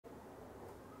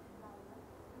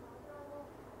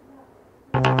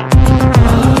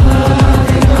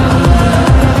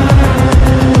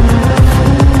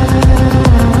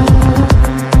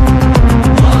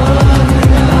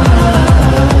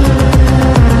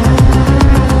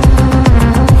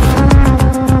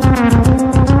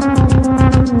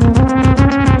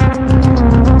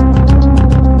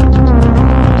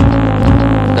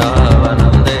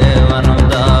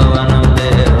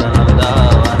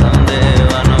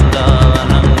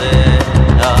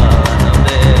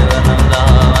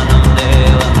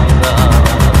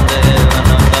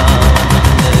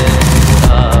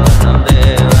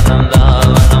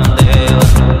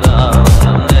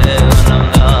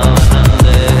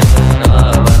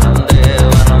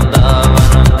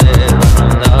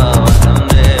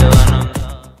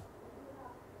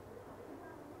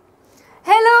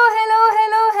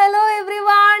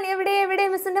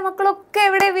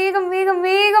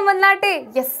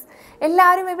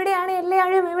എല്ലാവരും എവിടെയാണ്?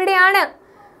 എല്ലാവരും എവിടെയാണ്?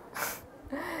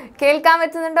 കേൾക്കാൻ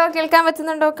പറ്റുന്നുണ്ടോ?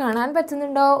 കാണാൻ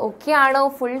പറ്റുന്നുണ്ടോ? ഓക്കെ ആണോ?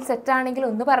 ഫുൾ സെറ്റ് ആണെങ്കിൽ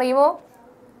ഒന്ന് പറയുമോ?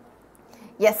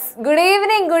 Yes, good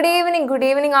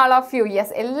evening all of U.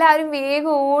 Yes, എല്ലാവരും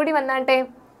വേഗം ഓടി വന്നാട്ടെ.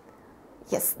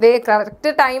 യെസ്, ദേ കറക്റ്റ്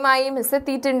ടൈമായി, മിസ്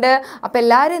എത്തിയിട്ടുണ്ട്. അപ്പം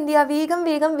എല്ലാവരും എന്ത് ചെയ്യുക?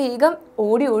 വേഗം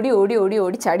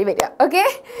ഓടി ചാടി വരിക. Okay,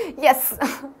 yes.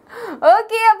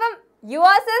 ഓക്കെ, അപ്പം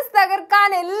USS തകർക്കാൻ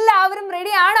എല്ലാവരും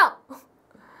റെഡി ആണോ?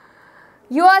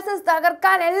 USS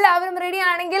തകർക്കാൻ എല്ലാവരും റെഡി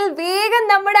ആണെങ്കിൽ വേഗം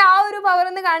നമ്മുടെ ആ ഒരു പവർ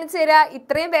ഒന്ന് കാണിച്ചു തരിക.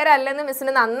 ഇത്രയും പേരല്ലെന്ന്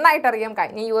മിസ്സിന് നന്നായിട്ട് അറിയാം.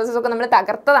 കഴിഞ്ഞ USS ഒക്കെ നമ്മൾ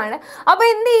തകർത്തതാണ്. അപ്പോൾ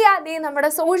എന്ത് ചെയ്യുക? നമ്മുടെ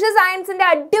സോഷ്യൽ സയൻസിന്റെ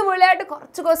അടിപൊളിയായിട്ട്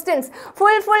കുറച്ച് ക്വസ്റ്റ്യൻസ്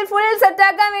ഫുൾ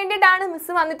സെറ്റാക്കാൻ വേണ്ടിയിട്ടാണ്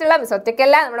മിസ് വന്നിട്ടുള്ള. മിസ്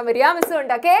ഒറ്റയ്ക്കല്ല, നമ്മുടെ മരിയ മിസ്സും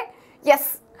ഉണ്ട്. Okay,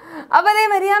 yes. അപ്പോൾ അതേ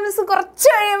മരിയ മിസ് കുറച്ച്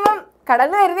കഴിയുമ്പം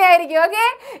കടന്നു വരുന്നതായിരിക്കും. ഓക്കെ,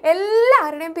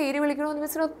 എല്ലാവരുടെയും പേര് വിളിക്കണമെന്ന്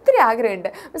മിസ്സിന് ഒത്തിരി ആഗ്രഹമുണ്ട്.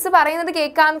 മിസ് പറയുന്നത്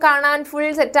കേൾക്കാം, കാണാൻ ഫുൾ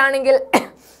സെറ്റാണെങ്കിൽ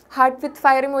ഹാർട്ട് വിത്ത്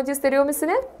ഫയർ ഇമോജീസ് തരുമോ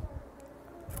മിസ്സിന്?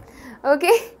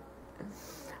 ഓക്കെ,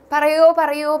 പറയോ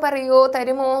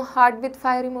തരുമോ? ഹാർട്ട് വിത്ത്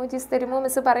ഫയർ ഇമോജീസ് തരുമോ?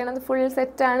 മിസ് പറയണത് ഫുൾ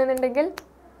സെറ്റ് ആണെന്നുണ്ടെങ്കിൽ.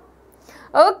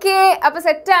 ഓക്കെ, അപ്പോൾ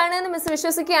സെറ്റ് ആണെന്ന് മിസ്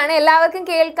വിശ്വസിക്കുകയാണ്. എല്ലാവർക്കും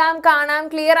കേൾക്കാം, കാണാം,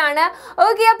 ക്ലിയർ ആണ്.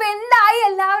 ഓക്കെ, അപ്പോൾ എന്തായി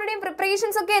എല്ലാവരുടെയും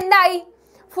പ്രിപ്പറേഷൻസ് ഒക്കെ? എന്തായി?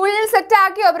 Full set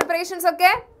ആക്കിയോ? പ്രിപ്പറേഷൻസ്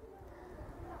ഒക്കെ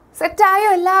സെറ്റായോ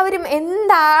എല്ലാവരും?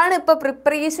 എന്താണ് ഇപ്പോൾ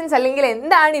പ്രിപ്പറേഷൻസ്, അല്ലെങ്കിൽ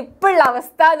എന്താണ് ഇപ്പോഴുള്ള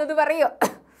അവസ്ഥ എന്നത് പറയോ?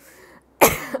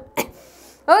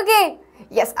 Okay,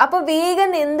 yes. അപ്പോൾ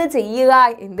വേഗം എന്ത്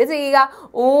ചെയ്യുക?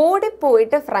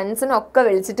 ഓടിപ്പോയിട്ട് ഫ്രണ്ട്സിനൊക്കെ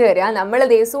വിളിച്ചിട്ട് വരിക.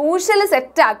 നമ്മളിതേ സോഷ്യൽ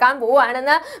സെറ്റ് ആക്കാൻ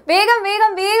പോവുകയാണെന്ന്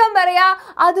വേഗം പറയാ.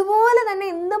 അതുപോലെ തന്നെ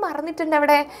എന്ത് മറന്നിട്ടുണ്ട്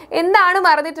അവിടെ? എന്താണ്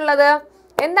മറന്നിട്ടുള്ളത്?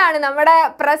 എന്താണ്? നമ്മുടെ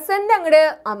പ്രസന്റ് അങ്ങോട്ട്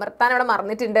അമർത്താൻ അവിടെ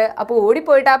മറന്നിട്ടുണ്ട്. അപ്പോൾ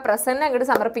ഓടിപ്പോയിട്ട് ആ പ്രസന്റ് അങ്ങോട്ട്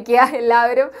സമർപ്പിക്കുക.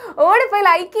 എല്ലാവരും ഓടിപ്പോയി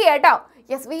ലൈക്ക് ചെയ്യുക കേട്ടോ.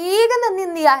 യെസ്, വേഗം തന്നെ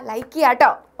എന്ത് ചെയ്യുക? ലൈക്ക് ചെയ്യുക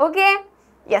കേട്ടോ. Okay,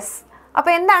 yes.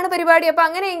 അപ്പോൾ എന്താണ് പരിപാടി? അപ്പോൾ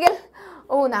അങ്ങനെയെങ്കിൽ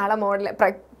നാളെ മോഡൽ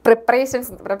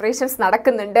പ്രിപ്പറേഷൻസ്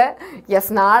നടക്കുന്നുണ്ട്.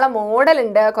 യെസ്, നാളെ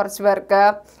മോഡലുണ്ട് കുറച്ച് പേർക്ക്.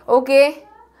 ഓക്കെ,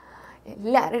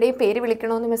 എല്ലാവരുടെയും പേര്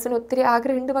വിളിക്കണമെന്ന് മിസ്സിന് ഒത്തിരി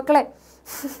ആഗ്രഹമുണ്ട് മക്കളെ.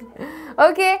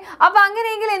 ഓക്കെ, അപ്പോൾ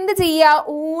അങ്ങനെയെങ്കിൽ എന്ത് ചെയ്യുക?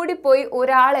 ഓടിപ്പോയി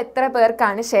ഒരാൾ എത്ര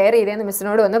പേർക്കാണ് ഷെയർ ചെയ്തതെന്ന്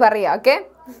മിസ്സിനോട് വന്ന് പറയുക. ഓക്കെ,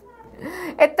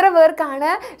 എത്ര പേർക്കാണ്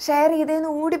ഷെയർ ചെയ്തതെന്ന്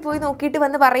ഓടിപ്പോയി നോക്കിയിട്ട്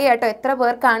വന്ന് പറയുക കേട്ടോ. എത്ര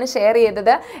പേർക്കാണ് ഷെയർ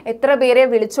ചെയ്തത്, എത്ര പേരെ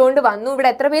വിളിച്ചുകൊണ്ട് വന്നു, ഇവിടെ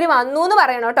എത്ര പേര് വന്നു എന്ന്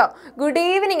പറയണം കേട്ടോ. ഗുഡ്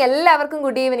ഈവനിങ്, എല്ലാവർക്കും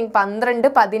ഗുഡ് ഈവനിങ്. 12,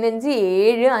 15,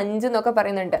 7, 5 എന്നൊക്കെ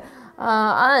പറയുന്നുണ്ട്.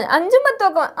 5ഉം 10ഉം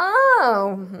ഒക്കെ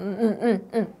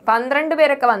 12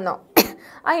 പേരൊക്കെ വന്നോ?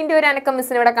 അതിൻ്റെ ഒരു അനക്കം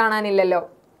മിസ്സിന് ഇവിടെ കാണാനില്ലല്ലോ.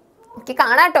 എനിക്ക്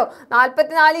കാണാട്ടോ.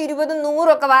 44, 20,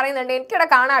 100 ഒക്കെ പറയുന്നുണ്ട്. എനിക്കിവിടെ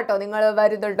കാണാട്ടോ നിങ്ങൾ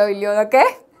വരുന്നുണ്ടോ ഇല്ലയോ എന്നൊക്കെ.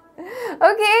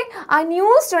 ഓക്കെ, ആ ന്യൂ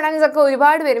സ്റ്റുഡൻസ് ഒക്കെ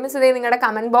ഒരുപാട് പേര് മിസ് ചെയ്ത് നിങ്ങളുടെ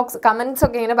കമൻസ്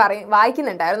ഒക്കെ ഇങ്ങനെ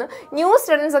വായിക്കുന്നുണ്ടായിരുന്നു. ന്യൂ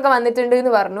സ്റ്റുഡൻസ് ഒക്കെ വന്നിട്ടുണ്ട്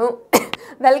എന്ന് പറഞ്ഞു.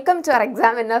 Welcome to our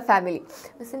exam in our family.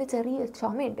 മിസ്സിന് ചെറിയ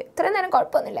ചുമയുണ്ട്. ഇത്രയും നേരം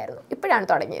കുഴപ്പമൊന്നുമില്ലായിരുന്നു, ഇപ്പോഴാണ്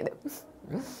തുടങ്ങിയത്.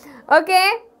 ഓക്കെ,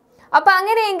 അപ്പോൾ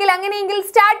അങ്ങനെയെങ്കിൽ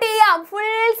സ്റ്റാർട്ട് ചെയ്യാം. ഫുൾ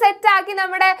സെറ്റാക്കി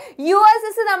നമ്മുടെ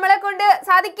USS നമ്മളെ കൊണ്ട്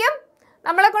സാധിക്കും.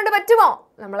 നമ്മളെ കൊണ്ട് പറ്റുമോ?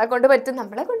 നമ്മളെ കൊണ്ട്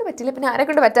പറ്റില്ല പിന്നെ ആരെ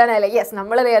കൊണ്ട് പറ്റാനല്ലേ? യെസ്,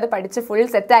 നമ്മളതേ അത് പഠിച്ച് ഫുൾ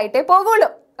സെറ്റായിട്ടേ പോകുള്ളൂ.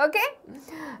 ഓക്കെ,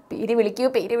 പേര് വിളിക്കൂ.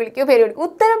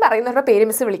 ഉത്തരം പറയുന്നവരുടെ പേര്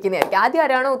മിസ് വിളിക്കുന്നതായിരിക്കും. ആദ്യം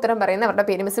ആരാണോ ഉത്തരം പറയുന്നവരുടെ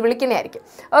പേര് മിസ് വിളിക്കുന്നതായിരിക്കും.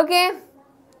 ഓക്കെ,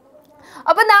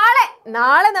 അപ്പോൾ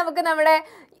നാളെ നമുക്ക് നമ്മുടെ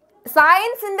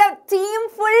സയൻസിന്റെ ടീം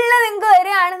ഫുള്ള് നിങ്ങൾക്ക്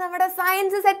വരികയാണ്. നമ്മുടെ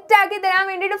സയൻസ് സെറ്റാക്കി തരാൻ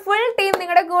വേണ്ടിയിട്ട് ഫുൾ ടീം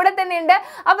നിങ്ങളുടെ കൂടെ തന്നെ ഉണ്ട്.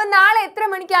 അപ്പം നാളെ എത്ര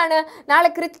മണിക്കാണ്? നാളെ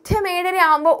കൃത്യം 7:30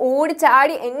 ആകുമ്പോൾ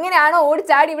ഓടിച്ചാടി, എങ്ങനെയാണോ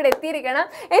ഓടിച്ചാടി ഇവിടെ എത്തിയിരിക്കണം.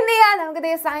 എന്ത് ചെയ്യാം?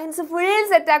 നമുക്ക് സയൻസ് ഫുൾ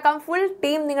സെറ്റാക്കാം. ഫുൾ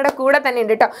ടീം നിങ്ങളുടെ കൂടെ തന്നെ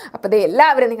ഉണ്ട് കേട്ടോ. അപ്പോൾ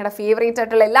എല്ലാവരും നിങ്ങളുടെ ഫേവറേറ്റ്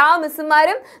ആയിട്ടുള്ള എല്ലാ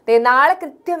മിസ്സുമാരും നാളെ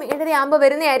കൃത്യം 7:30 ആകുമ്പോൾ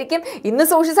വരുന്നതായിരിക്കും. ഇന്ന്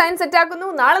സോഷ്യൽ സയൻസ് സെറ്റാക്കുന്നു,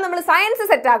 നാളെ നമ്മൾ സയൻസ്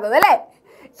സെറ്റാക്കുന്നു അല്ലേ?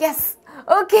 Yes,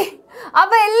 okay.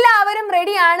 അപ്പോൾ എല്ലാവരും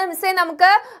റെഡിയാണ് മിസ്സേ? നമുക്ക്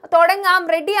തുടങ്ങാം.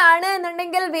 റെഡിയാണ്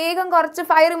എന്നുണ്ടെങ്കിൽ വേഗം കുറച്ച്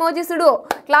ഫയർ ഇമോജീസ് ഇടുവോ?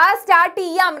 ക്ലാസ് സ്റ്റാർട്ട്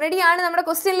ചെയ്യാം. റെഡിയാണ്, നമ്മുടെ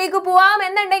ക്വസ്റ്റ്യനിലേക്ക് പോവാം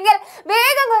എന്നുണ്ടെങ്കിൽ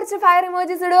വേഗം കുറച്ച് ഫയർ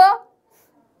ഇമോജീസ് ഇടുവോ?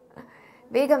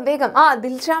 വേഗം.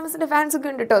 ദിൽഷാമിസിന്റെ ഫാൻസ് ഒക്കെ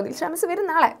ഉണ്ട് കേട്ടോ. ദിൽഷാമിസ് വരും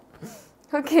നാളെ.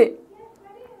 Okay,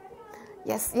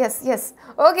 yes.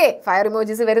 Okay, fire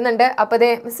emojis വരുന്നുണ്ട്. അപ്പോൾ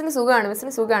മിസ്സിന്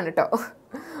സുഖമാണ് കേട്ടോ.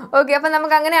 ഓക്കെ, അപ്പം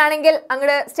നമുക്ക് അങ്ങനെയാണെങ്കിൽ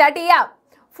അങ്ങോട്ട് സ്റ്റാർട്ട് ചെയ്യാം.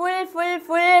 ഫുൾ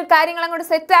കാര്യങ്ങൾ അങ്ങോട്ട്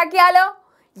സെറ്റ് ആക്കിയാലോ?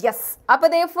 യെസ്. അപ്പോൾ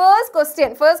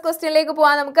ഫസ്റ്റ് ക്വസ്റ്റ്യനിലേക്ക്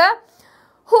പോവാം നമുക്ക്.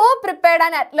 Who prepared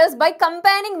an Atlas by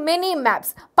comparing many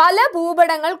maps? പല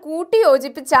ഭൂപടങ്ങൾ കൂട്ടി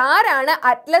യോജിപ്പിച്ച് ആരാണ്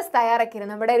അറ്റ്ലസ് തയ്യാറാക്കിയത്?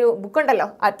 നമ്മുടെ ഒരു ബുക്ക് ഉണ്ടല്ലോ,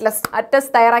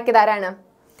 അറ്റ്ലസ് തയ്യാറാക്കിയത് ആരാണ്?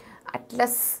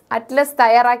 അറ്റ്ലസ്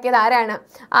തയ്യാറാക്കിയത്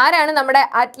ആരാണ് നമ്മുടെ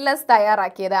അറ്റ്ലസ്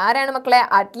തയ്യാറാക്കിയത്? ആരാണ് മക്കളെ?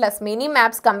 അറ്റ്ലസ് മെനി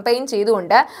മാപ്സ് കമ്പൈൻ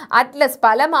ചെയ്തുകൊണ്ട് അറ്റ്ലസ്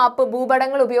പല മാപ്പ്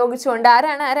ഭൂപടങ്ങൾ ഉപയോഗിച്ചുകൊണ്ട്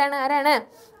ആരാണ്?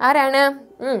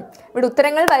 ഇവിടെ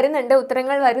ഉത്തരങ്ങൾ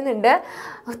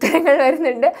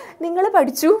വരുന്നുണ്ട്. നിങ്ങൾ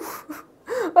പഠിച്ചു.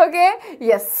 ഓക്കെ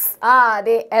യെസ്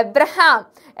അതെ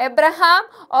എബ്രഹാം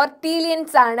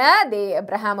ഓർട്ടീലിയൻസ് ആണ്.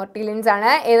 എബ്രഹാം ഓർട്ടീലിയൻസ്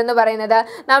ആണ് ഏതെന്ന് പറയുന്നത്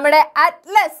നമ്മുടെ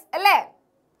അറ്റ്ലസ് അല്ലേ.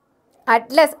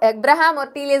 അറ്റ്ലസ് എബ്രഹാം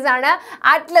ഓർട്ടീലിയസ് ആണ്.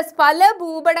 അറ്റ്ലസ് പല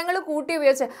ഭൂപടങ്ങൾ കൂട്ടി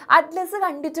ഉപയോഗിച്ച്. അറ്റ്ലസ്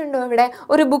കണ്ടിട്ടുണ്ടോ ഇവിടെ?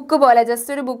 ഒരു ബുക്ക് പോലെ,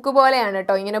 ജസ്റ്റ് ഒരു ബുക്ക് പോലെയാണ്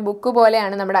കേട്ടോ. ഇങ്ങനെ ബുക്ക്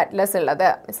പോലെയാണ് നമ്മുടെ അറ്റ്ലസ് ഉള്ളത്.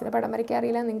 മിസ്സിന് പടം വരയ്ക്കാൻ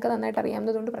അറിയില്ല, നിങ്ങൾക്ക് നന്നായിട്ട്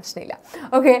അറിയാവുന്നതുകൊണ്ട് പ്രശ്നമില്ല.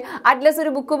 ഓക്കെ അറ്റ്ലസ്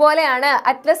ഒരു ബുക്ക് പോലെയാണ്.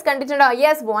 അറ്റ്ലസ് കണ്ടിട്ടുണ്ടോ?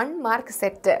 Yes 1 mark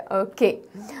set. ഓക്കെ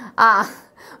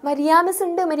മരിയാമിസ്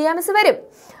ഉണ്ട്, മരിയാമിസ് വരും.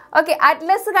 ഓക്കെ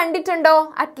അറ്റ്ലസ് കണ്ടിട്ടുണ്ടോ?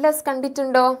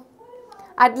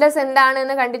 അറ്റ്ലസ്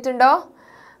എന്താണെന്ന് കണ്ടിട്ടുണ്ടോ?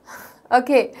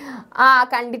 ഓക്കെ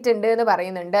കണ്ടിട്ടുണ്ട് എന്ന്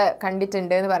പറയുന്നുണ്ട്.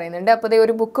 അപ്പോൾ ഇതേ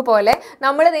ഒരു ബുക്ക് പോലെ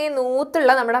നമ്മൾ ഇതേ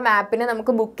നൂത്തുള്ള നമ്മുടെ മാപ്പിനെ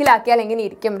നമുക്ക് ബുക്കിലാക്കിയാൽ എങ്ങനെ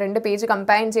ഇരിക്കും? 2 പേജ്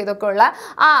കമ്പൈൻ ചെയ്തൊക്കെ ഉള്ള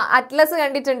അറ്റ്ലസ്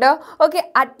കണ്ടിട്ടുണ്ടോ? ഓക്കെ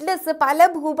അറ്റ്ലസ് പല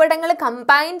ഭൂപടങ്ങൾ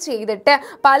കമ്പൈൻ ചെയ്തിട്ട്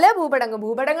പല ഭൂപടങ്ങൾ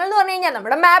എന്ന് പറഞ്ഞു കഴിഞ്ഞാൽ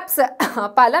നമ്മുടെ മാപ്സ്,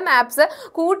 പല മാപ്സ്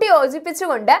കൂട്ടി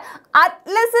യോജിപ്പിച്ചുകൊണ്ട്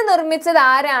അറ്റ്ലസ് നിർമ്മിച്ചത്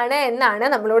ആരാണ് എന്നാണ്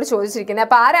നമ്മളോട് ചോദിച്ചിരിക്കുന്നത്.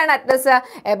 അപ്പോൾ ആരാണ് അറ്റ്ലസ്?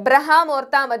 എബ്രഹാം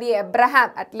ഓർത്താൽ മതി. എബ്രഹാം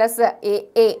അറ്റ്ലസ്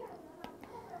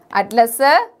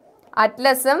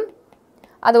അറ്റ്ലസും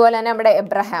അതുപോലെ തന്നെ നമ്മുടെ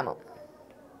എബ്രഹാമും.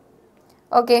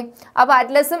 ഓക്കെ അപ്പോൾ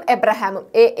അറ്റ്ലസും എബ്രഹാമും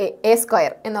എ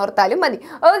സ്ക്വയർ എന്നോർത്താലും മതി.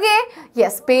 ഓക്കെ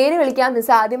യെസ് പേര് വിളിക്കാം.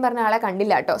 മിസ് ആദ്യം പറഞ്ഞ ആളെ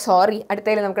കണ്ടില്ല കേട്ടോ, സോറി.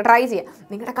 അടുത്തതിൽ നമുക്ക് ട്രൈ ചെയ്യാം.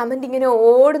 നിങ്ങളുടെ കമൻറ്റ് ഇങ്ങനെ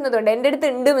ഓടുന്നതുകൊണ്ട് എൻ്റെ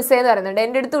അടുത്ത് ഉണ്ട് മിസ്സേ എന്ന് പറയുന്നുണ്ട്.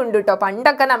 എൻ്റെ അടുത്തും ഉണ്ട് കേട്ടോ.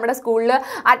 പണ്ടൊക്കെ നമ്മുടെ സ്കൂളിൽ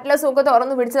അറ്റ്ലസും ഒക്കെ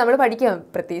തുറന്നു പിടിച്ച് നമ്മൾ പഠിക്കും.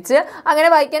 പ്രത്യേകിച്ച് അങ്ങനെ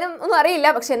വായിക്കാനും ഒന്നും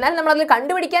അറിയില്ല, പക്ഷെ എന്നാലും നമ്മളതിൽ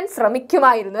കണ്ടുപിടിക്കാൻ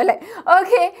ശ്രമിക്കുമായിരുന്നു അല്ലേ.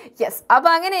 ഓക്കെ യെസ്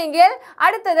അപ്പോൾ അങ്ങനെയെങ്കിൽ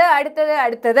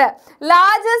അടുത്തത്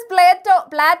ലാർജസ്റ്റ്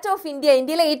പ്ലാറ്റോ ഓഫ് ഇന്ത്യ,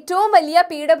 ഇന്ത്യയിലെ ഏറ്റവും വലിയ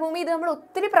പീഠഭൂമി. ഇത് നമ്മൾ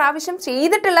ഒത്തിരി പ്രാവശ്യം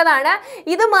ചെയ്തിട്ടുള്ളതാണ്.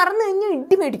 ഇത് മറന്നു കഴിഞ്ഞാൽ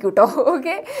ഇടി മേടിക്കും കേട്ടോ.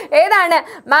 ഓക്കെ ഏതാണ്?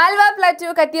 Malwa plateau,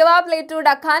 കറ്റിയവ plateau,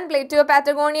 Deccan plateau,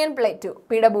 Patagonian plateau.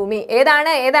 പീഠഭൂമി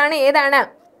ഏതാണ്?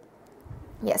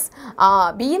 യെസ്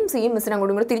ബിയും സിയും മിസ്സിന്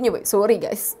അങ്ങോട്ടും കൂടി തിരിഞ്ഞുപോയി. Sorry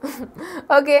guys.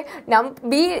 Okay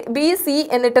B C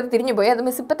എന്നിട്ട് തിരിഞ്ഞുപോയി. അത്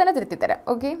മിസ് ഇപ്പം തന്നെ തിരുത്തിത്തരാം.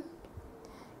 ഓക്കെ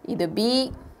ഇത് ബി,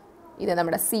 ഇത്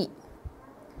നമ്മുടെ സി.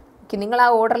 ഓക്കെ നിങ്ങൾ ആ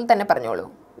ഓർഡറിൽ തന്നെ പറഞ്ഞോളൂ.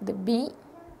 ഇത് ബി,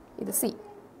 ഇത് സി.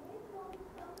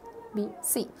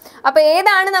 അപ്പൊ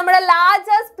ഏതാണ് നമ്മുടെ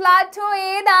ലാർജസ്റ്റ് പ്ലാറ്റോ?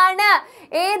 ഏതാണ്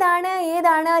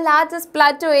ലാർജസ്റ്റ്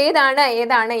പ്ലാറ്റോ?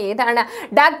 ഏതാണ്?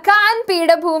 ഡക്കാൻ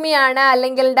പീഠഭൂമിയാണ്,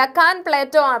 അല്ലെങ്കിൽ ഡക്കാൻ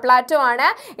പ്ലാറ്റോ ആണ്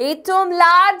ഏറ്റവും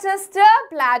ലാർജസ്റ്റ്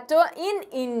പ്ലാറ്റോ ഇൻ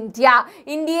ഇന്ത്യ.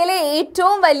 ഇന്ത്യയിലെ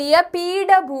ഏറ്റവും വലിയ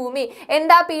പീഠഭൂമി.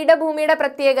 എന്താ പീഠഭൂമിയുടെ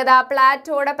പ്രത്യേകത?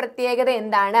 പ്ലാറ്റോയുടെ പ്രത്യേകത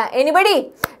എന്താണ്? എനിബഡി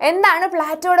എന്താണ്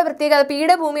പ്ലാറ്റോയുടെ പ്രത്യേകത?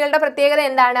 പീഠഭൂമികളുടെ പ്രത്യേകത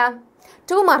എന്താണ്?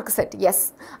 2 മാർക്ക് സെറ്റ്. യെസ്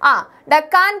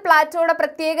ഡക്കാൻ പ്ലാറ്റോയുടെ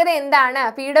പ്രത്യേകത എന്താണ്?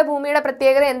 പീഠഭൂമിയുടെ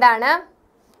പ്രത്യേകത എന്താണ്?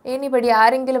 എനിബഡി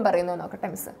ആരെങ്കിലും പറയുന്നോ നോക്കട്ടെ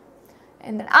മിസ്.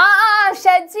 എന്താണ്?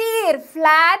 ഷജീർ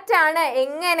ഫ്ലാറ്റ് ആണ്.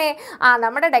 എങ്ങനെ?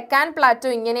 നമ്മുടെ ഡക്കാൻ പ്ലാറ്റോ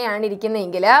ഇങ്ങനെയാണ്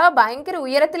ഇരിക്കുന്നതെങ്കിൽ ഭയങ്കര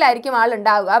ഉയരത്തിലായിരിക്കും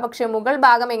ആളുണ്ടാവുക. പക്ഷെ മുകൾ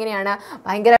ഭാഗം എങ്ങനെയാണ്?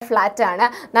 ഭയങ്കര ഫ്ലാറ്റ് ആണ്.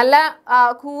 നല്ല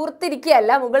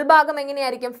കൂർത്തിരിക്കുകയല്ല. മുകൾ ഭാഗം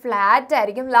എങ്ങനെയായിരിക്കും? ഫ്ലാറ്റ്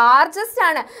ആയിരിക്കും. ലാർജസ്റ്റ്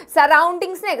ആണ്.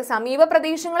 സറൗണ്ടിങ്സിനെയൊക്കെ സമീപ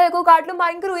പ്രദേശങ്ങളെയൊക്കെ കാട്ടിലും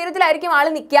ഭയങ്കര ഉയരത്തിലായിരിക്കും ആൾ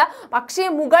നിൽക്കുക. പക്ഷേ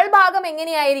മുകൾ ഭാഗം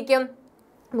എങ്ങനെയായിരിക്കും?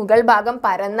 മുകൾ ഭാഗം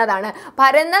പരന്നതാണ്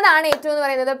ഏറ്റവും എന്ന്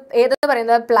പറയുന്നത്. ഏതെന്ന്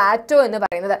പറയുന്നത്? പ്ലാറ്റോ എന്ന്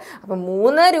പറയുന്നത്. അപ്പം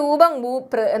 3 രൂപം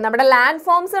നമ്മുടെ ലാൻഡ്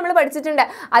ഫോംസ് നമ്മൾ പഠിച്ചിട്ടുണ്ട്.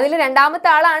 അതിൽ രണ്ടാമത്തെ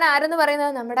ആളാണ് ആരെന്ന്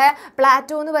പറയുന്നത്? നമ്മുടെ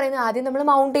പ്ലാറ്റോ എന്ന് പറയുന്നത്. ആദ്യം നമ്മൾ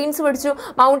മൗണ്ടെയിൻസ് പഠിച്ചു.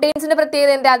 മൗണ്ടെയിൻസിന്റെ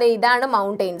പ്രത്യേകത എന്താ? അതെ ഇതാണ്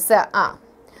മൗണ്ടെയിൻസ്.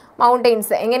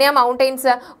 മൗണ്ടെയിൻസ് എങ്ങനെയാ?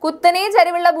 മൗണ്ടെയിൻസ് കുത്തനെ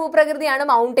ചരിവുള്ള ഭൂപ്രകൃതിയാണ്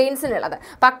മൗണ്ടെയിൻസിനുള്ളത്.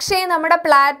 പക്ഷേ നമ്മുടെ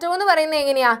പ്ലാറ്റോ എന്ന് പറയുന്നത്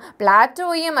എങ്ങനെയാ?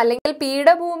 പ്ലാറ്റോയും അല്ലെങ്കിൽ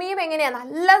പീഠഭൂമിയും എങ്ങനെയാ?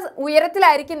 നല്ല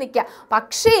ഉയരത്തിലായിരിക്കും നിൽക്കുക.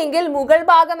 പക്ഷേ എങ്കിൽ മുകൾ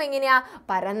ഭാഗം എങ്ങനെയാ?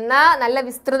 പരന്ന നല്ല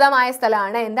വിസ്തൃതമായ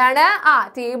സ്ഥലമാണ്. എന്താണ്?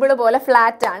 ടേബിൾ പോലെ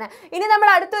ഫ്ലാറ്റ് ആണ്. ഇനി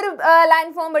നമ്മൾ അടുത്തൊരു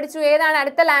ലാൻഡ് ഫോം പഠിച്ചു. ഏതാണ്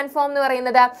അടുത്ത ലാൻഡ് ഫോം എന്ന്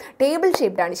പറയുന്നത്? ടേബിൾ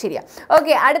ഷേപ്ഡ് ആണ്. ശരിയാ.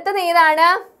 ഓക്കെ അടുത്തത്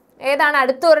ഏതാണ്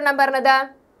അടുത്ത ഒരെണ്ണം പറഞ്ഞത്?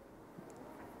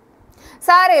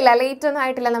 സാരമില്ല, ലേറ്റ് ഒന്നും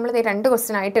ആയിട്ടില്ല. നമ്മൾ 2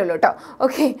 ക്വസ്റ്റ്യൻ ആയിട്ടേ ഉള്ളൂ കേട്ടോ.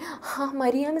 ഓക്കെ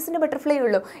മരിയാമിസിൻ്റെ ബട്ടർഫ്ലൈ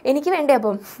ഉള്ളൂ, എനിക്ക് വേണ്ടേ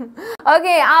അപ്പം?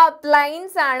 ഓക്കെ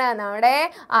പ്ലെയിൻസ് ആണ് നമ്മുടെ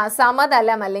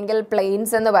സമതലം അല്ലെങ്കിൽ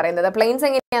പ്ലെയിൻസ് എന്ന് പറയുന്നത്. പ്ലെയിൻസ്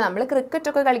എങ്ങനെയാണ്? നമ്മൾ ക്രിക്കറ്റ്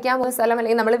ഒക്കെ കളിക്കാൻ പോകുന്ന സ്ഥലം,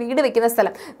 അല്ലെങ്കിൽ നമ്മൾ വീട് വെക്കുന്ന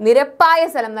സ്ഥലം, നിരപ്പായ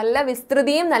സ്ഥലം, നല്ല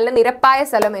വിസ്തൃതിയും നല്ല നിരപ്പായ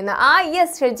സ്ഥലം എന്ന്.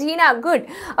 Yes Shajeena good.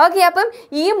 ഓക്കെ അപ്പം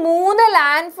ഈ 3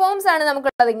 ലാൻഡ് ഫോംസ് ആണ്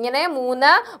നമുക്കുള്ളത്. ഇങ്ങനെ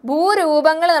 3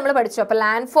 ഭൂരൂപങ്ങൾ നമ്മൾ പഠിച്ചു. അപ്പോൾ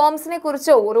ലാൻഡ് ഫോംസിനെ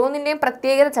കുറിച്ച് ഓരോന്നിൻ്റെയും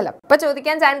പ്രത്യേകത ചിലപ്പോൾ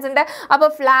ചോദിക്കാൻ ചാൻസ് ഉണ്ട്. അപ്പോൾ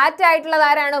ഫ്ലാറ്റ് ആയിട്ടുള്ളത്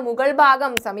ആരാണ്? മുകൾ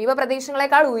ഭാഗം സമീപ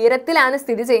പ്രദേശങ്ങളെക്കാൾ ഉയരത്തിലാണ്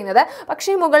സ്ഥിതി ചെയ്യുന്നത്.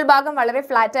 പക്ഷേ മുകൾ ഭാഗം വളരെ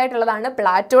ഫ്ലാറ്റ് ആയിട്ടുള്ളതാണ്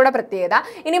പ്ലാറ്റോയുടെ പ്രത്യേകത.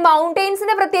 ഇനി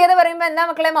മൗണ്ടെയിൻസിന്റെ പ്രത്യേകത പറയുമ്പോൾ എന്താ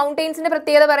മക്കളെ? മൗണ്ടെയിൻസിന്റെ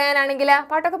പ്രത്യേകത പറയാനാണെങ്കിൽ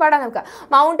പാട്ടൊക്കെ പാടാൻ നമുക്ക്.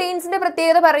 മൗണ്ടെയിൻസിന്റെ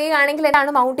പ്രത്യേകത പറയുകയാണെങ്കിൽ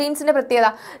എന്താണ് മൗണ്ടെയിൻസിന്റെ പ്രത്യേകത?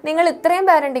 നിങ്ങൾ ഇത്രയും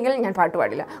പേരുണ്ടെങ്കിൽ ഞാൻ പാട്ട്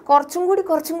പാടില്ല.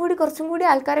 കുറച്ചും കൂടി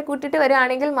ആൾക്കാരെ കൂട്ടിയിട്ട്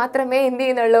വരികയാണെങ്കിൽ മാത്രമേ എന്ത്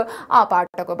ചെയ്യുന്നുള്ളൂ?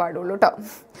 പാട്ടൊക്കെ പാടുള്ളൂ കേട്ടോ.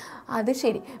 അത്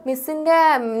ശരി. മിസ്സിൻ്റെ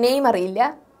നെയിം അറിയില്ല?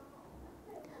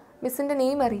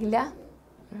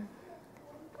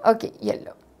 Okay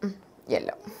yellow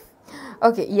yellow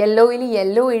okay യെല്ലോയിൽ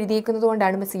yellow എഴുതിയിരിക്കുന്നത്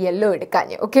കൊണ്ടാണ് മിസ് യെല്ലോ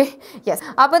എടുക്കാഞ്ഞ്. Okay yes.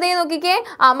 അപ്പോൾ ദേ നോക്കിക്കേ,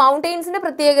 ആ മൗണ്ടെയിൻസിന്റെ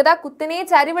പ്രത്യേകത കുത്തനെ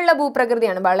ചരിവുള്ള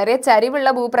ഭൂപ്രകൃതിയാണ്, വളരെ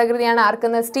ചരിവുള്ള ഭൂപ്രകൃതിയാണ്.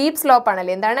 ആർക്കുന്നത്? സ്റ്റീപ്പ് സ്ലോപ്പ്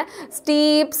ആണല്ലേ. എന്താണ്?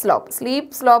 സ്റ്റീപ്പ്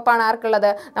സ്ലോപ്പ് ആണ് ആർക്കുള്ളത്?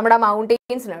 നമ്മുടെ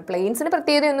മൗണ്ടെയിൻസിനാണ്. പ്ലെയിൻസിന്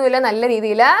പ്രത്യേകതയൊന്നുമില്ല, നല്ല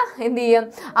രീതിയിൽ എന്ത് ചെയ്യും,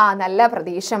 നല്ല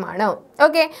പ്രദേശമാണ്.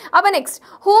 ഓക്കെ. അപ്പോൾ next,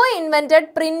 who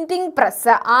invented printing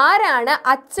press? ആരാണ്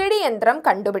അച്ചടി യന്ത്രം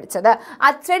കണ്ടുപിടിച്ചത്?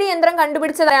 അച്ചടി യന്ത്രം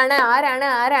കണ്ടുപിടിച്ചതാണ്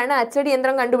ആരാണ് അച്ചടി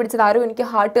യന്ത്രം കണ്ടുപിടിച്ചത്? ആരും എനിക്ക്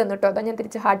ഹാർട്ട് തന്നിട്ടോ, അതാ ഞാൻ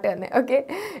തിരിച്ച് ഹാർട്ട് തന്നെ. ഓക്കെ,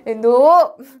 എന്തോ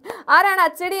ആരാണ്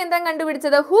അച്ചടി യന്ത്രം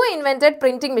കണ്ടുപിടിച്ചത്? Who invented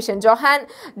printing machine?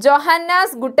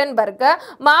 Johannes Gutenberg,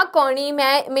 Marconi,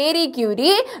 Mary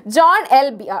Curie, John L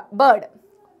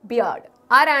ബിയാർഡ്.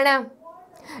 ആരാണ്?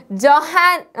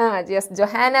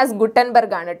 ജോഹാനസ്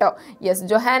ഗുട്ടൻബർഗ് ആണ് കേട്ടോ. യെസ്,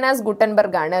 ജോഹാനസ്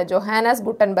ഗുട്ടൻബർഗ്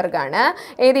ആണ്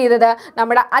ഏത് ചെയ്തത്?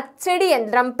 നമ്മുടെ അച്ചടി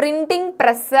യന്ത്രം പ്രിന്റിംഗ്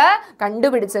പ്രസ്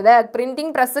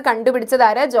കണ്ടുപിടിച്ചത്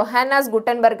ആര്? ജോഹാനസ്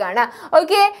ഗുട്ടൻബർഗ് ആണ്.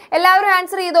 ഓക്കെ, എല്ലാവരും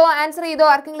ആൻസർ ചെയ്തോ?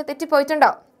 ആർക്കെങ്കിലും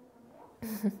തെറ്റിപ്പോയിട്ടുണ്ടോ?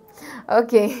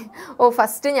 ഓക്കെ.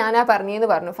 ഫസ്റ്റ് ഞാനാ പറഞ്ഞെന്ന്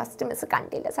പറഞ്ഞു, ഫസ്റ്റ് മിസ്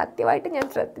കണ്ടില്ല, സത്യമായിട്ട് ഞാൻ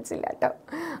ശ്രദ്ധിച്ചില്ല കേട്ടോ.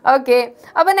 ഓക്കെ.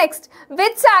 അപ്പോൾ next,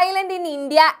 which island in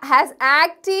India has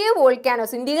active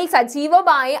volcanoes? ഇന്ത്യയിൽ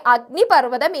സജീവമായ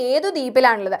അഗ്നിപർവ്വതം ഏതു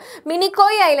ദ്വീപിലാണുള്ളത്?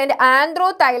 Minicoy island,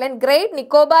 Androth island, great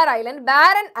Nicobar island,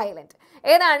 barren island.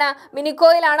 ഏതാണ്?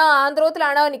 മിനിക്കോയിലാണോ,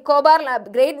 ആന്ത്രോത്തിലാണോ,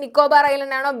 ഗ്രേറ്റ് നിക്കോബാർ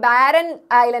ഐലൻഡ് ആണോ, ബാരൻ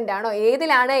ഐലൻഡ് ആണോ?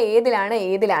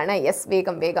 ഏതിലാണ്? യെസ്,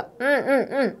 വേഗം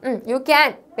യു ക്യാൻ,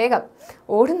 വേഗം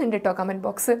ഓടുന്നുണ്ട് കേട്ടോ കമന്റ്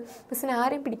ബോക്സ്. മിസ്സിന്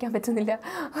ആരെയും പിടിക്കാൻ പറ്റുന്നില്ല.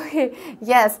 Okay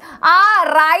yes,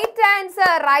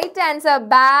 right answer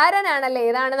barren ആണല്ലേ.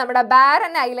 ഏതാണ്? നമ്മുടെ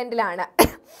ബാരൻ ഐലൻഡിലാണ്.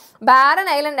 ബാരൻ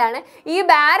ഐലൻഡ് ആണ്. ഈ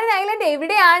ബാരൻ ഐലൻഡ്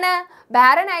എവിടെയാണ്?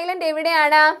 ബാരൻ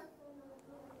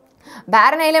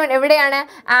ഐലൻഡ് എവിടെയാണ്?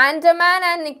 ആൻഡമാൻ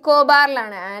ആൻഡ്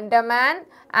നിക്കോബാറിലാണ്. ആൻഡമാൻ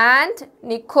ആൻഡ്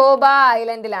നിക്കോബാർ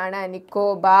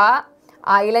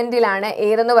ഐലൻഡിലാണ്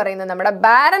ഏതെന്ന് പറയുന്നത്? നമ്മുടെ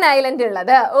ബാരൻ ഐലൻഡ്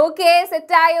ഉള്ളത്. ഓക്കെ,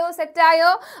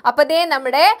 സെറ്റായോ? അപ്പൊ ദേ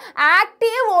നമ്മുടെ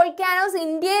ആക്റ്റീവ് വോൾക്കാനോസ്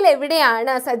ഇന്ത്യയിൽ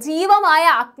എവിടെയാണ്? സജീവമായ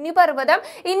അഗ്നിപർവ്വതം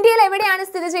ഇന്ത്യയിൽ എവിടെയാണ്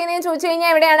സ്ഥിതി ചെയ്യുന്നതെന്ന് ചോദിച്ചു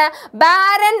കഴിഞ്ഞാൽ എവിടെയാണ്?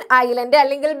 ബാരൻ ഐലൻഡ്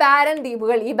അല്ലെങ്കിൽ ബാരൻ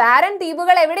ദ്വീപുകൾ. ഈ ബാരൻ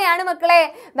ദ്വീപുകൾ എവിടെയാണ് മക്കളെ?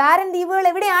 ബാരൻ ദ്വീപുകൾ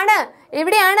എവിടെയാണ്?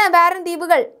 ബാരൻ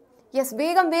ദ്വീപുകൾ? യെസ്,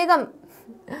 വേഗം.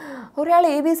 ഒരാൾ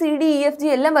ABCDEFG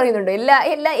എല്ലാം പറയുന്നുണ്ട്.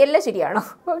 എല്ലാം ശരിയാണോ?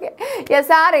 ഓക്കെ യെസ്,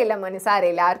 സാരമില്ല മോനെ,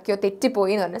 സാരമില്ല. ആർക്കോ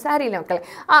തെറ്റിപ്പോയി എന്ന് പറഞ്ഞു, സാരമില്ല മക്കളെ.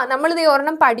 നമ്മളിത്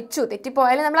ഒരെണ്ണം പഠിച്ചു,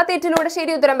 തെറ്റിപ്പോയാലും നമ്മൾ ആ തെറ്റിലൂടെ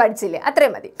ശരി ഉത്തരം പഠിച്ചില്ലേ,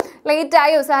 അത്രയും മതി. ലേറ്റ്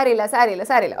ആയോ?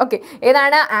 സാരമില്ല. ഓക്കെ,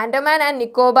 ഏതാണ്? ആൻഡമാൻ ആൻഡ്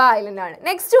നിക്കോബാർ ഐലൻഡ് ആണ്.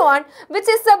 Next one,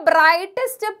 which is the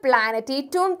brightest planet?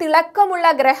 ഏറ്റവും തിളക്കമുള്ള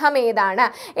ഗ്രഹം ഏതാണ്?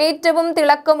 ഏറ്റവും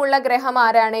തിളക്കമുള്ള ഗ്രഹം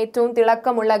ആരാണ്? ഏറ്റവും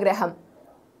തിളക്കമുള്ള ഗ്രഹം?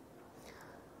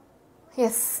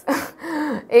 യെസ്,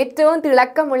 ഏറ്റവും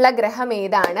തിളക്കമുള്ള ഗ്രഹം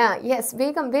ഏതാണ്? യെസ്,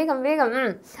 വേഗം.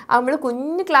 നമ്മൾ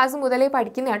കുഞ്ഞു ക്ലാസ് മുതലേ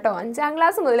പഠിക്കുന്ന കേട്ടോ, 5ാം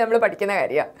ക്ലാസ് മുതൽ നമ്മൾ പഠിക്കുന്ന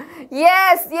കാര്യമാണ്.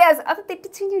 യെസ്, അത്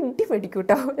തെറ്റിച്ച് ഇടി പഠിക്കും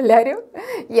കേട്ടോ എല്ലാവരും.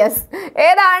 യെസ്,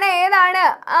 ഏതാണ്?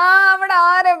 അവിടെ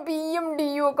ആരാ ബിയും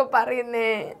ഡിയും ഒക്കെ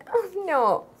പറയുന്നേ? നോ.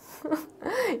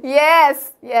 യെസ്,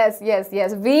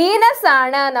 വീനസ്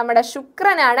ആണ്, നമ്മുടെ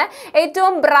ശുക്രനാണ്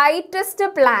ഏറ്റവും ബ്രൈറ്റസ്റ്റ്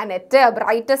പ്ലാനറ്റ്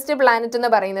എന്ന്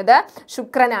പറയുന്നത്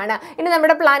ശുക്രനാണ്. ഇനി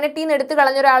നമ്മുടെ പ്ലാനറ്റിൽ നിന്ന് എടുത്തു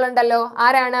കളഞ്ഞ ഒരാളുണ്ടല്ലോ,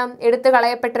 ആരാണ്? എടുത്തു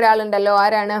കളയപ്പെട്ട ഒരാളുണ്ടല്ലോ,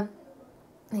 ആരാണ്?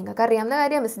 നിങ്ങൾക്ക് അറിയാവുന്ന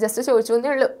കാര്യം, മിസ് ജസ്റ്റ് ചോദിച്ചു എന്നേ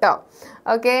ഉള്ളൂ കേട്ടോ.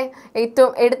 ഓക്കെ,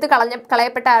 ഏറ്റവും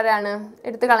കളയപ്പെട്ട ആരാണ്?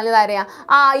 എടുത്തു കളഞ്ഞത് ആരെയാ?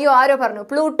 അയ്യോ, ആരോ പറഞ്ഞു,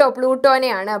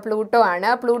 പ്ലൂട്ടോനെയാണ്.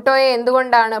 പ്ലൂട്ടോയെ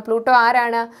എന്തുകൊണ്ടാണ്? പ്ലൂട്ടോ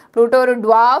ആരാണ്? പ്ലൂട്ടോ ഒരു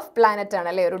ഡ്വാർഫ് പ്ലാനറ്റ് ആണ്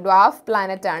അല്ലേ, ഒരു ഡ്വാർഫ്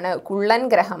പ്ലാനറ്റ് ആണ്, കുള്ളൻ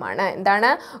ഗ്രഹമാണ്. എന്താണ്?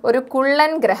 ഒരു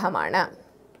കുള്ളൻ ഗ്രഹമാണ്.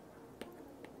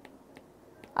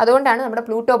 അതുകൊണ്ടാണ് നമ്മുടെ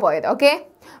പ്ലൂട്ടോ പോയത്. ഓക്കെ,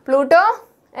 പ്ലൂട്ടോ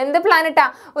എന്ത് പ്ലാനറ്റാ?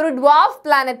 ഒരു ഡ്വാർഫ്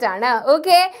പ്ലാനറ്റ് ആണ്.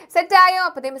 ഓക്കെ, സെറ്റായോ?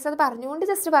 അപ്പത്തേ മിസ് അത് പറഞ്ഞുകൊണ്ട്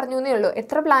ജസ്റ്റ് പറഞ്ഞു എന്നേ ഉള്ളൂ.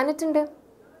 എത്ര പ്ലാനറ്റ് ഉണ്ട്?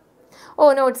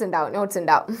 നോട്ട്സ്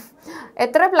ഉണ്ടാവും.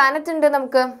 എത്ര പ്ലാനറ്റ് ഉണ്ട്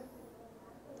നമുക്ക്?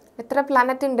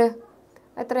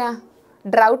 എത്രയാ?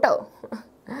 ഡ്രൗട്ടോ?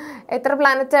 എത്ര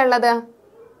പ്ലാനറ്റാണ് ഉള്ളത്?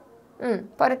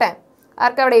 പോരട്ടെ,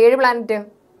 ആർക്കവിടെ 7 പ്ലാനറ്റ്?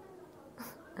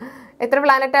 എത്ര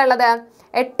പ്ലാനറ്റാണ് ഉള്ളത്?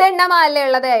 8 എണ്ണമല്ലേ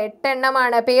ഉള്ളത്? 8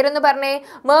 എണ്ണമാണ്. പേരൊന്ന് പറഞ്ഞേ.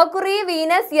 Mercury,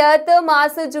 Venus, earth,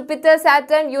 Mars, Jupiter,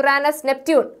 Saturn, Uranus,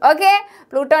 Neptune. Okay,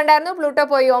 Pluto ഉണ്ടായിരുന്നു, പ്ലൂട്ടോ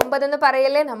പോയി. 9 എന്ന്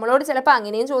പറയല്ലേ? നമ്മളോട് ചിലപ്പോൾ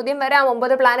അങ്ങനെയും ചോദ്യം വരാം,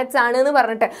 9 പ്ലാനറ്റ്സ് ആണ് എന്ന്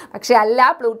പറഞ്ഞിട്ട്. പക്ഷെ അല്ല,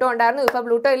 പ്ലൂട്ടോ ഉണ്ടായിരുന്നു, ഇപ്പൊ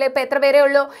പ്ലൂട്ടോ ഇല്ല. ഇപ്പൊ എത്ര പേരേ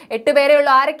ഉള്ളൂ? 8 പേരേ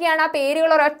ഉള്ളൂ. ആരൊക്കെയാണ്? ആ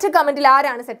പേരുകൾ ഒരൊറ്റ കമന്റിൽ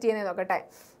ആരാണ് സെറ്റ് ചെയ്യുന്നത് നോക്കട്ടെ.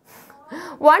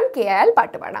 1K ആയാൽ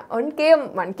പാട്ട് പാടാം. 1K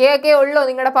ഒക്കെ ഉള്ളൂ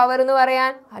നിങ്ങളുടെ പവർ എന്ന്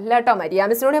പറയാൻ. അല്ല കേട്ടോ,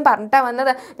 മരിയാമിസിനോട് ഞാൻ പറഞ്ഞിട്ടാണ്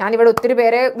വന്നത്. ഞാനിവിടെ ഒത്തിരി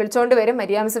പേരെ വിളിച്ചുകൊണ്ട് വരും,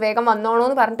 മരിയാമിസ് വേഗം വന്നോണോ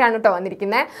എന്ന് പറഞ്ഞിട്ടാണ് കേട്ടോ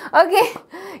വന്നിരിക്കുന്നത്. ഓക്കെ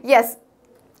യെസ്,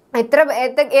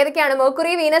 ഏതൊക്കെയാണ്?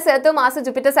 Mercury, Venus, earth, Mars,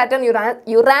 Jupiter, Saturn,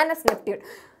 Uranus, Neptune.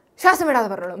 ശ്വാസം വിടാതെ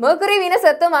പറഞ്ഞോളൂ. Mercury, Venus,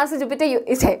 earth, Mars, Jupiter,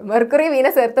 mercury,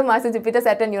 Venus, earth, Mars, Jupiter,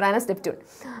 സാറ്റർൻ, Uranus, Neptune.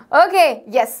 Okay,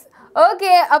 yes.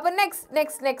 Okay, അപ്പോൾ next.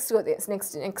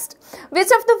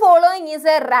 Which of the following is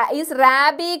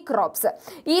rabi crops?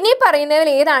 ഇനി പറയുന്നതിൽ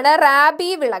ഏതാണ് റാബി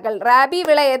വിളകൾ? റാബി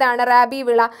വിള ഏതാണ്? റാബി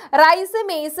വിള റൈസ്,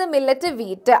 മെയ്സ്, മില്ലറ്റ്,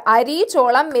 വീറ്റ്. അരി,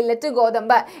 ചോളം, മില്ലറ്റ്,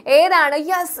 ഗോതമ്പ്. ഏതാണ്?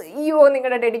 യെസ്. അയ്യോ,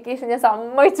 നിങ്ങളുടെ ഡെഡിക്കേഷൻ ഞാൻ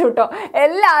സമ്മതിച്ചു കേട്ടോ.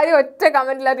 എല്ലാവരും ഒറ്റ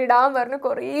കമൻറ്റിൽ അത് ഇടാൻ പറഞ്ഞു.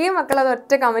 കുറേ മക്കൾ അത്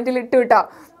ഒറ്റ കമൻറ്റിൽ ഇട്ടു കേട്ടോ.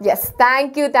 Yes,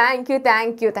 thank you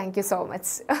so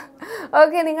much.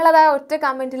 Okay, നിങ്ങളത് ആ ഒറ്റ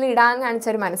കമൻറ്റിൽ ഇടാൻ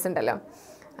കാണിച്ചൊരു മനസ്സുണ്ടല്ലോ.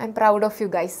 I'm proud of you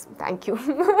guys. Thank you.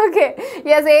 Okay.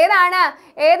 Yes,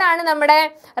 ഏതാണ് നമ്മുടെ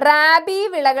റാബി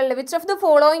വിളകൾ? Which of the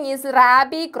following is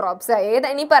rabi crops?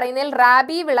 ഇനി പറയുന്നതിൽ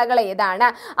റാബി വിളകൾ ഏതാണ്?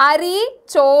 അരി,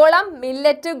 ചോളം,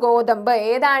 മില്ലറ്റ്, ഗോതമ്പ്.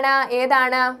 ഏതാണ്?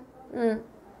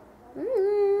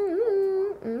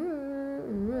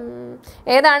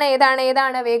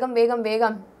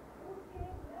 വേഗം.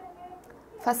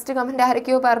 ഫസ്റ്റ് കമൻറ്റ്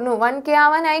ആരൊക്കെയോ പറഞ്ഞു 1K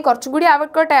ആവാനായി, കുറച്ചുകൂടി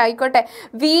ആയിക്കോട്ടെ.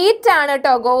 വീറ്റ് ആണ്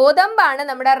കേട്ടോ, ഗോതമ്പാണ്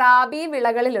നമ്മുടെ റാബി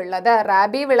വിളകളിലുള്ളത്.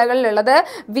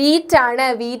 വീറ്റ് ആണ്.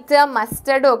 വീറ്റ്,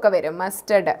 മസ്റ്റർഡും ഒക്കെ വരും.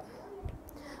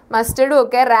 മസ്റ്റർഡും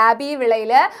ഒക്കെ റാബി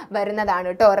വിളയിൽ വരുന്നതാണ്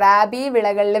കേട്ടോ. റാബി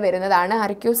വിളകളിൽ വരുന്നതാണ്.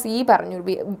 ആരൊക്കെയോ സി പറഞ്ഞു,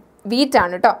 വീറ്റ്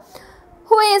ആണ് കേട്ടോ.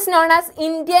 Who is known as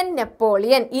Indian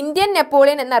Napoleon? Indian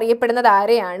Napoleon എന്നറിയപ്പെടുന്നത്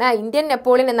ആരെയാണ്?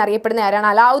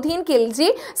 അലാവുദ്ദീൻ ഖിൽജി,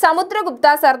 സമുദ്രഗുപ്ത,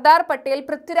 സർദാർ പട്ടേൽ,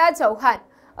 പൃഥ്വിരാജ് ചൗഹാൻ.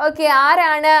 ഓക്കെ,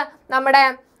 ആരാണ് നമ്മുടെ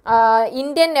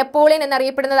ഇന്ത്യൻ നെപ്പോളിയൻ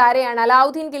എന്നറിയപ്പെടുന്നത് ആരെയാണ്?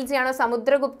 അലാവുദ്ദീൻ ഖിൽജിയാണോ,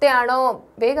 സമുദ്രഗുപ്തയാണോ?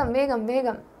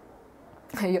 വേഗം.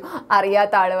 അയ്യോ,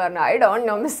 അറിയാത്ത ആള് പറഞ്ഞു ഐ ഡോണ്ട്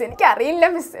നോ മിസ്, എനിക്ക് അറിയില്ല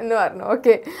മിസ് എന്ന് പറഞ്ഞു.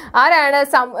 ഓക്കെ, ആരാണ്?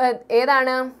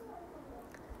 ഏതാണ്?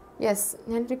 യെസ്,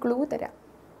 ഞാനൊരു ക്ലൂ തരാം.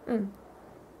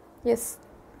 യെസ്,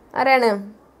 ആരാണ്?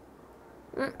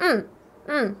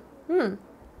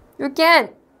 You can.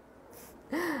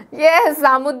 യെസ്,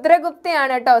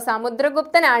 സമുദ്രഗുപ്തയാണ് കേട്ടോ.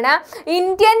 സമുദ്രഗുപ്തനാണ്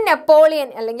ഇന്ത്യൻ നെപ്പോളിയൻ,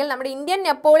 അല്ലെങ്കിൽ നമ്മുടെ ഇന്ത്യൻ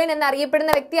നെപ്പോളിയൻ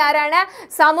എന്നറിയപ്പെടുന്ന വ്യക്തി ആരാണ്?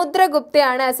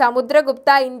 സമുദ്രഗുപ്തയാണ്.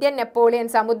 ഇന്ത്യൻ നെപ്പോളിയൻ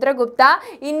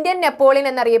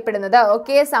എന്നറിയപ്പെടുന്നത്.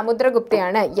 Okay,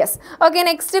 സമുദ്രഗുപ്തയാണ്. Yes. Okay,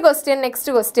 next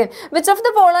question. Which of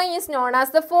the following is known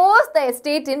as the fourth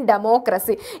estate in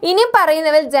democracy? ഇനി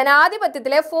പറയുന്നവർ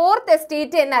ജനാധിപത്യത്തിലെ ഫോർത്ത്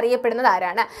എസ്റ്റേറ്റ് എന്നറിയപ്പെടുന്നത്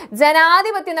ആരാണ്?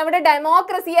 ജനാധിപത്യം, നമ്മുടെ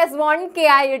ഡെമോക്രസി. യെസ്, 1K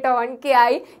ആയി കേട്ടോ, 1K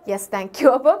ആയി. Yes, thank you.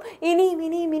 അപ്പം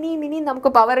ഇനി നമുക്ക്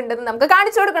പവർ ഉണ്ടെന്ന് നമുക്ക്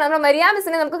കാണിച്ചു കൊടുക്കണം. നമ്മുടെ മരിയ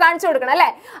മിസ്സിനെ നമുക്ക് കാണിച്ചു കൊടുക്കണം അല്ലേ?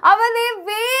 അവനെ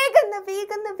വേഗം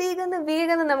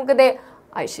നമുക്കിതേ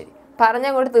ശരി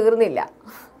പറഞ്ഞങ്ങോട്ട് തീർന്നില്ല,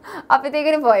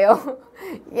 അപ്പത്തേക്കിനും പോയോ?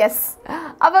 യെസ്,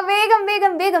 അപ്പൊ വേഗം.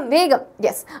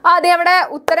 യെസ്, അതെ, അവിടെ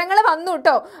ഉത്തരങ്ങൾ വന്നു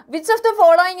കേട്ടോ. Which of the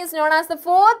following is known as the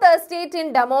fourth estate in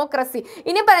democracy?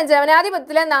 ഇനി പറയാം,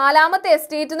 ജനാധിപത്യത്തിലെ നാലാമത്തെ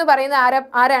എസ്റ്റേറ്റ് എന്ന് പറയുന്നത്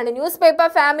ആരാണ്? News paper,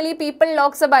 family, people,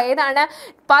 Lok Sabha. ഏതാണ്?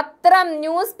 പത്രം,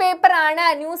 ന്യൂസ് പേപ്പർ ആണ്.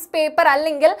 ന്യൂസ് പേപ്പർ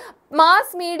അല്ലെങ്കിൽ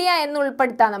മാസ് മീഡിയ എന്ന്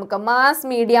ഉൾപ്പെടുത്താം നമുക്ക്. മാസ്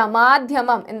മീഡിയ,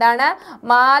 മാധ്യമം. എന്താണ്?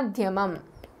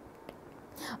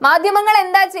 മാധ്യമങ്ങൾ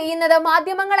എന്താണ് ചെയ്യുന്നത്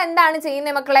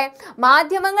മക്കളെ?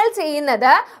 മാധ്യമങ്ങൾ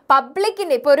ചെയ്യുന്നത്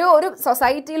പബ്ലിക്കിന്റെ, ഇപ്പോൾ ഒരു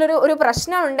സൊസൈറ്റിയിൽ ഒരു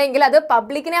പ്രശ്നം ഉണ്ടെങ്കിൽ അത്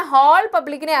പബ്ലിക്കിനെ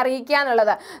അറിയിക്കുക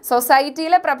എന്നുള്ളത്.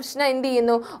 സൊസൈറ്റിയിലെ പ്രശ്നം എന്ത്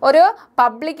ചെയ്യുന്നു? ഒരു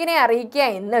പബ്ലിക്കിനെ അറിയിക്കുക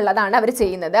എന്നുള്ളതാണ് അവർ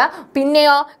ചെയ്യുന്നത്.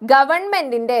 പിന്നെയോ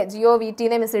ഗവൺമെന്റിന്റെ GOVT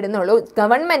മിസ് ഇടുന്നുള്ളൂ.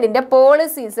 ഗവൺമെന്റിന്റെ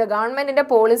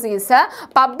പോളിസീസ്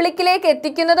പബ്ലിക്കിലേക്ക്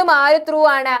എത്തിക്കുന്നതും ആര് ത്രൂ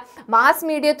ആണ്? മാസ്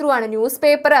മീഡിയ ത്രൂ ആണ്. ന്യൂസ്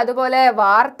പേപ്പർ, അതുപോലെ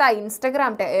വാർത്ത,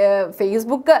 ഇൻസ്റ്റഗ്രാം,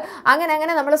 ഫേസ്ബുക്ക്,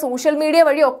 അങ്ങനെ നമ്മൾ സോഷ്യൽ മീഡിയ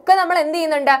വഴി ഒക്കെ നമ്മൾ എന്ത്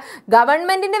ചെയ്യുന്നുണ്ട്?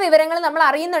 ഗവൺമെന്റിന്റെ വിവരങ്ങൾ നമ്മൾ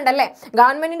അറിയുന്നുണ്ടല്ലേ?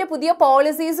 ഗവൺമെന്റിന്റെ പുതിയ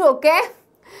പോളിസീസും ഒക്കെ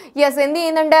യെസ് എന്ത്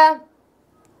ചെയ്യുന്നുണ്ട്?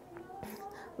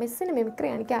 മിസ്സിന് മിമിക്രി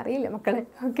എനിക്ക് അറിയില്ല മക്കളെ.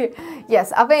 ഓക്കെ,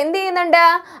 യെസ്, അപ്പോൾ എന്ത് ചെയ്യുന്നുണ്ട്?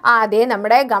 അതെ,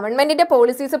 നമ്മുടെ ഗവൺമെന്റിന്റെ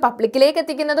പോളിസീസ് പബ്ലിക്കിലേക്ക്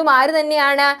എത്തിക്കുന്നതും ആര്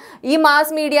തന്നെയാണ്? ഈ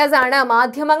മാസ് മീഡിയാസ് ആണ്,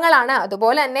 മാധ്യമങ്ങളാണ്.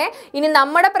 അതുപോലെ തന്നെ ഇനി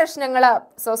നമ്മുടെ പ്രശ്നങ്ങൾ,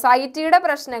 സൊസൈറ്റിയുടെ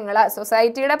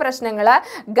പ്രശ്നങ്ങൾ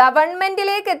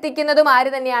ഗവൺമെന്റിലേക്ക് എത്തിക്കുന്നതും ആര്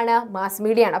തന്നെയാണ്? മാസ്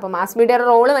മീഡിയ ആണ്. അപ്പോൾ മാസ് മീഡിയയുടെ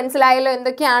റോള് മനസ്സിലായല്ലോ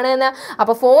എന്തൊക്കെയാണെന്ന്.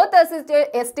 അപ്പോൾ ഫോർത്ത്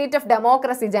എസ്റ്റേറ്റ് ഓഫ്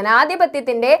ഡെമോക്രസി,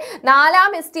 ജനാധിപത്യത്തിന്റെ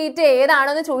നാലാം എസ്റ്റേറ്റ്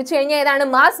ഏതാണെന്ന് ചോദിച്ചു കഴിഞ്ഞാൽ ഏതാണ്?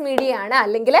 മാസ് മീഡിയ ആണ്.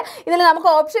 അല്ലെങ്കിൽ ഇതിൽ നമുക്ക്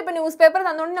ഇപ്പൊ ന്യൂസ് പേപ്പർ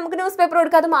തന്നുകൊണ്ട് നമുക്ക് ന്യൂസ് പേപ്പർ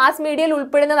കൊടുക്കാം, അത് മാസ് മീഡിയയിൽ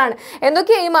ഉൾപ്പെടുന്നതാണ്.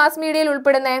 എന്തൊക്കെയാണ് ഈ മാസ് മീഡിയയിൽ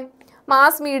ഉൾപ്പെടുന്നത്?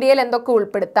 മാസ് മീഡിയയിൽ എന്തൊക്കെ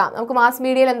ഉൾപ്പെടുത്താം?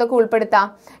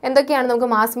 എന്തൊക്കെയാണ് നമുക്ക്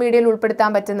മാസ് മീഡിയയിൽ ഉൾപ്പെടുത്താൻ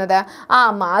പറ്റുന്നത്?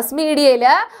 മാസ് മീഡിയയിൽ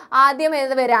ആദ്യം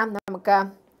ഏത് വരാം? നമുക്ക്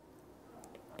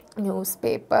ന്യൂസ്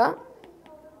പേപ്പർ,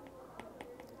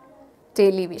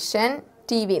 ടെലിവിഷൻ,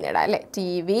 TV എന്നിടാം അല്ലേ?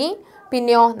 TV,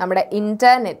 പിന്നെയോ നമ്മുടെ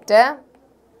ഇന്റർനെറ്റ്,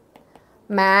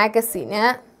 മാഗസിന്,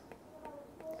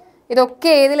 ഇതൊക്കെ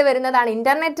ഏതിൽ വരുന്നതാണ്?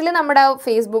 ഇൻ്റർനെറ്റിൽ നമ്മുടെ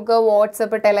ഫേസ്ബുക്ക്,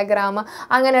 വാട്സപ്പ്, ടെലഗ്രാം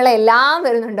അങ്ങനെയുള്ള എല്ലാം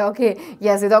വരുന്നുണ്ട്. ഓക്കെ,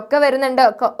 യെസ്, ഇതൊക്കെ വരുന്നുണ്ട്.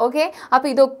 ഓക്കെ, അപ്പോൾ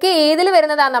ഇതൊക്കെ ഏതിൽ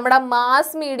വരുന്നതാണ്? നമ്മുടെ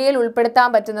മാസ് മീഡിയയിൽ ഉൾപ്പെടുത്താൻ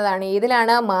പറ്റുന്നതാണ്.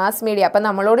 ഏതിലാണ്? Mass media. അപ്പം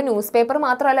നമ്മളോട് ന്യൂസ് പേപ്പർ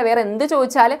മാത്രമല്ല വേറെ എന്ത്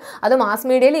ചോദിച്ചാലും അത് മാസ്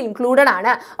മീഡിയയിൽ ഇൻക്ലൂഡഡ്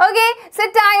ആണ്. ഓക്കെ,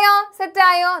 സെറ്റായോ?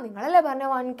 നിങ്ങളല്ലേ പറഞ്ഞ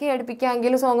 1K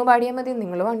അടുപ്പിക്കാമെങ്കിൽ സോങ് പാടിയാൽ മതി.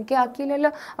 നിങ്ങൾ 1K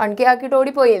ആക്കിയില്ലല്ലോ. 1K ആക്കിയിട്ട്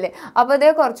ഓടിപ്പോയില്ലേ? അപ്പോൾ അതേ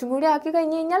കുറച്ചും കൂടി ആക്കി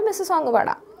കഴിഞ്ഞ് കഴിഞ്ഞാൽ മിസ് സോങ്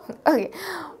പാടാം. Okay,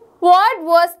 what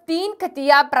was Teen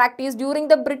കത്തിയ practice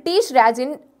during the British Raj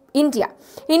in India?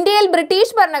 ഇന്ത്യയിൽ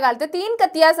ബ്രിട്ടീഷ് ഭരണകാലത്ത് തീൻ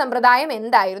കത്തിയ സമ്പ്രദായം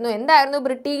എന്തായിരുന്നു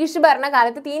ബ്രിട്ടീഷ്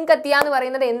ഭരണകാലത്ത് തീൻ കത്തിയ എന്ന്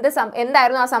പറയുന്നത്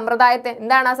എന്തായിരുന്നു ആ സമ്പ്രദായത്തെ?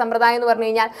 എന്താണ് ആ സമ്പ്രദായം എന്ന് പറഞ്ഞു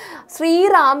കഴിഞ്ഞാൽ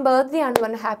ശ്രീറാം ബർത്ത്ഡേ ആണ്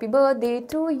പറഞ്ഞത്. Happy birthday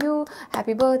to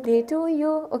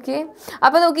you. Okay,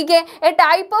 അപ്പോൾ നോക്കിക്കേ, A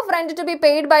type of rent to be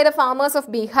paid by the farmers of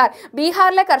Bihar.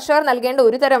 ബീഹാറിലെ കർഷകർ നൽകേണ്ട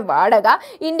ഒരു തരം വാടക.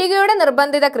 ഇൻഡിഗോയുടെ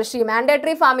നിർബന്ധിത കൃഷി,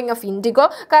 മാൻഡേറ്ററി ഫാമിംഗ് ഓഫ് ഇൻഡിഗോ.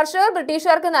 കർഷകർ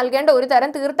ബ്രിട്ടീഷുകാർക്ക് നൽകേണ്ട ഒരു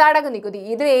തരം തീർത്ഥാടക നികുതി.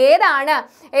 ഇത് ഏതാണ്?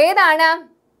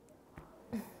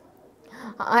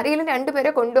 ആരെങ്കിലും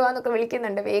രണ്ടുപേരെ കൊണ്ടുപോകാന്നൊക്കെ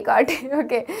വിളിക്കുന്നുണ്ട് വേഗമായിട്ട്.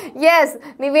 Okay, yes,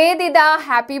 Nivedita,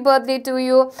 happy birthday to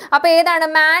you. അപ്പോൾ ഏതാണ്?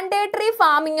 Mandatory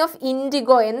farming of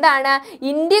IndiGo. എന്താണ്?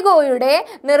 ഇൻഡിഗോയുടെ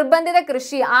നിർബന്ധിത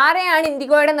കൃഷി. ആരെയാണ്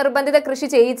ഇൻഡിഗോയുടെ നിർബന്ധിത കൃഷി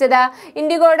ചെയ്യിച്ചത്?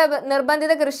 ഇൻഡിഗോയുടെ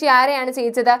നിർബന്ധിത കൃഷി ആരെയാണ്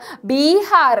ചെയ്യിച്ചത്?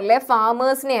 ബീഹാറിലെ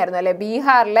ഫാമേഴ്സിനെ ആയിരുന്നു അല്ലേ?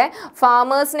 ബീഹാറിലെ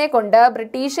ഫാമേഴ്സിനെ കൊണ്ട്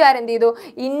ബ്രിട്ടീഷുകാർ എന്ത് ചെയ്തു?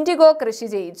 ഇൻഡിഗോ കൃഷി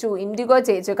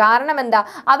ചെയ്യിച്ചു. കാരണം എന്താ?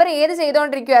 അവർ ഏത്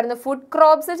ചെയ്തുകൊണ്ടിരിക്കുവായിരുന്നു? Food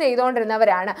crops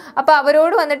ചെയ്തുകൊണ്ടിരുന്നവരാണ്. അപ്പോൾ അവരോട്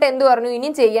വന്നിട്ട് എന്ത് പറഞ്ഞു? ഇനി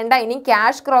ചെയ്യണ്ട, ഇനി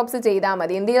ക്യാഷ് ക്രോപ്സ് ചെയ്താൽ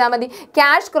മതി. എന്ത് ചെയ്താൽ മതി?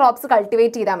 ക്യാഷ് ക്രോപ്സ്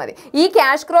കൾട്ടിവേറ്റ് ചെയ്താൽ മതി. ഈ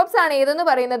ക്യാഷ് ക്രോപ്സ് ആണ് ഏതെന്ന്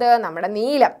പറയുന്നത്? നമ്മുടെ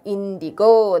നീലം,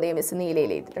 ഇൻഡിഗോ. അതേ മിസ്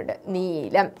നീലയിൽ എഴുതിയിട്ടുണ്ട്,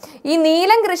 നീലം. ഈ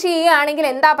നീലം കൃഷി ചെയ്യുകയാണെങ്കിൽ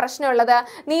എന്താ പ്രശ്നമുള്ളത്?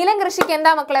 നീലം കൃഷിക്ക്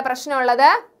എന്താ മക്കളെ പ്രശ്നമുള്ളത്?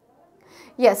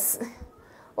 യെസ്,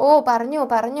 പറഞ്ഞോ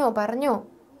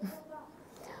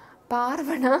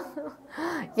പാർവണ.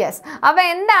 യെസ്, അപ്പോൾ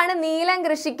എന്താണ് നീലം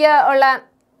കൃഷിക്ക് ഉള്ള?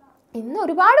 ഇന്ന്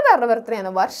ഒരുപാട് പേരുടെ ബർത്ത്ഡേ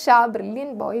ആണ്. വർഷ, ബ്രില്യൻ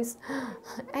ബോയ്സ്,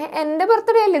 എൻ്റെ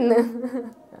ബർത്ത്ഡേ അല്ല ഇന്ന്.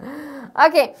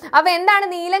 ഓക്കെ, അപ്പോൾ എന്താണ്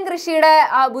നീലം കൃഷിയുടെ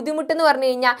ബുദ്ധിമുട്ട് എന്ന് പറഞ്ഞു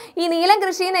കഴിഞ്ഞാൽ, ഈ നീലം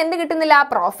കൃഷിയിൽ നിന്ന് എന്ത് കിട്ടുന്നില്ല?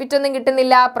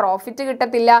 പ്രോഫിറ്റ്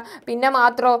കിട്ടത്തില്ല. പിന്നെ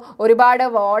മാത്രമോ ഒരുപാട്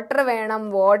വാട്ടർ വേണം,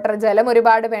 ജലം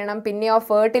ഒരുപാട് വേണം. പിന്നെയോ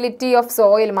ഫെർട്ടിലിറ്റി ഓഫ്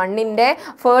സോയിൽ, മണ്ണിൻ്റെ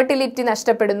ഫെർട്ടിലിറ്റി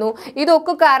നഷ്ടപ്പെടുന്നു.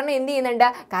 ഇതൊക്കെ കാരണം എന്ത് ചെയ്യുന്നുണ്ട്?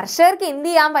 കർഷകർക്ക് എന്ത്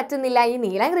ചെയ്യാൻ പറ്റുന്നില്ല? ഈ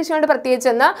നീലം കൃഷി കൊണ്ട്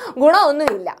പ്രത്യേകിച്ചൊന്നും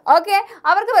ഗുണമൊന്നുമില്ല. ഓക്കെ,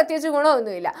 അവർക്ക് പ്രത്യേകിച്ച്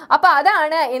ഗുണമൊന്നുമില്ല. അപ്പോൾ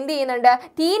അതാണ് എന്ത് ചെയ്യുന്നുണ്ട്?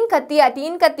 തീൻ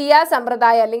കത്തിയ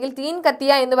സമ്പ്രദായം അല്ലെങ്കിൽ തീൻ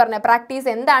കത്തിയ എന്ന് പറഞ്ഞ പ്രാക്ടീസ്.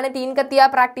 എന്താണ് തീൻ കത്തിയ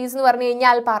പ്രാക്ടീസ് എന്ന് പറഞ്ഞു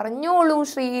കഴിഞ്ഞാൽ? പറഞ്ഞോളൂ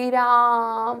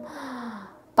ശ്രീരാം,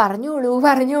 പറഞ്ഞോളൂ.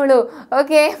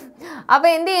 ഓക്കെ, അപ്പോൾ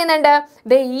എന്ത് ചെയ്യുന്നുണ്ട്?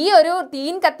 ഈ ഒരു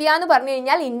തീൻ കത്തിയ എന്ന് പറഞ്ഞു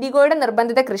കഴിഞ്ഞാൽ ഇൻഡിഗോയുടെ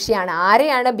നിർബന്ധിത കൃഷിയാണ്.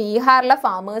 ആരെയാണ്? ബീഹാറിലെ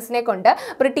ഫാമേഴ്സിനെ കൊണ്ട്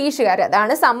ബ്രിട്ടീഷുകാർ.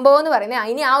 അതാണ് സംഭവം എന്ന് പറയുന്നത്.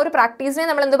 ഇനി ആ ഒരു പ്രാക്ടീസിനെ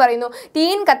നമ്മൾ എന്ത് പറയുന്നു?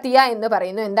 തീൻ കത്തിയ എന്ന്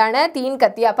പറയുന്നു. എന്താണ്? തീൻ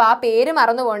കത്തിയ. അപ്പോൾ ആ പേര്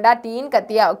മറന്നു പോകണ്ട, തീൻ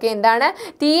കത്തിയ. ഓക്കെ, എന്താണ്?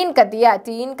 തീൻ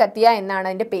കത്തിയ എന്നാണ്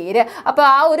അതിൻ്റെ പേര്. അപ്പോൾ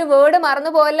ആ ഒരു വേർഡ്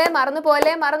മറന്നു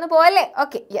പോലെ.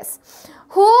 Okay, yes.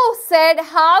 Who said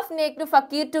half naked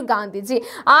fakir to Gandhiji?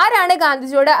 ആരാണ്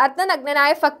ഗാന്ധിജിയോട്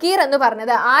അർദ്ധനഗ്നനായ ഫക്കീർ എന്ന്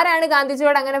പറഞ്ഞത്? ആരാണ്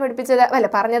ഗാന്ധിജിയോട് അങ്ങനെ പഠിപ്പിച്ചത്?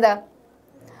 പറഞ്ഞത്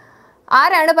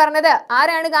ആരാണ്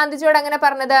ഗാന്ധിജിയോട് അങ്ങനെ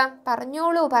പറഞ്ഞത്?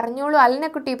 പറഞ്ഞോളൂ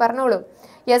അലിനക്കുട്ടി, പറഞ്ഞോളൂ.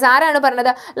 യെസ്, ആരാണ്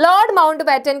പറഞ്ഞത്? Lord mount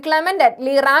batten, Clement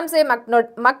Atley, Ramsay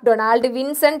MacDonald,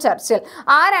 Vincent ചർച്ചിൽ.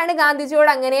 ആരാണ്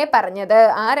ഗാന്ധിജിയോട് അങ്ങനെ പറഞ്ഞത്?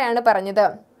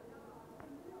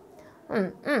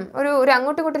 ഒരു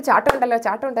അങ്ങോട്ടും ഇങ്ങോട്ടും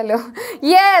ചാട്ടം ഉണ്ടല്ലോ.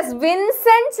 യെസ്,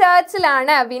 വിൻസെന്റ്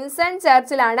ചർച്ചിലാണ്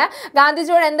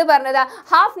ഗാന്ധിജിയോട് എന്ത് പറഞ്ഞത്?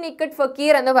 ഹാഫ് നിക്കഡ്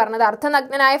ഫക്കീർ എന്ന് പറഞ്ഞത്,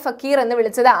 അർദ്ധനഗ്നനായ ഫക്കീർ എന്ന്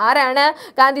വിളിച്ചത് ആരാണ്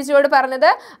ഗാന്ധിജിയോട് പറഞ്ഞത്?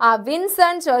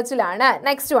 Vincent ചർച്ചിലാണ്.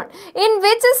 Next one, in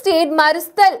which state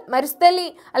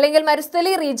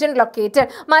Marusthali region located?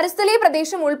 Marusthali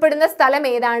പ്രദേശം ഉൾപ്പെടുന്ന സ്ഥലം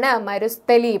ഏതാണ്?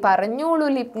 മരുസ്ഥലി. പറഞ്ഞോളൂ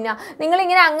ലിപ്ന.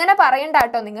 നിങ്ങളിങ്ങനെ അങ്ങനെ പറയണ്ട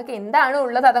കേട്ടോ. നിങ്ങൾക്ക് എന്താണ്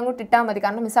ഉള്ളത് അതങ്ങോട്ട് ഇട്ടാൽ മതി,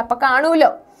 കാരണം മിസ് അപ്പം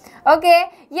കാണൂലോ. ഓക്കെ,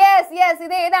 യെസ്,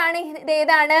 ഇത്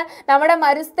ഏതാണ്? നമ്മുടെ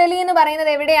മരുസ്ഥലി എന്ന്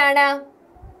പറയുന്നത് എവിടെയാണ്?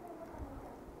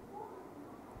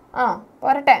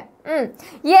 പോരട്ടെ.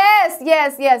 Yes,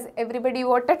 everybody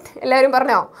voted. എല്ലാവരും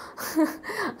പറഞ്ഞോ?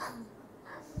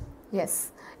 യെസ്,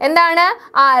 എന്താണ്?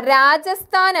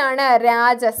 രാജസ്ഥാനാണ്.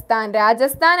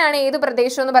 രാജസ്ഥാനാണ് ഏത്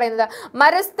പ്രദേശം എന്ന് പറയുന്നത്?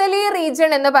 മരുസ്ഥലി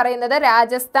റീജിയൻ എന്ന് പറയുന്നത്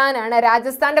രാജസ്ഥാനാണ്.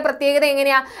 രാജസ്ഥാന്റെ പ്രത്യേകത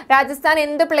എങ്ങനെയാ? രാജസ്ഥാൻ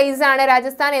എന്ത് പ്ലേസ്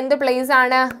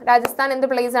ആണ്?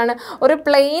 ഒരു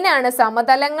പ്ലെയിൻ ആണ്.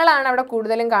 സമതലങ്ങളാണ് അവിടെ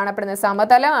കൂടുതലും കാണപ്പെടുന്നത്.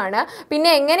 സമതലമാണ്.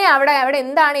 പിന്നെ എങ്ങനെയാ അവിടെ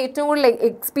എന്താണ് ഏറ്റവും കൂടുതൽ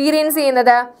എക്സ്പീരിയൻസ്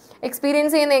ചെയ്യുന്നത്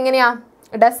എങ്ങനെയാ?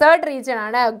 ഡെസേർട്ട് റീജിയൻ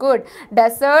ആണ്. ഗുഡ്,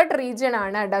 ഡെസേർട്ട്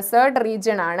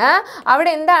റീജിയൻ ആണ്.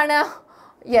 അവിടെ എന്താണ്?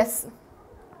 യെസ്,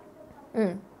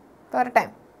 പോരട്ടെ.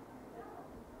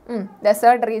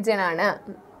 ഡെസേർട്ട് റീജിയൻ ആണ്.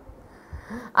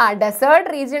 ഡെസേർട്ട്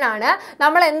റീജിയൻ ആണ്.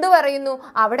 നമ്മൾ എന്ത് പറയുന്നു,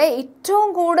 അവിടെ ഏറ്റവും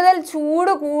കൂടുതൽ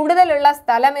ചൂട് കൂടുതലുള്ള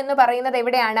സ്ഥലം എന്ന് പറയുന്നത്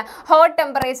എവിടെയാണ്? ഹോട്ട്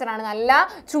ടെമ്പറേച്ചർ ആണ്. നല്ല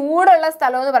ചൂടുള്ള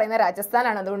സ്ഥലം എന്ന് പറയുന്നത്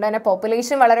രാജസ്ഥാനാണ്. അതുകൊണ്ട് തന്നെ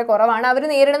പോപ്പുലേഷൻ വളരെ കുറവാണ്. അവർ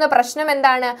നേരിടുന്ന പ്രശ്നം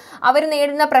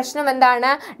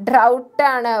എന്താണ്?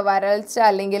 ഡ്രൗട്ടാണ്, വരൾച്ച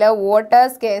അല്ലെങ്കിൽ വാട്ടർ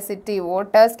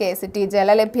സ്കേസിറ്റി,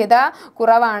 ജലലഭ്യത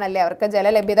കുറവാണല്ലേ, അവർക്ക്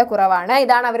ജലലഭ്യത കുറവാണ്.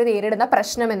 ഇതാണ് അവർ നേരിടുന്ന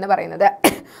പ്രശ്നം എന്ന് പറയുന്നത്.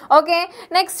 Okay,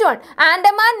 next one.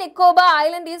 Andaman Nicobar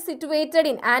island is situated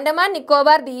in Andaman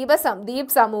Nicobar ദ്വീപ്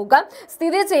സമൂഹം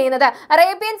സ്ഥിതി ചെയ്യുന്നത്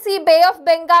Arabian sea, bay of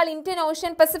Bengal, Indian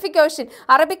ocean, Pacific ocean,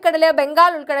 അറബിക്കടല്,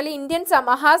 Bengal ഉൾക്കടൽ, ഇന്ത്യൻ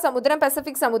മഹാസമുദ്രം,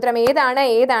 പസഫിക് സമുദ്രം. ഏതാണ്?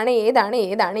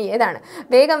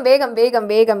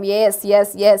 വേഗം.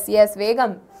 യെസ്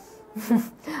വേഗം.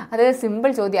 അത്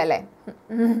സിമ്പിൾ ചോദ്യം അല്ലേ?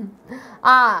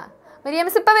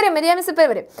 മരിയാമിസ് ഇപ്പം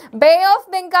വരും. ബേ ഓഫ്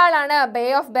ബംഗാൾ ആണ്,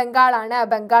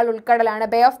 ബംഗാൾ ഉൾക്കടലാണ്,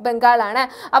 ബേ ഓഫ് ബംഗാൾ ആണ്.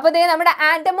 അപ്പോൾ ദേ നമ്മുടെ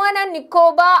ആൻഡമാൻ ആൻഡ്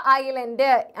നിക്കോബാർ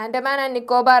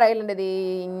ഐലൻഡ് ദേ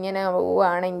ഇങ്ങനെ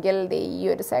പോവുകയാണെങ്കിൽ ദേ ഈ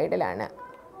ഒരു സൈഡിലാണ്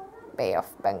bay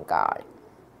of Bengal.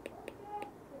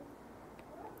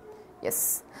 Yes,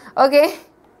 okay.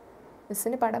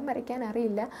 മിസ്സിന് പടം വരയ്ക്കാൻ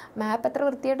അറിയില്ല, മാപ്പ് അത്ര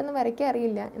വൃത്തിയായിട്ടൊന്നും വരയ്ക്കാൻ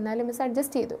അറിയില്ല, എന്നാലും മിസ്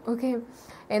അഡ്ജസ്റ്റ് ചെയ്തു. ഓക്കെ,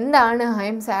 എന്താണ് ഐ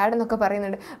എം സാഡ് എന്നൊക്കെ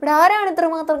പറയുന്നുണ്ട്. ഇവിടെ ആരാണ്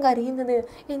ഇത്രമാത്രം കരയുന്നത്?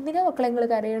 എന്തിനാ മക്കളെ നിങ്ങൾ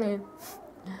കരയണേ?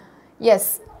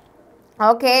 Yes,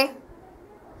 okay.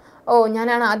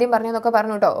 ഞാനാണ് ആദ്യം പറഞ്ഞതെന്നൊക്കെ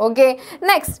പറഞ്ഞു കേട്ടോ. Okay,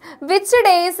 next. Which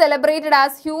day is celebrated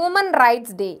as human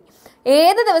rights day?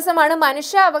 ഏത് ദിവസമാണ്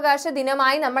മനുഷ്യാവകാശ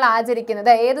ദിനമായി നമ്മൾ ആചരിക്കുന്നത്?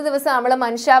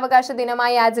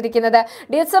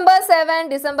 December 7,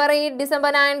 December 8,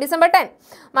 December 9, December 10.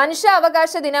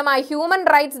 മനുഷ്യാവകാശ ദിനമായി, ഹ്യൂമൻ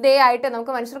റൈറ്റ്സ് ഡേ ആയിട്ട്.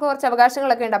 നമുക്ക് മനുഷ്യർക്ക് കുറച്ച്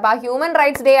അവകാശങ്ങളൊക്കെ ഉണ്ട്. അപ്പോൾ ആ ഹ്യൂമൻ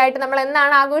റൈറ്റ്സ് ഡേ ആയിട്ട് നമ്മൾ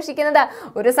എന്നാണ് ആഘോഷിക്കുന്നത്?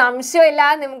 ഒരു സംശയമില്ല,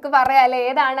 നമുക്ക് പറയാം അല്ലേ,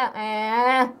 ഏതാണ്?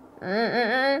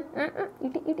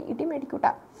 ഇടി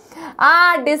മേടിക്കൂട്ടാ.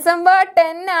 ഡിസംബർ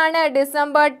 10 ആണ്.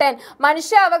 ഡിസംബർ 10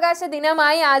 മനുഷ്യാവകാശ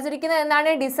ദിനമായി ആചരിക്കുന്നത് എന്നാണ്?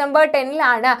 ഡിസംബർ 10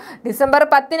 ഡിസംബർ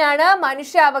 10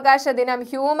 മനുഷ്യാവകാശ ദിനം,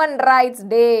 ഹ്യൂമൻ റൈറ്റ്സ്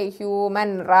ഡേ.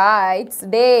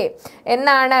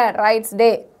 എന്നാണ് റൈറ്റ്സ്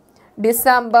ഡേ?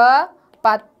 ഡിസംബർ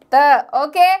 10.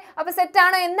 ഓക്കെ, അപ്പൊ സെറ്റ്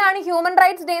ആണോ? എന്താണ് ഹ്യൂമൻ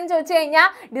റൈറ്റ്സ് ഡേ എന്ന് ചോദിച്ചു കഴിഞ്ഞാൽ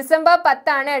ഡിസംബർ 10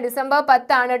 ആണ്. ഡിസംബർ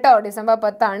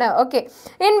 10 ആണ്. Okay,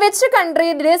 in which country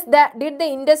did the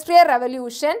industrial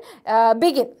revolution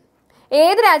begin?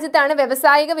 ഏത് രാജ്യത്താണ്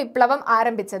വ്യവസായിക വിപ്ലവം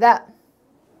ആരംഭിച്ചത്?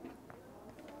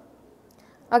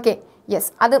 ഓക്കെ, യെസ്,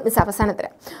 അത് miss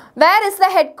അവസാനത്തരം. Where is the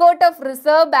head quarter of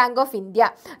reserve bank of India?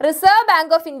 Reserve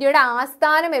bank of ഇന്ത്യയുടെ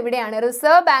ആസ്ഥാനം എവിടെയാണ്?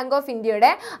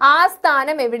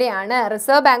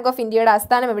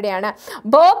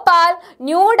 ഭോപ്പാൽ,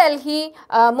 ന്യൂഡൽഹി,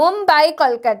 മുംബൈ,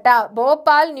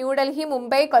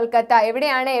 കൊൽക്കത്ത.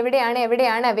 എവിടെയാണ്?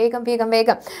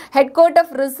 വേഗം. Head quarter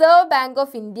of reserve bank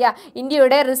of India,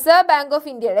 ഇന്ത്യയുടെ റിസർവ് ബാങ്ക്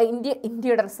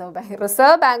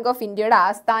ഓഫ് ഇന്ത്യയുടെ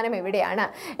ആസ്ഥാനം എവിടെയാണ്?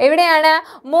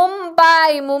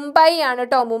 മുംബൈ ആണ്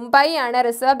കേട്ടോ. മുംബൈ ആണ്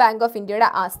റിസർവ് ബാങ്ക് ഓഫ് ഇന്ത്യയുടെ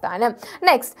ആസ്ഥാനം.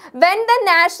 Next. When the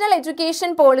national education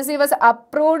policy was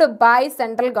approved by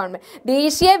central government?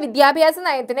 ദേശീയ വിദ്യാഭ്യാസ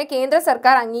നയത്തിന് കേന്ദ്ര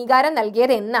സർക്കാർ അംഗീകാരം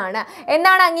നൽകിയത് എന്നാണ്?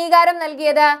 അംഗീകാരം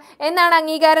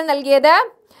നൽകിയത്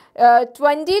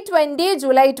 2020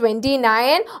 ജൂലൈ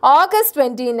 29, ഓഗസ്റ്റ്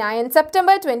 29,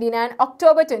 സെപ്റ്റംബർ 29,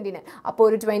 ഒക്ടോബർ 29. അപ്പോൾ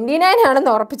ഒരു 29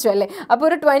 ആണെന്ന് ഉറപ്പിച്ചു അല്ലേ?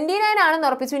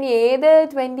 ഇനി ഏത്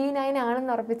 29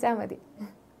 ആണെന്ന് ഉറപ്പിച്ചാൽ മതി.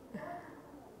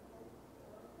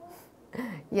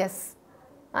 യെസ്,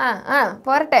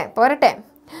 പോരട്ടെ.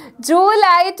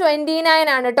 ജൂലൈ 29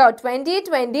 ആണ് കേട്ടോ.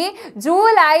 2020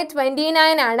 ജൂലൈ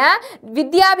 29 ആണ്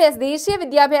ദേശീയ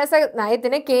വിദ്യാഭ്യാസ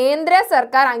നയത്തിന് കേന്ദ്ര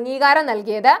സർക്കാർ അംഗീകാരം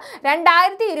നൽകിയത്.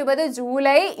 2020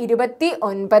 ജൂലൈ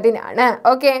 29.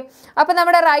 ഓക്കെ, അപ്പോൾ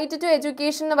നമ്മുടെ റൈറ്റ് ടു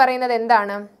എഡ്യൂക്കേഷൻ എന്ന് പറയുന്നത്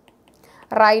എന്താണ്?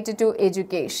 റൈറ്റ് ടു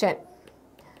എഡ്യൂക്കേഷൻ,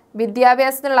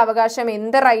 വിദ്യാഭ്യാസത്തിനുള്ള അവകാശം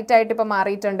എന്ത് റൈറ്റ് ആയിട്ട് ഇപ്പോൾ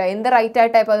മാറിയിട്ടുണ്ട്? എന്ത് റൈറ്റ്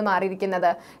ആയിട്ടാണ് ഇപ്പോൾ അത്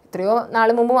മാറിയിരിക്കുന്നത്? എത്രയോ നാൾ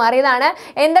മുമ്പ് മാറിയതാണ്.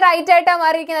 എന്ത് റൈറ്റ് ആയിട്ടാണ്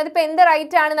മാറിയിരിക്കുന്നത്? ഇപ്പോൾ എന്ത്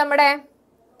റൈറ്റ് ആണ് നമ്മുടെ?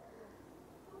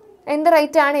 എന്ത്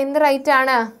റൈറ്റ്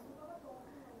ആണ്?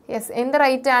 യെസ്, എന്ത്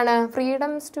റൈറ്റ് ആണ്?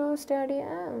 Freedoms to study.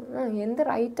 എന്ത്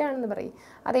റൈറ്റ് ആണെന്ന് പറയും.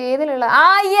 അത് ഏതിലുള്ള?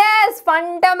 Yes,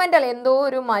 fundamental. എന്തോ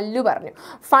ഒരു മല്ലു പറഞ്ഞു.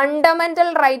 ഫണ്ടമെന്റൽ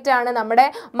റൈറ്റ് ആണ്, നമ്മുടെ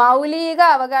മൗലിക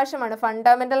അവകാശമാണ്.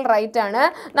 ഫണ്ടമെന്റൽ റൈറ്റ് ആണ്,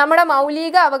 നമ്മുടെ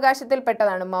മൗലിക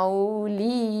അവകാശത്തിൽപ്പെട്ടതാണ്.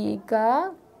 മൗലിക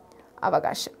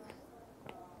അവകാശം,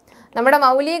 നമ്മുടെ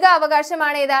മൗലിക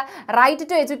അവകാശമാണ് ഏതാ? Right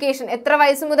to education. എത്ര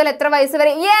വയസ്സ് മുതൽ എത്ര വയസ്സ്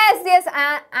വരെ? യെസ്,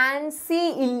 ആൻസി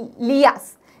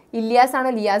ഇല്ലിയാസ് ആണോ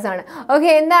ലിയാസ് ആണ്? ഓക്കെ,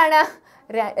 എന്താണ്?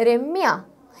 രമ്യ,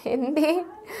 എന്തേ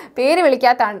പേര്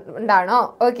വിളിക്കാത്ത ഉണ്ടാണോ?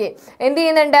 ഓക്കെ, എന്ത്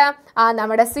ചെയ്യുന്നുണ്ട്?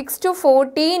 നമ്മുടെ 6 to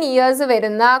 14 ഇയേഴ്സ്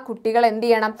വരുന്ന കുട്ടികൾ എന്ത്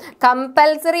ചെയ്യണം?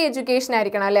 കമ്പൽസറി എഡ്യൂക്കേഷൻ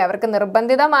ആയിരിക്കണം അല്ലേ? അവർക്ക്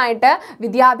നിർബന്ധിതമായിട്ട്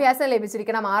വിദ്യാഭ്യാസം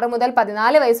ലഭിച്ചിരിക്കണം. 6 മുതൽ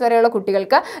 14 വയസ്സ് വരെയുള്ള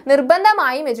കുട്ടികൾക്ക്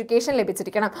നിർബന്ധമായും education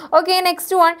ലഭിച്ചിരിക്കണം. Okay,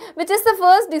 next one, which is the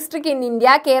first district in India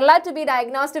Kerala to B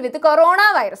diagnosed with corona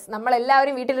virus?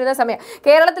 നമ്മളെല്ലാവരും വീട്ടിലിരുന്ന സമയം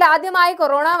കേരളത്തിൽ ആദ്യമായി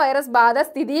കൊറോണ വൈറസ് ബാധ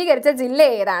സ്ഥിരീകരിച്ച ജില്ല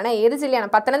ഏതാണ്? ഏത് ജില്ലയാണ്?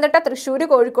 പത്തനംതിട്ട, തൃശ്ശൂർ,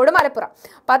 കോഴിക്കോട്, മലപ്പുറം.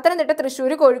 പത്തനംതിട്ട,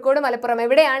 തൃശ്ശൂർ, കോഴിക്കോട്, മലപ്പുറം.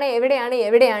 എവിടെയാണ്? എവിടെയാണ്?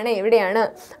 എവിടെയാണ്? എവിടെയാണ്?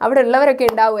 അവിടെ ഉള്ളവരൊക്കെ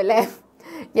ഉണ്ടാവും അല്ലേ?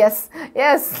 യെസ്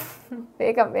യെസ്,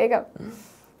 വേഗം വേഗം,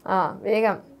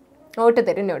 വേഗം നോട്ട്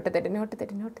തരും.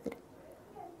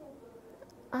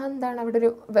 എന്താണ് അവിടെ ഒരു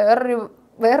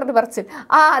വേറൊരു പറച്ചിൽ?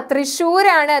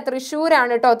 തൃശ്ശൂരാണ്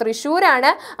കേട്ടോ, തൃശ്ശൂരാണ്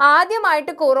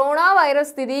ആദ്യമായിട്ട് കൊറോണ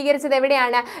വൈറസ് സ്ഥിരീകരിച്ചത്.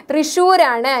 എവിടെയാണ്?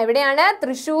 തൃശ്ശൂരാണ്. എവിടെയാണ്?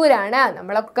 തൃശ്ശൂരാണ്.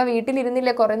 നമ്മളൊക്കെ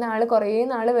വീട്ടിലിരുന്നില്ലേ കുറേ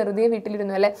നാൾ വെറുതെ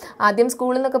വീട്ടിലിരുന്നു അല്ലേ? ആദ്യം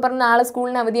സ്കൂളിൽ നിന്നൊക്കെ പറഞ്ഞ് നാളെ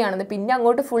സ്കൂളിന് അവധിയാണെന്ന്, പിന്നെ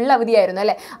അങ്ങോട്ട് ഫുൾ അവധിയായിരുന്നു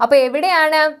അല്ലേ? അപ്പോൾ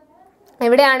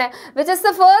എവിടെയാണ്? Which is the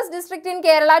first district in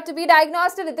Kerala to B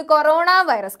diagnosed with corona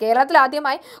virus? കേരളത്തിൽ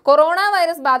ആദ്യമായി കൊറോണ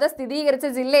വൈറസ് ബാധ സ്ഥിരീകരിച്ച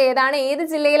ജില്ല ഏതാണ്? ഏത്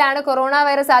ജില്ലയിലാണ് കൊറോണ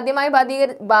വൈറസ് ആദ്യമായി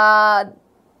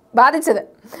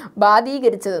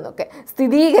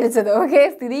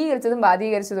സ്ഥിരീകരിച്ചതും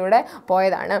ബാധീകരിച്ചതോടെ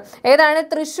പോയതാണ്. ഏതാണ്?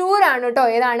 തൃശ്ശൂരാണ് കേട്ടോ.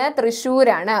 ഏതാണ്?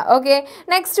 തൃശ്ശൂരാണ്. Okay,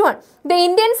 next one, the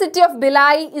Indian city of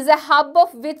Bhilai is A hub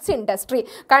of which industry?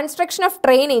 Construction of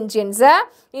train engines,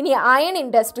 ഇനി iron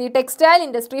industry, textile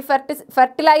industry,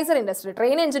 fertiliser industry.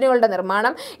 Train എഞ്ചിനുകളുടെ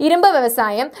നിർമ്മാണം, ഇരുമ്പ്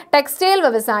വ്യവസായം, ടെക്സ്റ്റൈൽ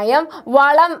വ്യവസായം,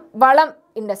 വളം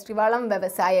ഇൻഡസ്ട്രി, വളം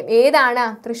വ്യവസായം. ഏതാണ്?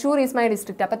 Thrissur is my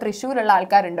district. അപ്പോൾ തൃശ്ശൂരുള്ള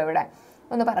ആൾക്കാരുണ്ടോ ഇവിടെ?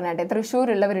 ഒന്ന് പറഞ്ഞാട്ടെ,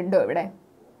 തൃശ്ശൂരുള്ളവരുണ്ടോ ഇവിടെ?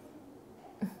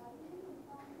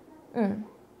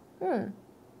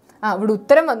 ഇവിടെ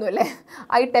ഉത്തരം വന്നു അല്ലേ?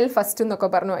 ഐ ടെൽ ഫസ്റ്റ് എന്നൊക്കെ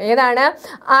പറഞ്ഞു. ഏതാണ്?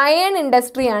 അയൺ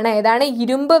ഇൻഡസ്ട്രിയാണ്. ഏതാണ്?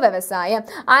 ഇരുമ്പ് വ്യവസായം.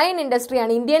 Iron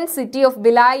ഇൻഡസ്ട്രിയാണ്. Indian city of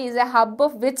Bhilai is A hub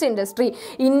of which industry?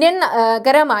 Indian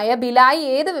നഗരമായ ബിലായി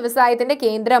ഏത് വ്യവസായത്തിന്റെ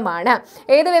കേന്ദ്രമാണ്?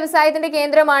 ഏത് വ്യവസായത്തിന്റെ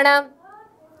കേന്ദ്രമാണ്?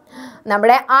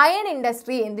 നമ്മുടെ അയൺ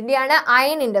ഇൻഡസ്ട്രി. എന്തിൻ്റെയാണ്?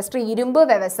 അയൺ ഇൻഡസ്ട്രി, ഇരുമ്പ്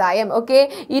വ്യവസായം. ഓക്കെ,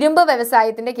 ഇരുമ്പ്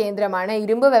വ്യവസായത്തിന്റെ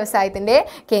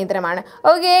കേന്ദ്രമാണ്.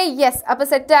 Okay, yes. അപ്പോൾ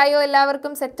സെറ്റായോ?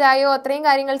 എല്ലാവർക്കും സെറ്റായോ? അത്രയും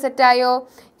കാര്യങ്ങൾ സെറ്റായോ?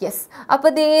 യെസ്.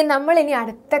 അപ്പോൾ നമ്മൾ ഇനി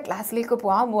അടുത്ത ക്ലാസ്സിലേക്ക്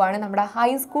പോവാണ്. നമ്മുടെ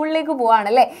ഹൈസ്കൂളിലേക്ക്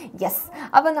പോവാണല്ലേ? യെസ്.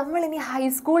 അപ്പോൾ നമ്മളിനി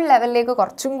ഹൈസ്കൂൾ ലെവലിലേക്ക്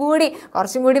കുറച്ചും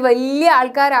കൂടി വലിയ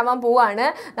ആൾക്കാരാവാൻ പോവാണ്.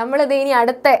 നമ്മളിത് ഇനി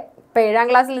അടുത്ത, ഇപ്പോൾ 7ാം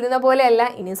ക്ലാസ്സിൽ ഇരുന്ന പോലെയല്ല,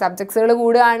 ഇനി സബ്ജക്ട്സുകൾ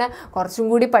കൂടുകയാണ്, കുറച്ചും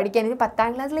കൂടി പഠിക്കാൻ. ഇനി 10ാം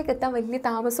ക്ലാസ്സിലേക്ക് എത്താൻ വലിയ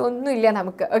താമസമൊന്നുമില്ല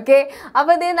നമുക്ക്. ഓക്കെ,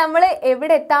 അപ്പോൾ നമ്മൾ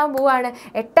എവിടെ എത്താൻ പോവാണ്?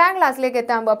 8ാം ക്ലാസ്സിലേക്ക്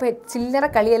എത്താൻ പോകും. അപ്പോൾ ചില്ലറ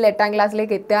കളിയല്ല 8ാം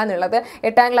ക്ലാസ്സിലേക്ക് എത്തുക എന്നുള്ളത്.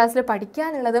 8ാം ക്ലാസ്സിൽ പഠിക്കുക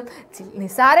എന്നുള്ളതും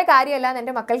നിസ്സാര കാര്യമല്ല എന്ന്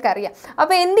എൻ്റെ മക്കൾക്കറിയാം.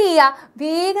 അപ്പോൾ എന്ത് ചെയ്യുക?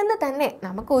 വേഗം തന്നെ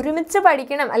നമുക്ക് ഒരുമിച്ച്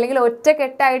പഠിക്കണം, അല്ലെങ്കിൽ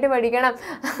ഒറ്റക്കെട്ടായിട്ട് പഠിക്കണം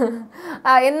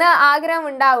എന്ന് ആഗ്രഹം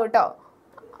ഉണ്ടാവും കേട്ടോ.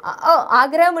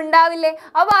 ആഗ്രഹം ഉണ്ടാവില്ലേ?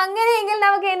 അപ്പോൾ അങ്ങനെയെങ്കിൽ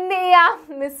നമുക്ക് എന്ത് ചെയ്യാം?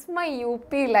 Miss my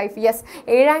UP life. Yes,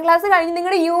 7ാം class കഴിഞ്ഞ്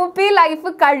നിങ്ങളുടെ UP ലൈഫ്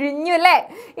കഴിഞ്ഞു അല്ലേ?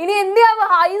 ഇനി എന്ത് ചെയ്യാം?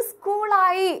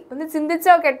 ഹൈസ്കൂളായി. ഒന്ന്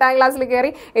ചിന്തിച്ചോക്കെ. 8ാം ക്ലാസ്സിൽ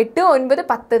കയറി 8, 9,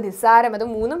 10 നിസ്സാരം. അത്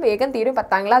 3 വേഗം തീരും.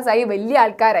 10ാം ക്ലാസ് ആയി, വലിയ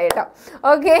ആൾക്കാരായി കേട്ടോ.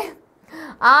 ഓക്കെ,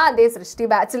 അതെ സൃഷ്ടി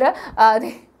ബാച്ചിൽ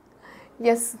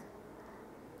യെസ്,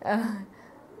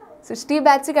 സൃഷ്ടി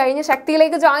ബാച്ച് കഴിഞ്ഞ്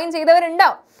ശക്തിയിലേക്ക് ജോയിൻ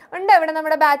ചെയ്തവരുണ്ടോ? ഉണ്ടോ ഇവിടെ?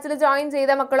 നമ്മുടെ ബാച്ചിൽ ജോയിൻ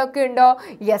ചെയ്ത മക്കളൊക്കെ ഉണ്ടോ?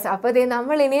 യെസ്. അപ്പോൾ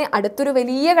നമ്മളിനി അടുത്തൊരു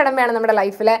വലിയ കടമയാണ് നമ്മുടെ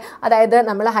ലൈഫിൽ. അതായത്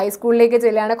നമ്മൾ ഹൈസ്കൂളിലേക്ക്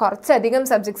ചെല്ലുകയാണ്. കുറച്ചധികം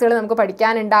സബ്ജക്ട്സുകൾ നമുക്ക്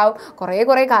പഠിക്കാനുണ്ടാവും,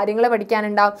 കുറേ കാര്യങ്ങൾ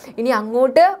പഠിക്കാനുണ്ടാവും. ഇനി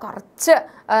അങ്ങോട്ട് കുറച്ച്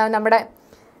നമ്മുടെ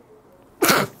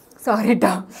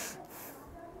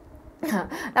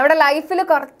നമ്മുടെ ലൈഫിൽ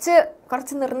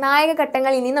കുറച്ച് നിർണായക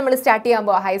ഘട്ടങ്ങൾ ഇനി നമ്മൾ സ്റ്റാർട്ട് ചെയ്യാൻ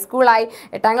പോവാം. ഹൈസ്കൂളായി,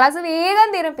 8ാം ക്ലാസ് വേഗം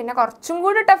തീരും. പിന്നെ കുറച്ചും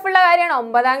കൂടി ടഫുള്ള കാര്യമാണ്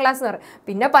 9ാം ക്ലാസ് എന്ന് പറയും.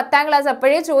 പിന്നെ 10ാം ക്ലാസ്.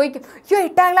 അപ്പോഴേ ചോദിക്കും,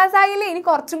 8ാം ക്ലാസ് ആയില്ലേ, ഇനി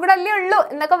കുറച്ചും കൂടെ അല്ലേ ഉള്ളൂ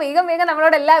എന്നൊക്കെ വേഗം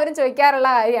നമ്മളോട് എല്ലാവരും ചോദിക്കാറുള്ള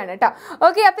കാര്യമാണ് കേട്ടോ.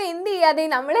 ഓക്കെ, അപ്പോൾ എന്ത് ചെയ്യാതെ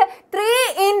നമ്മൾ 3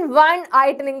 in 1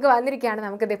 ആയിട്ട് നിങ്ങൾക്ക് വന്നിരിക്കുകയാണ്.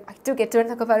 നമുക്ക് ടു ഗെറ്റ് വൺ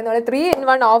എന്നൊക്കെ പറയുന്ന പോലെ 3 in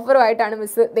 1 ഓഫറുമായിട്ടാണ്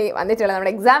മിസ് വന്നിട്ടുള്ളത്.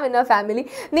 നമ്മുടെ എക്സാം ഇൻ ഫാമിലി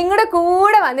നിങ്ങളുടെ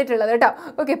കൂടെ വന്നിട്ടുള്ളത് കേട്ടോ.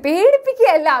 ഓക്കെ,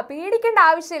 പേടിക്കേണ്ട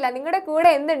ആവശ്യമില്ല. നിങ്ങളുടെ കൂടെ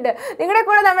എന്തുണ്ട്? നിങ്ങളുടെ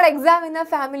കൂടെ നമ്മുടെ എക്സാം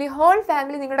ഫാമിലി, ഹോൾ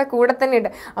ഫാമിലി നിങ്ങളുടെ കൂടെ തന്നെ ഉണ്ട്.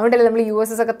 അതുകൊണ്ടല്ലേ നമ്മൾ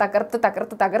USS ഒക്കെ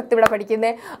തകർത്ത് ഇവിടെ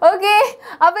പഠിക്കുന്നത്. ഓക്കെ,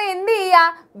 അപ്പോൾ എന്ത് ചെയ്യുക?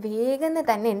 വേഗം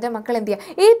തന്നെ എൻ്റെ മക്കൾ എന്ത്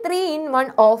ചെയ്യുക? ഈ 3 in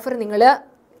 1 ഓഫർ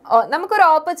നമുക്കൊരു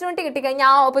ഓപ്പർച്യൂണിറ്റി കിട്ടിക്കഴിഞ്ഞാൽ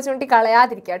ആ ഓപ്പർച്യൂണിറ്റി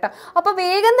കളയാതിരിക്കുക കേട്ടോ. അപ്പോൾ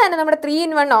വേഗം തന്നെ നമ്മുടെ 3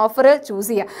 in 1 ഓഫർ ചൂസ്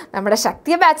ചെയ്യുക. നമ്മുടെ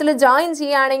ശക്തി ബാച്ചിൽ ജോയിൻ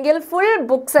ചെയ്യുകയാണെങ്കിൽ full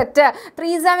book set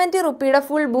 370 റുപ്പിയുടെ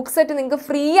full book set നിങ്ങൾക്ക്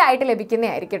ഫ്രീ ആയിട്ട്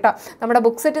ലഭിക്കുന്നതായിരിക്കും കേട്ടോ. നമ്മുടെ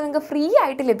ബുക്ക് സെറ്റ് നിങ്ങൾക്ക് ഫ്രീ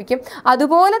ആയിട്ട് ലഭിക്കും.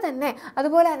 അതുപോലെ തന്നെ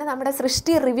നമ്മുടെ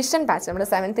സൃഷ്ടി റിവിഷൻ ബാച്ച്, നമ്മുടെ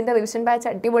 7th റിവിഷൻ ബാച്ച്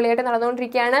അടിപൊളിയായിട്ട്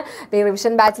നടന്നുകൊണ്ടിരിക്കുകയാണ്.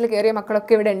 റിവിഷൻ ബാച്ചിൽ കയറിയ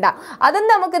മക്കളൊക്കെ ഇവിടെ ഉണ്ടാവും. അതും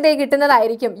നമുക്ക്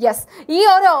കിട്ടുന്നതായിരിക്കും. യെസ്, ഈ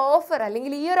ഒരു ഓഫർ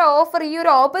അല്ലെങ്കിൽ ഈ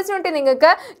ഒരു ഓപ്പർച്യൂണിറ്റി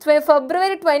നിങ്ങൾക്ക്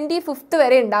February 25th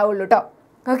വരെ ഉണ്ടാവുള്ളൂ കേട്ടോ.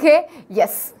 Okay,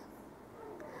 yes.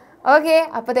 ഓക്കെ,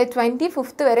 അപ്പോൾ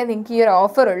 25th വരെ നിങ്ങൾക്ക് ഈ ഒരു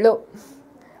ഓഫർ ഉള്ളൂ.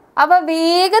 അപ്പോൾ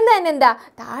വേഗം തന്നെ എന്താ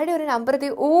താഴെ ഒരു നമ്പർ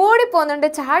ഓടിപ്പോകുന്നുണ്ട്,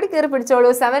 ചാടി കയറി പിടിച്ചോളൂ.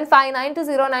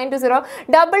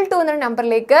 7592092022 എന്ന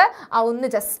നമ്പറിലേക്ക് ഒന്ന്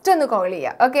ജസ്റ്റ് ഒന്ന് കോൾ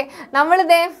ചെയ്യുക. ഓക്കെ,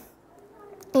 നമ്മളിതേ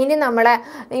ഇനി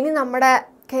നമ്മുടെ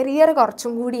കരിയർ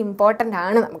കുറച്ചും കൂടി ഇമ്പോർട്ടൻ്റ്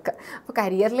ആണ് നമുക്ക്. അപ്പോൾ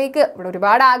കരിയറിലേക്ക് ഇവിടെ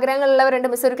ഒരുപാട് ആഗ്രഹങ്ങളുള്ളവരുണ്ട്.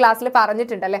 മിസ് ഒരു ക്ലാസ്സിൽ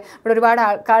പറഞ്ഞിട്ടുണ്ടല്ലേ, ഇവിടെ ഒരുപാട്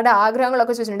ആൾക്കാരുടെ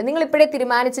ആഗ്രഹങ്ങളൊക്കെ ചോദിച്ചിട്ടുണ്ട്. നിങ്ങൾ ഇപ്പോഴേ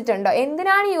തീരുമാനിച്ചിട്ടുണ്ടോ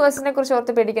എന്തിനാണ് USSനെ കുറിച്ച്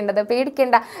ഓർത്ത് പേടിക്കേണ്ടത്?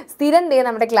 പേടിക്കേണ്ട, സ്ഥിരം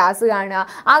നമ്മുടെ ക്ലാസ് കാണുക,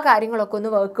 ആ കാര്യങ്ങളൊക്കെ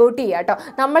ഒന്ന് വർക്കൗട്ട് ചെയ്യുക കേട്ടോ.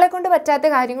 നമ്മളെ കൊണ്ട് പറ്റാത്ത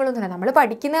കാര്യങ്ങളൊന്നുമില്ല, നമ്മൾ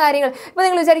പഠിക്കുന്ന കാര്യങ്ങൾ. ഇപ്പോൾ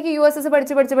നിങ്ങൾ വിചാരിക്കും USS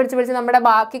പഠിച്ച് നമ്മുടെ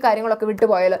ബാക്കി കാര്യങ്ങളൊക്കെ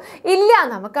വിട്ടുപോയല്ലോ. ഇല്ല,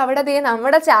 നമുക്ക് അവിടെ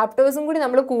നമ്മുടെ ചാപ്റ്റേഴ്സും കൂടി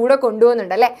നമ്മൾ കൂടെ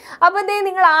കൊണ്ടുപോകുന്നുണ്ടല്ലേ. അപ്പോൾ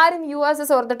നിങ്ങൾ ആരും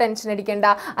USS ഓർത്ത് ടെൻഷൻ അടിക്കേണ്ട,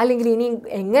 അല്ലെങ്കിൽ ഇനി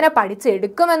എങ്ങനെ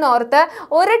പഠിച്ചെടുക്കുമെന്നോർത്ത്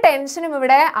ഒരു ടെൻഷനും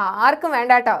ഇവിടെ ആർക്കും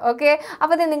വേണ്ട കേട്ടോ. ഓക്കെ,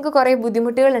 അപ്പോൾ നിങ്ങൾക്ക് കുറേ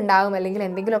ബുദ്ധിമുട്ടുകൾ ഉണ്ടാകും, അല്ലെങ്കിൽ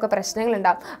എന്തെങ്കിലുമൊക്കെ പ്രശ്നങ്ങൾ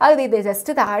ഉണ്ടാകും. അത്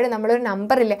ജസ്റ്റ് താഴെ നമ്മളൊരു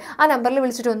നമ്പറില്ലേ, ആ നമ്പറിൽ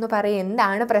വിളിച്ചിട്ട് ഒന്ന് പറയും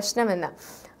എന്താണ് പ്രശ്നമെന്ന്.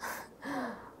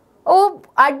 ഓ,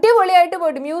 അടിപൊളിയായിട്ട്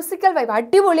പോയിട്ട് മ്യൂസിക്കൽ വൈബ്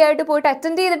അടിപൊളിയായിട്ട് പോയിട്ട്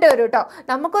അറ്റൻഡ് ചെയ്തിട്ട് വരും കേട്ടോ.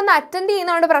 നമുക്കൊന്ന് അറ്റൻഡ്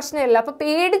ചെയ്യുന്നതുകൊണ്ട് പ്രശ്നമില്ല. അപ്പോൾ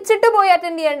പേടിച്ചിട്ട് പോയി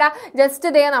അറ്റൻഡ് ചെയ്യേണ്ട.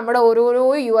 ജസ്റ്റ് നമ്മുടെ ഓരോരോ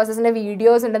USSൻ്റെ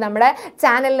വീഡിയോസ് ഉണ്ട് നമ്മുടെ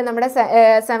ചാനലിൽ, നമ്മുടെ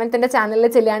 7th ചാനലിൽ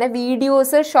ചെല്ലുകയാണ്.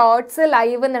 വീഡിയോസ്, ഷോർട്സ്,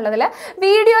 ലൈവ് എന്നുള്ളതിൽ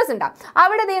വീഡിയോസ് ഉണ്ടാവും.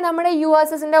 അവിടെ നമ്മുടെ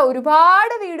USSൻ്റെ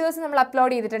ഒരുപാട് വീഡിയോസ് നമ്മൾ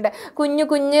അപ്ലോഡ് ചെയ്തിട്ടുണ്ട്. കുഞ്ഞു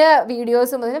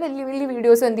വീഡിയോസ് മുതൽ വലിയ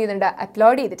വീഡിയോസും എന്ത് ചെയ്യുന്നുണ്ട്,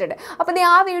 അപ്ലോഡ് ചെയ്തിട്ടുണ്ട്. അപ്പോൾ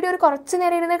ആ വീഡിയോ ഒരു കുറച്ച്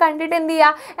നേരം ഇരുന്ന് കണ്ടിട്ട് എന്ത്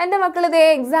ചെയ്യുക, എൻ്റെ മക്കൾ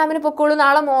എക്സാമിന് പൊക്കോളൂ,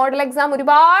 നാളെ മോഡൽ എക്സാം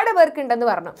ഒരുപാട് പേർക്ക് ഉണ്ടെന്ന്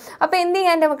പറഞ്ഞു. അപ്പോൾ എന്ത്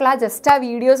ചെയ്യാൻ എൻ്റെ മക്കൾ, ജസ്റ്റ് ആ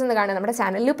വീഡിയോസ് ഒന്ന് കാണുക. നമ്മുടെ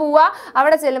ചാനലിൽ പോവുക,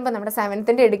 അവിടെ ചെല്ലുമ്പോൾ നമ്മുടെ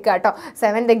 7th എടുക്കുക കേട്ടോ.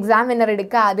 7th എക്സാം വിന്നർ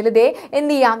എടുക്കുക. അതിൽ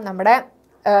എന്ത് ചെയ്യാം, നമ്മുടെ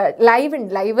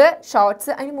ലൈവ് ഷോർട്സ്,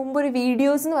 അതിന് മുമ്പ് ഒരു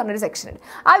വീഡിയോസ് എന്ന് പറഞ്ഞൊരു സെക്ഷൻ ഉണ്ട്.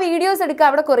 ആ വീഡിയോസ് എടുക്കുക,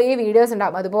 അവിടെ കുറേ വീഡിയോസ്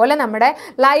ഉണ്ടാകും. അതുപോലെ നമ്മുടെ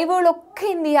ലൈവുകളൊക്കെ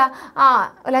എന്ത്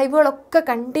ചെയ്യുക, ലൈവുകളൊക്കെ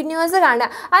കണ്ടിന്യൂസ് കാണുക.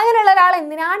 അങ്ങനെയുള്ള ഒരാൾ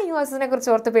എന്തിനാണ് USSനെ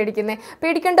കുറിച്ച് ഓർത്ത്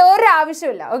പേടിക്കേണ്ട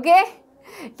ഒരാവശ്യമില്ല. Okay,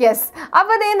 yes.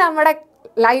 അപ്പോൾ നമ്മുടെ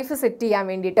ലൈഫ് സെറ്റ് ചെയ്യാൻ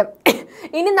വേണ്ടിയിട്ട്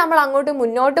ഇനി നമ്മൾ അങ്ങോട്ട്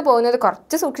മുന്നോട്ട് പോകുന്നത്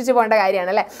കുറച്ച് സൂക്ഷിച്ചു പോകേണ്ട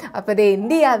കാര്യമാണല്ലേ. അപ്പോൾ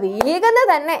എന്ത് ചെയ്യുക,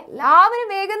 എല്ലാവരും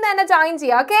വേഗം തന്നെ ജോയിൻ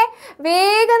ചെയ്യുക. ഓക്കെ,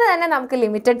 വേഗം തന്നെ നമുക്ക്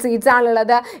ലിമിറ്റഡ് സീറ്റ്സ്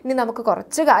ആണുള്ളത്. ഇനി നമുക്ക്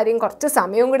കുറച്ച്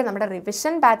സമയവും കൂടി നമ്മുടെ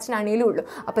റിവിഷൻ ബാച്ചിനാണെങ്കിലും ഉള്ളൂ.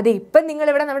 അപ്പോൾ ഇപ്പം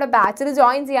നിങ്ങളിവിടെ നമ്മുടെ ബാച്ചിൽ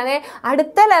ജോയിൻ ചെയ്യാനേ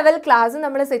അടുത്ത ലെവൽ ക്ലാസ്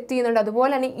നമ്മൾ സെറ്റ് ചെയ്യുന്നുണ്ട്.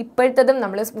 അതുപോലെ തന്നെ ഇപ്പോഴത്തതും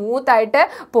നമ്മൾ സ്മൂത്തായിട്ട്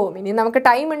പോകും. ഇനി നമുക്ക്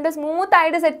ടൈം ഉണ്ട്,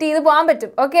 സ്മൂത്തായിട്ട് സെറ്റ് ചെയ്ത് പോകാൻ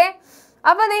പറ്റും. ഓക്കെ,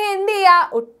 അപ്പോൾ എന്ത് ചെയ്യുക,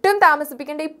 ഒട്ടും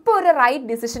താമസിപ്പിക്കേണ്ട. ഇപ്പോൾ ഒരു റൈറ്റ്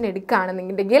ഡിസിഷൻ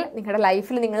എടുക്കുകയാണെന്നുണ്ടെങ്കിൽ നിങ്ങളുടെ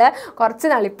ലൈഫിൽ നിങ്ങൾ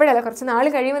ഇപ്പോഴല്ല കുറച്ച് നാൾ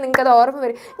കഴിയുമ്പോൾ നിങ്ങൾക്ക് അത് ഓർമ്മ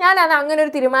വരും, ഞാനത് അങ്ങനെ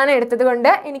ഒരു തീരുമാനം എടുത്തത്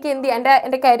കൊണ്ട് എനിക്ക് എന്ത് ചെയ്യാം,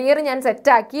 എൻ്റെ കരിയർ ഞാൻ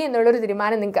സെറ്റാക്കി എന്നുള്ളൊരു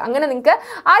തീരുമാനം നിങ്ങൾക്ക്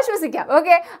ആശ്വസിക്കാം.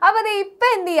 ഓക്കെ, അപ്പോൾ ഇപ്പം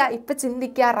എന്ത് ചെയ്യുക, ഇപ്പം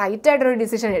ചിന്തിക്കുക, റൈറ്റായിട്ടൊരു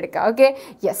ഡിസിഷൻ എടുക്കുക. Okay,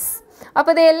 yes.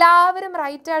 അപ്പോൾ എല്ലാവരും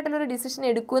റൈറ്റായിട്ടുള്ളൊരു ഡിസിഷൻ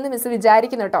എടുക്കുമെന്ന് മിസ്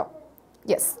വിചാരിക്കുന്നു കേട്ടോ.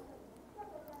 Yes.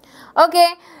 Okay,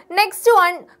 next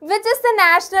one, which is the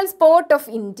national sport of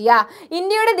India?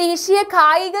 ഇന്ത്യയുടെ ദേശീയ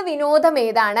കായിക വിനോദം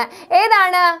ഏതാണ്?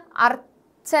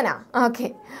 അർച്ചന. ഓക്കെ,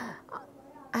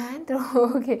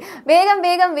 ഓക്കെ,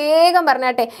 വേഗം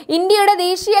പറഞ്ഞാട്ടെ. ഇന്ത്യയുടെ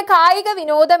ദേശീയ കായിക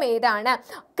വിനോദം ഏതാണ്?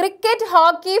 Cricket,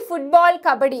 hockey, football,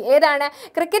 kabaddi. ഏതാണ്?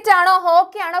 ക്രിക്കറ്റ് ആണോ,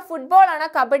 ഹോക്കി ആണോ, ഫുട്ബോൾ ആണോ,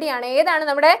 കബഡിയാണോ? ഏതാണ്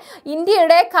നമ്മുടെ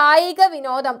ഇന്ത്യയുടെ കായിക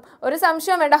വിനോദം? ഒരു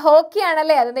സംശയം വേണ്ട, ഹോക്കി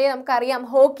ആണല്ലേ. അതേ നമുക്കറിയാം,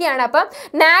 ഹോക്കിയാണ്. അപ്പം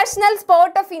നാഷണൽ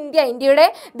സ്പോർട്ട് ഓഫ് ഇന്ത്യ, ഇന്ത്യയുടെ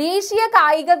ദേശീയ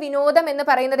കായിക വിനോദം എന്ന്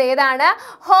പറയുന്നത് ഏതാണ്?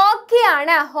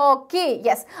 ഹോക്കിയാണ്. Hockey,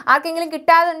 yes. ആർക്കെങ്കിലും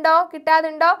കിട്ടാതുണ്ടോ?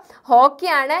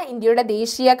 ഹോക്കിയാണ് ഇന്ത്യയുടെ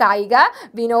ദേശീയ കായിക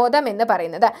വിനോദം എന്ന്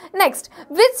പറയുന്നത്. Next,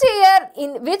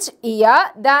 which year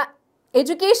the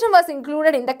education was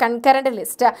included in the concurrent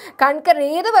list?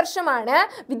 ഏത് വർഷമാണ്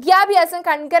വിദ്യാഭ്യാസം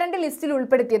കൺകറന്റ് ലിസ്റ്റിൽ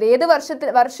ഉൾപ്പെടുത്തിയത്? ഏത്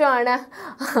വർഷമാണ്?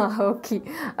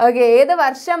 ഓക്കെ, ഏത്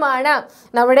വർഷമാണ്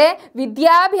നമ്മുടെ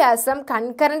വിദ്യാഭ്യാസം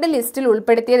കൺകറന്റ് ലിസ്റ്റിൽ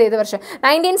ഉൾപ്പെടുത്തിയത്? ഏത് വർഷം?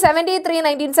 1973,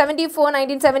 1974,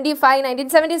 1975,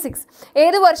 1976.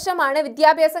 ഏത് വർഷമാണ്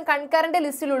വിദ്യാഭ്യാസം കൺകറന്റ്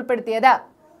ലിസ്റ്റിൽ ഉൾപ്പെടുത്തിയത്?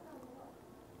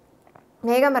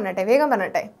 വേഗം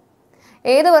പറഞ്ഞട്ടെ.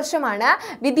 ഏത് വർഷമാണ്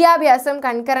വിദ്യാഭ്യാസം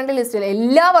കൺകറന്റ് ലിസ്റ്റിൽ?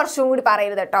 എല്ലാ വർഷവും കൂടി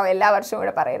പറയരുത് കേട്ടോ,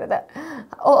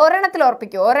 ഒരെണ്ണത്തിൽ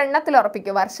ഉറപ്പിക്കൂ.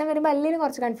 വർഷം വരുമ്പോൾ എല്ലാവരും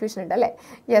കുറച്ച് കൺഫ്യൂഷൻ ഉണ്ട് അല്ലേ.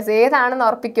 യെസ്, ഏതാണെന്ന്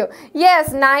ഉറപ്പിക്കൂ.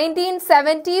 യെസ്,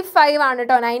 1975 ആണ്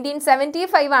കേട്ടോ.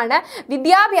 1975 ആണ്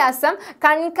വിദ്യാഭ്യാസം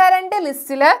കൺകറന്റ്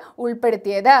ലിസ്റ്റിൽ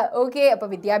ഉൾപ്പെടുത്തിയത്. ഓക്കെ, അപ്പോൾ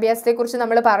വിദ്യാഭ്യാസത്തെക്കുറിച്ച്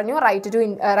നമ്മൾ പറഞ്ഞു. റൈറ്റ്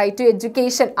ടു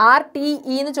എഡ്യൂക്കേഷൻ,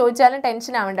 RTE എന്ന് ചോദിച്ചാലും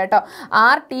ടെൻഷൻ ആവണ്ട കേട്ടോ.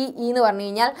 RTE എന്ന് പറഞ്ഞു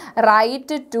കഴിഞ്ഞാൽ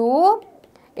റൈറ്റ് ടു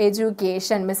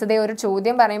എഡ്യൂക്കേഷൻ. മിസ് ഇതേ ഒരു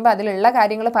ചോദ്യം പറയുമ്പോൾ അതിലുള്ള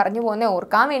കാര്യങ്ങൾ പറഞ്ഞു പോകുന്നത്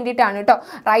ഓർക്കാൻ വേണ്ടിയിട്ടാണ് കേട്ടോ.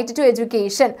 Right to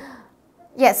education.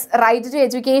 Yes, right to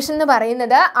education എന്ന്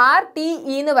പറയുന്നത്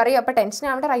RTE എന്ന് പറയും. അപ്പോൾ ടെൻഷൻ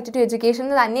ആവേണ്ട, റൈറ്റ് ടു എഡ്യൂക്കേഷൻ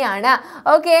തന്നെയാണ്.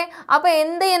 ഓക്കെ, അപ്പോൾ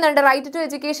എന്ത് ചെയ്യുന്നുണ്ട്? റൈറ്റ് ടു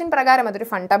എഡ്യൂക്കേഷൻ പ്രകാരം അതൊരു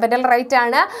ഫണ്ടമെന്റൽ റൈറ്റ്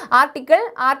ആണ്.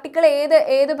 ആർട്ടിക്കിൾ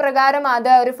ഏത് പ്രകാരം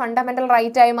അത് ഒരു ഫണ്ടമെന്റൽ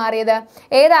റൈറ്റ് ആയി മാറിയത്?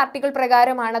 ഏത് ആർട്ടിക്കിൾ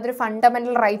പ്രകാരമാണ് അതൊരു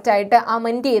ഫണ്ടമെന്റൽ റൈറ്റ് ആയിട്ട്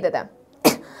അമെൻഡ് ചെയ്തത്?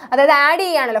 അതായത് ആഡ്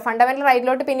ചെയ്യാണല്ലോ, ഫണ്ടമെന്റൽ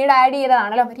റൈറ്റിലോട്ട് പിന്നീട് ആഡ്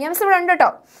ചെയ്തതാണല്ലോ. മരിയാംസ് ഇവിടെ ഉണ്ട് കേട്ടോ.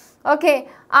 ഓക്കെ,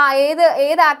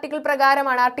 ഏത് ആർട്ടിക്കിൾ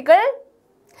പ്രകാരമാണ്?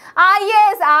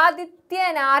 യെസ്,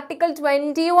 ആദിത്യൻ ആർട്ടിക്കിൾ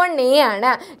 21A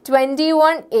ആണ്.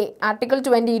 21A, ആർട്ടിക്കിൾ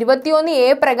 21A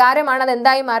പ്രകാരമാണ് അത്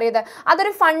എന്തായി മാറിയത്?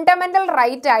 അതൊരു ഫണ്ടമെന്റൽ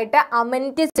റൈറ്റ് ആയിട്ട്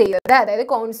അമെൻഡ് ചെയ്തത്. അതായത്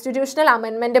കോൺസ്റ്റിറ്റ്യൂഷണൽ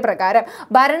അമെൻമെന്റ് പ്രകാരം,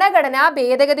 ഭരണഘടനാ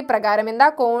ഭേദഗതി പ്രകാരം. എന്താ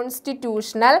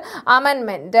കോൺസ്റ്റിറ്റ്യൂഷണൽ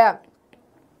അമെൻമെന്റ്?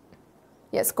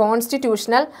 യെസ്,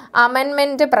 കോൺസ്റ്റിറ്റ്യൂഷണൽ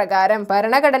അമെൻമെന്റ് പ്രകാരം,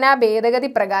 ഭരണഘടനാ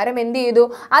ഭേദഗതി പ്രകാരം എന്ത് ചെയ്തു?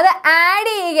 അത്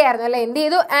ആഡ് ചെയ്യുകയായിരുന്നു അല്ലേ? എന്ത്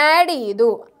ചെയ്തു? ആഡ്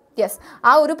ചെയ്തു. യെസ്,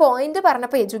 ആ ഒരു പോയിന്റ്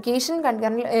പറഞ്ഞപ്പോൾ എഡ്യൂക്കേഷൻ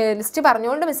ലിസ്റ്റ്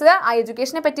പറഞ്ഞുകൊണ്ട് മിസ് ആ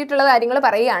എഡ്യൂക്കേഷനെ പറ്റിയിട്ടുള്ള കാര്യങ്ങൾ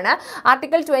പറയുകയാണ്.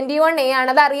 ആർട്ടിക്കിൾ 21A ആണ്.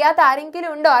 അത് അറിയാത്ത ആരെങ്കിലും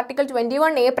ഉണ്ടോ? ആർട്ടിക്കിൾ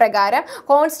 21A പ്രകാരം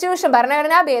കോൺസ്റ്റിറ്റ്യൂഷൻ,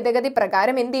 ഭരണഘടനാ ഭേദഗതി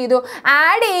പ്രകാരം എന്ത് ചെയ്തു?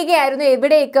 ആഡ് ചെയ്യുകയായിരുന്നു.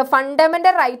 എവിടേക്ക്?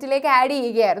 ഫണ്ടമെന്റൽ റൈറ്റിലേക്ക് ആഡ്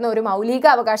ചെയ്യുകയായിരുന്നു. ഒരു മൗലിക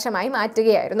അവകാശമായി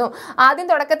മാറ്റുകയായിരുന്നു. ആദ്യം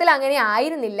തുടക്കത്തിൽ അങ്ങനെ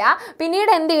ആയിരുന്നില്ല.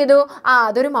 പിന്നീട് എന്ത് ചെയ്തു?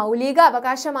 അതൊരു മൗലിക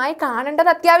അവകാശമായി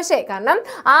കാണേണ്ടത് അത്യാവശ്യമായി. കാരണം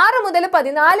 6 മുതൽ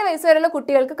 14 വയസ്സ് വരെയുള്ള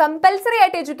കുട്ടികൾക്ക് കമ്പൽസറി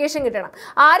ആയിട്ട് എഡ്യൂക്കേഷൻ കിട്ടണം.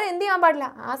 എന്ത് ചെയ്യാൻ പാടില്ല?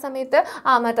 ആ സമയത്ത്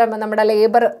നമ്മുടെ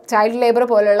ചൈൽഡ് ലേബർ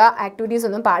പോലുള്ള ആക്ടിവിറ്റീസ്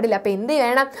ഒന്നും പാടില്ല. അപ്പം എന്ത്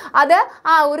വേണം? അത്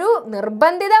ഒരു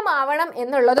നിർബന്ധിതമാവണം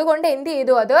എന്നുള്ളത് കൊണ്ട് എന്ത്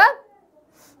ചെയ്തു?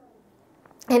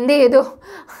 എന്ത്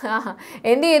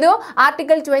ചെയ്തു?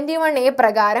 ആർട്ടിക്കിൾ 21A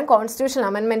പ്രകാരം കോൺസ്റ്റിറ്റ്യൂഷൻ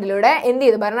അമെൻമെന്റിലൂടെ എന്ത്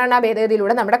ചെയ്തു? ഭരണഘടനാ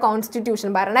ഭേദഗതിയിലൂടെ നമ്മുടെ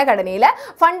കോൺസ്റ്റിറ്റ്യൂഷൻ, ഭരണഘടനയിൽ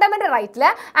ഫണ്ടമെന്റൽ റൈറ്റിൽ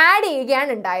ആഡ്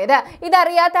ചെയ്യുകയാണ് ഉണ്ടായത്.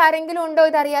 ഇതറിയാത്ത ആരെങ്കിലും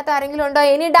ഉണ്ടോ?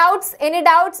 Any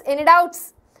doubts?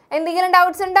 എന്തെങ്കിലും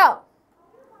ഡൗട്ട്സ് ഉണ്ടോ?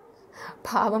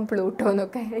 പാവം പ്ലൂട്ടോ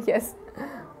എന്നൊക്കെ.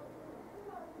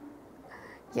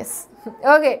 യെസ്,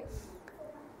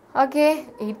 ഓക്കെ,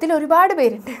 ഇതിൽ ഒരുപാട്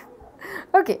പേരുണ്ട്.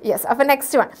 Okay, yes. അപ്പോൾ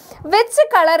next one, which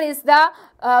colour is the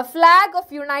flag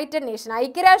off United nation?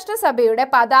 ഐക്യരാഷ്ട്രസഭയുടെ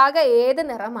പതാക ഏത്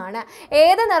നിറമാണ്?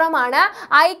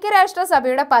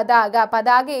 ഐക്യരാഷ്ട്രസഭയുടെ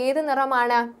പതാക ഏത്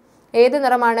നിറമാണ്?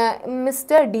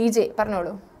 മിസ്റ്റർ DJ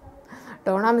പറഞ്ഞോളൂ.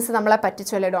 ഡോണ മിസ് നമ്മളെ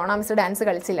പറ്റിച്ചു അല്ലേ? Donna miss dance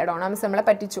കളിച്ചില്ല. Donna miss നമ്മളെ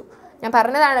പറ്റിച്ചു. ഞാൻ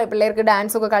പറഞ്ഞതാണ് പിള്ളേർക്ക്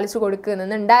ഡാൻസൊക്കെ കളിച്ചു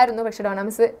കൊടുക്കുന്നുണ്ടായിരുന്നു. പക്ഷെ ഡോണ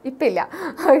മിസ് ഇപ്പം ഇല്ല.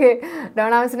 ഓക്കെ,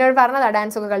 ഡോണ മിസ്സിനോട് പറഞ്ഞതാണ്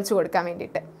ഡാൻസൊക്കെ കളിച്ചു കൊടുക്കാൻ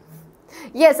വേണ്ടിയിട്ട്.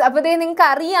 യെസ്, അപ്പോൾ നിങ്ങൾക്ക്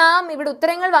അറിയാം, ഇവിടെ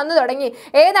ഉത്തരങ്ങൾ വന്നു തുടങ്ങി.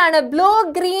 ഏതാണ്? Blue,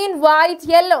 green, white,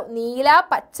 yellow. നീല,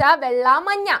 പച്ച, വെള്ള,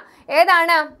 മഞ്ഞ.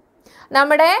 ഏതാണ്?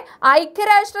 നമ്മുടെ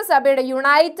ഐക്യരാഷ്ട്രസഭയുടെ,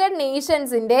 യുണൈറ്റഡ്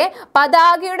നേഷൻസിന്റെ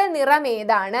പതാകയുടെ നിറം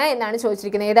ഏതാണ് എന്നാണ്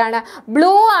ചോദിച്ചിരിക്കുന്നത്. ഏതാണ്?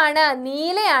 ബ്ലൂ ആണ്,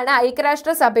 നീലയാണ്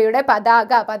ഐക്യരാഷ്ട്രസഭയുടെ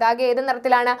പതാക ഏത്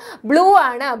നിറത്തിലാണ്? ബ്ലൂ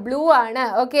ആണ്.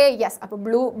 Okay, yes. അപ്പോൾ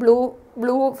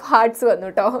ബ്ലൂ ഹാർട്ട്സ് വന്നു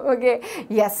കേട്ടോ. Okay,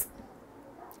 yes.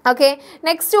 Okay,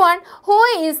 next one, who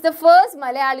is the first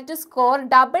Malayali to score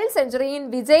double century in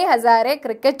Vijay Hazare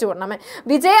cricket tournament?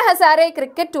 Vijay Hazare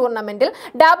cricket tournament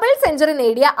double century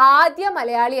നേടിയ ആദ്യ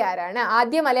മലയാളി ആരാണ്?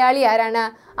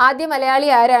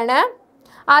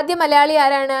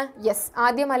 യെസ്,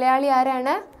 ആദ്യ മലയാളി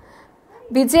ആരാണ്?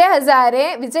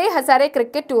 Vijay Hazare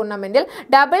cricket ടൂർണമെന്റിൽ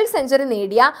double century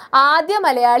നേടിയ ആദ്യ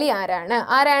മലയാളി ആരാണ്?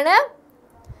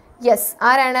 യെസ്,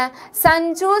 ആരാണ്?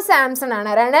 സഞ്ജു സാംസൺ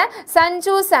ആണ്.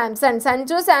 സഞ്ജു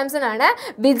സാംസൺ ആണ്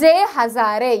വിജയ്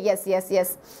ഹസാരെ.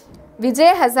 യെസ്.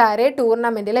 വിജയ് ഹസാരെ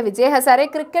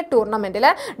ക്രിക്കറ്റ് ടൂർണമെന്റിൽ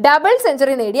ഡബിൾ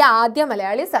സെഞ്ചുറി നേടിയ ആദ്യ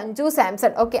മലയാളി സഞ്ജു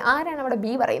സാംസൺ. ഓക്കെ, ആരാണ് അവിടെ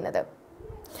ബി പറയുന്നത്?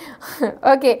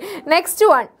 Okay, next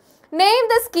one, name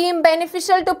the scheme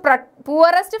beneficial to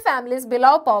poorest families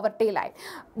below poverty line.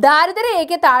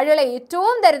 ദാരിദ്ര്യരേഖയ്ക്ക് താഴെയുള്ള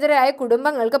ഏറ്റവും ദരിദ്രരായ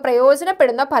കുടുംബങ്ങൾക്ക്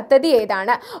പ്രയോജനപ്പെടുന്ന പദ്ധതി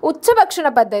ഏതാണ്? ഉച്ചഭക്ഷണ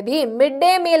പദ്ധതി, മിഡ്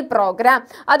ഡേ മീൽ പ്രോഗ്രാം,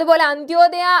 അതുപോലെ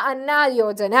അന്ത്യോദയ അന്ന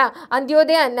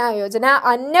യോജന,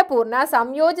 അന്നപൂർണ,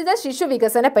 സംയോജിത ശിശു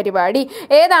വികസന പരിപാടി.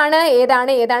 ഏതാണ്?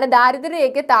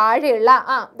 ദാരിദ്ര്യരേഖയ്ക്ക്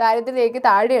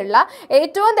താഴെയുള്ള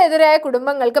ഏറ്റവും ദരിദ്രരായ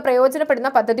കുടുംബങ്ങൾക്ക്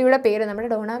പ്രയോജനപ്പെടുന്ന പദ്ധതിയുടെ പേര് നമ്മുടെ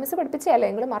ഡോണാമിസ് പഠിപ്പിച്ചല്ലേ,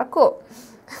 നിങ്ങൾ മറക്കുമോ?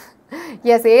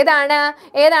 യെസ്, ഏതാണ്?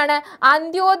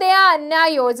 അന്ത്യോദയ അന്ന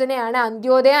യോജനയാണ്.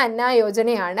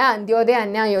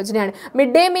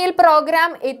 മിഡ് ഡേ മീൽ പ്രോഗ്രാം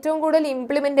ഏറ്റവും കൂടുതൽ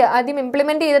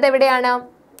ഇംപ്ലിമെന്റ് ചെയ്തത് എവിടെയാണ്?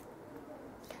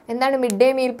 എന്താണ് മിഡ് ഡേ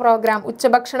മീൽ പ്രോഗ്രാം?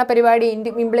 ഉച്ചഭക്ഷണ പരിപാടി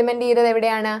ഇംപ്ലിമെന്റ് ചെയ്തത്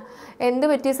എവിടെയാണ്? എന്ത്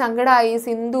പറ്റി? സങ്കടമായി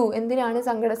സിന്ധു. എന്തിനാണ്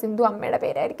സങ്കടം? സിന്ധു അമ്മയുടെ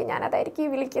പേരായിരിക്കും, ഞാൻ അതായിരിക്കും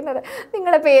വിളിക്കുന്നത്.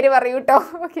 നിങ്ങളുടെ പേര് പറയൂ കേട്ടോ.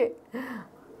 Okay,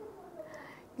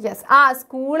 yes.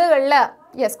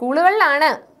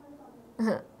 സ്കൂളുകളിലാണ്.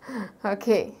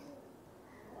 Okay,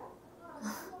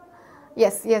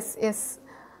 yes.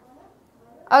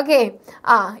 Okay,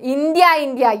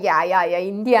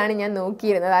 ഇന്ത്യയാണ് ഞാൻ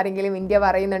നോക്കിയിരുന്നത്. ആരെങ്കിലും ഇന്ത്യ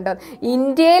പറയുന്നുണ്ടോ?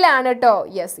 ഇന്ത്യയിലാണ് കേട്ടോ.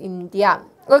 Yes, India.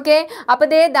 ഓക്കെ, അപ്പോൾ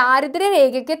ദേ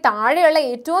ദാരിദ്ര്യരേഖയ്ക്ക് താഴെയുള്ള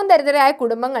ഏറ്റവും ദരിദ്രരായ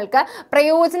കുടുംബങ്ങൾക്ക്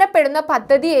പ്രയോജനപ്പെടുന്ന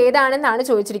പദ്ധതി ഏതാണെന്നാണ്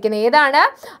ചോദിച്ചിരിക്കുന്നത്. ഏതാണ്?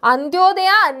 അന്ത്യോദയ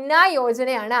അന്ന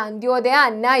യോജനയാണ്. അന്ത്യോദയ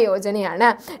അന്ന യോജനയാണ്.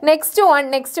 Next one.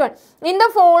 In the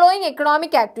following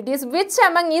economic activities which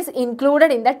among is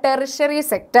included in the tertiary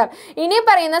sector? ഇനി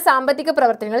പറയുന്ന സാമ്പത്തിക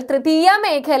പ്രവർത്തനങ്ങൾ തൃതീയ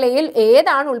മേഖലയിൽ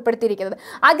ഏതാണ് ഉൾപ്പെടുത്തിയിരിക്കുന്നത്?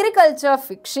 Agriculture,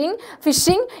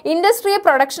 phishing, industry,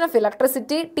 production of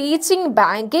electricity, teaching,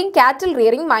 banking, കാറ്റിൽ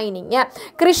റിയറിംഗ്, മൈനിങ്.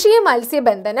 കൃഷി,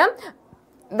 മത്സ്യബന്ധനം,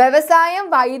 വ്യവസായം,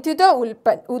 വൈദ്യുത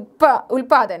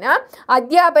ഉൽപാദനം,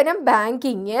 അധ്യാപനം,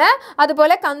 ബാങ്കിങ്,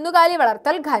 അതുപോലെ കന്നുകാലി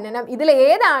വളർത്തൽ, ഖനനം. ഇതിൽ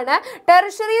ഏതാണ്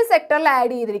ടെറിഷറി സെക്ടറിൽ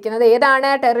ആഡ് ചെയ്തിരിക്കുന്നത്? ഏതാണ്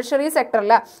ടെറിഷറി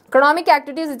സെക്ടറിൽ? Economic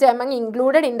activities which among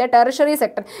included in the tertiary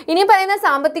sector. ഇനി പറയുന്ന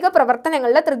സാമ്പത്തിക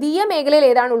പ്രവർത്തനങ്ങളിൽ തൃതീയ മേഖലയിൽ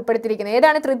ഏതാണ് ഉൾപ്പെടുത്തിയിരിക്കുന്നത്?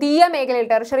 ഏതാണ് തൃതീയ മേഖലയിൽ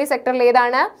ടെറിഷറി സെക്ടറിൽ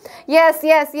ഏതാണ്?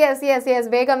 യെസ്,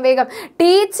 വേഗം.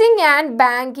 Teaching and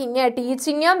banking.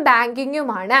 ടീച്ചിങ്ങും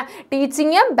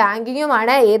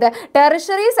ബാങ്കിങ്ങുമാണ് ഏത്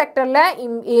ടെറിഷറി സെക്ടറിൽ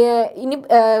ഇനി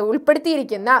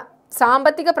ഉൾപ്പെടുത്തിയിരിക്കുന്ന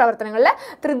സാമ്പത്തിക പ്രവർത്തനങ്ങളിൽ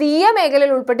തൃതീയ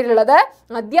മേഖലയിൽ ഉൾപ്പെട്ടിട്ടുള്ളത്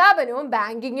അധ്യാപനവും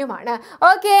ബാങ്കിങ്ങുമാണ്.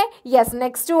 Okay, yes.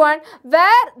 Next one.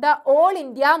 Where the all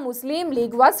India Muslim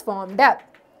league was formed?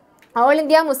 All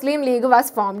India Muslim league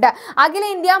was formed.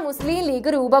 അഖിലേന്ത്യാ മുസ്ലിം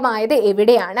ലീഗ് രൂപമായത്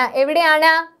എവിടെയാണ്?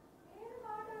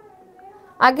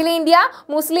 അഖിലേന്ത്യാ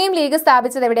മുസ്ലിം ലീഗ്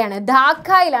സ്ഥാപിച്ചത് എവിടെയാണ്?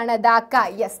 ധാക്കയിലാണ്.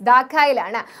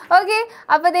 ധാക്കയിലാണ്. ഓക്കെ,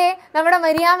 അപ്പോൾ ദേ നമ്മുടെ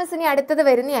മരിയാമിസിന് അടുത്തത്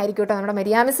വരുന്നതായിരിക്കും കേട്ടോ. നമ്മുടെ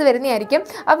മരിയാമിസ് വരുന്നതായിരിക്കും.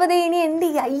 അപ്പോൾ ദേ ഇനി എന്ത്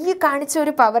ചെയ്യുക? ഈ കാണിച്ച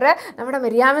ഒരു പവർ നമ്മുടെ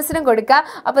മരിയാമിസിനും കൊടുക്കുക.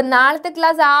 അപ്പോൾ നാളത്തെ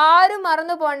ക്ലാസ് ആരും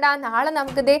മറന്നു പോകണ്ട. നാളെ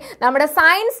നമുക്ക് ദേ നമ്മുടെ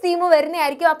സയൻസ് ടീം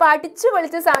വരുന്നതായിരിക്കും. അപ്പോൾ അടിച്ചു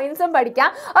പൊളിച്ച് സയൻസും പഠിക്കാം.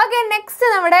 ഓക്കെ,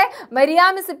 നെക്സ്റ്റ് നമ്മുടെ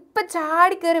മരിയാമിസ് ഇപ്പം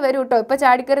ചാടിക്കയറി വരും കേട്ടോ. ഇപ്പം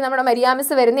ചാടിക്കയറി നമ്മുടെ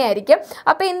മരിയാമിസ് വരുന്നതായിരിക്കും.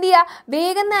 അപ്പോൾ എന്ത് ചെയ്യുക?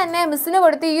 വേഗം തന്നെ മിസ്സിന്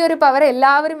കൊടുത്ത് ഈ ഒരു പവർ എല്ലാവരും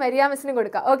മരിയാമിസിന്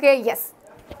കൊടുക്കുക. Okay, yes.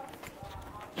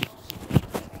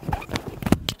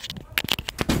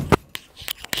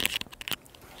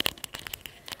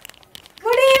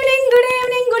 Good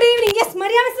evening. Yes,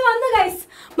 മരിയാമിസ് വന്നു ഗൈസ്.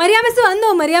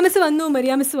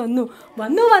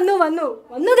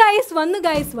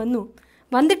 വന്നു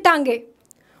വന്നിട്ടാങ്കെ.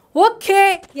 Okay,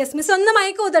 yes. മിസ് ഒന്ന്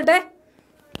മയക്ക് കൂത്തട്ടെ.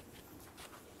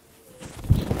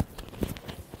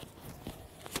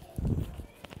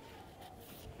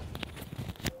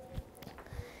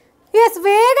 യെസ്,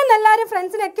 വേഗം എല്ലാവരും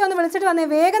ഫ്രണ്ട്സിനെയൊക്കെ ഒന്ന് വിളിച്ചിട്ട് വന്നേ.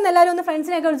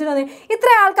 ഇത്ര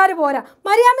ആൾക്കാർ പോരാ.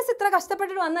 മരിയാമിസ് ഇത്ര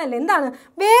കഷ്ടപ്പെട്ടിട്ട് വന്നതല്ലേ, എന്താണ്?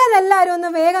 വേഗം എല്ലാവരും ഒന്ന്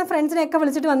വേഗം ഫ്രണ്ട്സിനെയൊക്കെ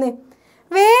വിളിച്ചിട്ട് വന്നേ.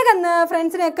 വേഗം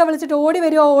ഫ്രണ്ട്സിനെയൊക്കെ വിളിച്ചിട്ട് ഓടി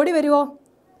വരുമോ?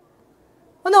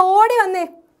 ഒന്ന് ഓടി വന്നേ.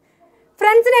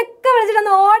 ഫ്രണ്ട്സിനെയൊക്കെ വിളിച്ചിട്ട്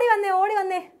ഒന്ന് ഓടി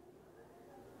വന്നേ.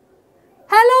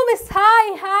 Hello miss.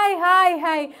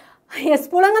 Hi. Yes,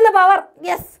 പുളങ്ങുന്ന power.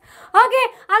 Yes. Okay,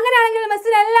 അങ്ങനെയാണെങ്കിൽ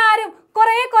മിസ്സിന് എല്ലാവരും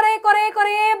കുറേ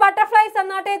butterflies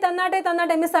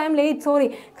തന്നാട്ടെ. Miss I M late, sorry.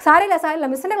 സാരില്ല,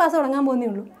 മിസ്സിൻ്റെ ക്ലാസ് തുടങ്ങാൻ പോകുന്നേ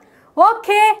ഉള്ളൂ.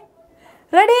 Okay,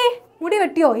 ready? മുടി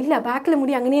വെട്ടിയോ? ഇല്ല, ബാക്കിൽ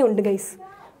മുടി അങ്ങനെയേ ഉണ്ട് ഗൈസ്.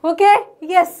 Okay,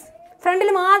 yes. ഫ്രണ്ടിൽ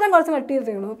മാത്രം കുറച്ച്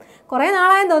വെട്ടിയിട്ടേ ഉള്ളൂ. കുറേ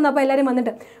നാളായെന്ന് തോന്നുന്നു. അപ്പോൾ എല്ലാവരും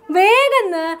വന്നിട്ട് വേഗം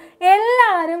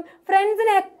എല്ലാവരും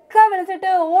ഫ്രണ്ട്സിനെയൊക്കെ വിളിച്ചിട്ട്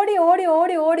ഓടി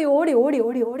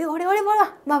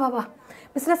വാ.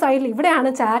 മിസ്സിൻ്റെ സൈഡിൽ ഇവിടെയാണ്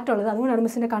ചാറ്റ് ഉള്ളത്. അതുകൊണ്ടാണ്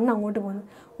മിസ്സിൻ്റെ കണ്ണ് അങ്ങോട്ട് പോകുന്നത്.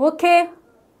 Okay,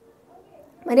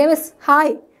 Maria miss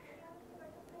hi.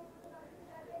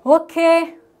 Okay,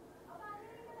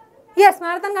 yes.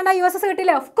 Marathon കണ്ട USS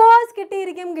കിട്ടിയില്ലേ? Of course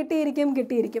കിട്ടിയിരിക്കും.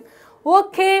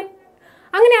 ഓക്കെ,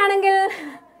 അങ്ങനെയാണെങ്കിൽ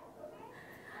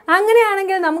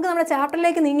നമുക്ക് നമ്മുടെ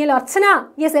ചാപ്റ്ററിലേക്ക് നീങ്ങിയാലോ? അർച്ചന.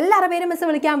 യെസ്, എല്ലാവരുടെ പേരും മിസ്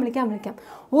വിളിക്കാം.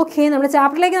 ഓക്കെ, നമ്മുടെ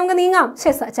ചാപ്റ്ററിലേക്ക് നമുക്ക് നീങ്ങാം.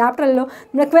 ചാപ്റ്ററല്ലോ,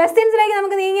 നമ്മുടെ ക്വസ്റ്റ്യൻസിലേക്ക്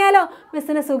നമുക്ക് നീങ്ങിയാലോ?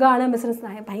 മിസ്സിന് സുഖമാണ്.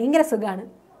 ഭയങ്കര സുഖമാണ്.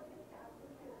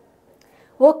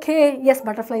 Okay, yes.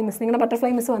 ബട്ടർഫ്ലൈ മിസ്, നിങ്ങളുടെ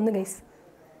ബട്ടർഫ്ലൈ മിസ് വന്നു ഗൈസ്.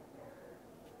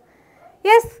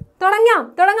 യെസ്, തുടങ്ങാം.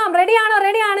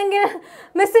 റെഡിയാണെങ്കിൽ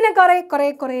മിസ്സിന്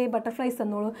കുറേ ബട്ടർഫ്ലൈസ്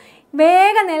തന്നോളൂ.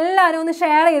 വേഗം എല്ലാവരും ഒന്ന്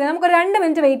ഷെയർ ചെയ്ത് നമുക്കൊരു 2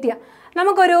 മിനിറ്റ് വെയിറ്റ് ചെയ്യാം.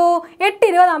 നമുക്കൊരു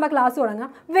 8:20 ആകുമ്പോൾ ക്ലാസ് തുടങ്ങാം.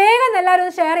 വേഗം എല്ലാവരും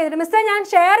ഒന്ന് ഷെയർ ചെയ്തിട്ട് മിസ്സേ ഞാൻ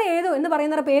ഷെയർ ചെയ്തു എന്ന്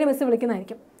പറയുന്നവരുടെ പേര് മിസ്സ്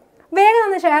വിളിക്കുന്നതായിരിക്കും. വേഗം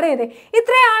ഒന്ന് ഷെയർ ചെയ്തേ.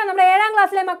 ഇത്രയാണ് നമ്മുടെ 7ാം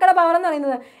ക്ലാസ്സിലെ മക്കളുടെ പവർ എന്ന്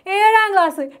പറയുന്നത്. 7ാം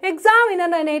ക്ലാസ് എക്സാം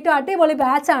വിന്നറിൻ്റെ തന്നെ ഏറ്റവും അടിപൊളി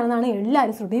ബാച്ചാണെന്നാണ്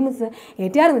എല്ലാവരും, ശ്രുതി miss,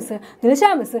 ATR miss,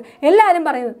 Dilsha miss എല്ലാവരും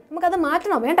പറയുന്നത്. നമുക്കത്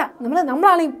മാറ്റണോ? വേണ്ട.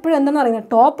 നമ്മളാണ് ഇപ്പോഴും എന്തെന്ന് പറയുന്നത്,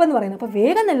 ടോപ്പ് എന്ന് പറയുന്നത്. അപ്പോൾ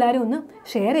വേഗം എല്ലാവരും ഒന്ന്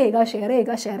ഷെയർ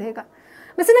ചെയ്യുക.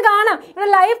 മിസ്സിന് കാണാം, ഇവിടെ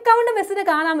ലൈവ് കൗണ്ട് മിസ്സിന്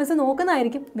കാണാം. മിസ്സ്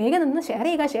നോക്കുന്നതായിരിക്കും. വേഗം നിന്ന് ഷെയർ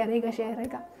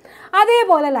ചെയ്യുക.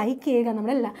 അതേപോലെ ലൈക്ക് ചെയ്യുക.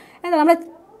 നമ്മുടെ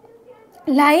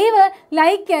ലൈവ്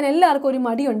ലൈക്ക് ചെയ്യാൻ എല്ലാവർക്കും ഒരു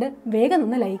മടിയുണ്ട്. വേഗം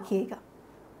നിന്ന് ലൈക്ക് ചെയ്യുക.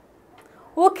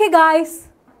 Okay guys,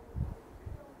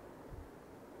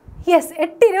 yes.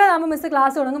 8:20 ആകുമ്പോൾ മിസ്സ്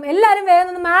ക്ലാസ് തുടങ്ങും. എല്ലാവരും വേഗം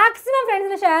നിന്ന് മാക്സിമം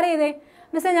ഫ്രണ്ട്സിന് ഷെയർ ചെയ്തേ.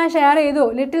 മിസ്സേ ഞാൻ ഷെയർ ചെയ്തു.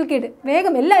 Little kid.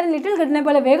 വേഗം എല്ലാവരും ലിറ്റിൽ കിഡിനെ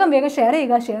പോലെ വേഗം ഷെയർ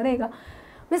ചെയ്യുക.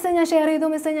 മിസ്സേ ഞാൻ ഷെയർ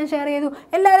ചെയ്തു.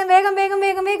 എല്ലാവരും വേഗം.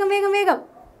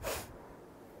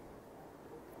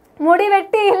 മുടി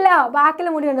വെട്ടിയില്ല, ബാക്കിൽ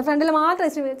മുടിയുണ്ട്, ഫ്രണ്ടിൽ മാത്രം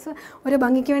ഒരു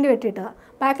ഭംഗിക്ക് വേണ്ടി വെട്ടിയിട്ടതാണ്,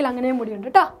 ബാക്കിൽ അങ്ങനെയും മുടിയുണ്ട്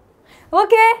കേട്ടോ.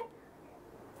 ഓക്കെ,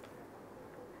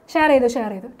 ഷെയർ ചെയ്തു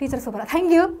teacher super,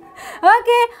 thank you.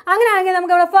 Okay, അങ്ങനെയാണെങ്കിൽ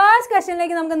നമുക്ക് നമ്മുടെ ഫസ്റ്റ്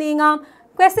ക്വസ്റ്റ്യനിലേക്ക് നമുക്ക് നീങ്ങാം.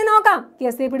 ക്വസ്റ്റ്യൻ നോക്കാം,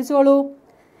 yes പിടിച്ചോളൂ.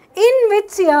 In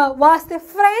which year was the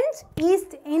French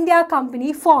east India company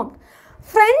formed?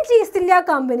 French east India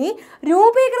company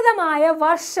രൂപീകൃതമായ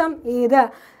വർഷം ഏത്?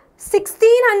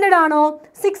 1600 ആണോ,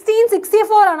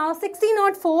 1664 ആണോ,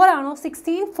 1604 ആണോ,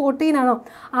 1614 ആണോ,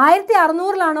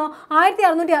 1600-ലാണോ,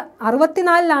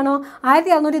 1664-ലാണോ,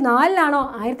 1604-ലാണോ,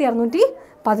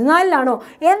 1614-ലാണോ?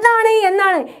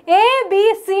 എന്നാണ്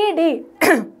ABCD.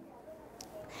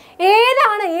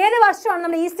 ഏത് വർഷമാണ്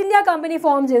നമ്മുടെ ഈസ്റ്റ് ഇന്ത്യ കമ്പനി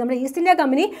ഫോം ചെയ്തത്? നമ്മുടെ ഈസ്റ്റ് ഇന്ത്യ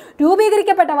കമ്പനി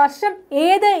രൂപീകരിക്കപ്പെട്ട വർഷം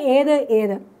ഏത്?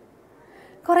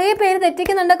 കുറേ പേര്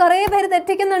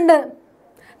തെറ്റിക്കുന്നുണ്ട്.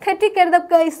 തെറ്റിക്കരുത്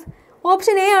ഗൈസ്.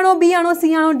 ഓപ്ഷൻ എ ആണോ, ബി ആണോ, സി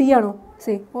ആണോ, ഡി ആണോ?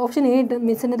 സി ഓപ്ഷൻ എ ഇട്ട്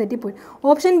മിസ്സിൻ്റെ തെറ്റിപ്പോയി.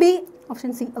 Option B,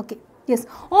 option C. Okay, yes.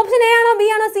 Option A ആണോ, ബി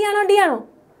ആണോ, സി ആണോ, ഡി ആണോ?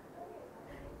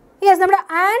 യെസ്, നമ്മുടെ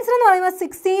ആൻസർ എന്ന് പറയുമ്പോൾ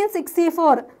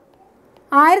 1664,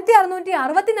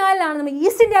 1664-ലാണ് നമ്മുടെ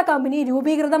ഈസ്റ്റ് ഇന്ത്യ കമ്പനി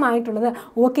രൂപീകൃതമായിട്ടുള്ളത്.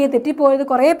 ഓക്കെ, തെറ്റിപ്പോയത്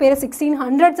കുറേ പേര്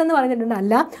 1600s എന്ന് പറഞ്ഞിട്ടുണ്ട്.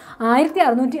 അല്ല,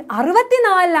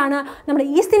 1664-ലാണ് നമ്മുടെ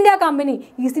ഈസ്റ്റ് ഇന്ത്യ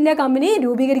കമ്പനി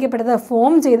രൂപീകരിക്കപ്പെട്ടത്,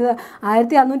 ഫോം ചെയ്തത്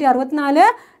 1664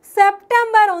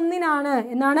 സെപ്റ്റംബർ 1-നാണ്.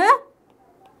 എന്നാണ്?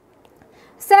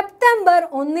 സെപ്റ്റംബർ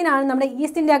 1-നാണ് നമ്മുടെ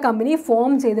ഈസ്റ്റ് ഇന്ത്യ കമ്പനി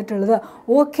ഫോം ചെയ്തിട്ടുള്ളത്.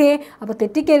 ഓക്കെ, അപ്പോൾ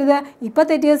തെറ്റിക്കരുത്. ഇപ്പോൾ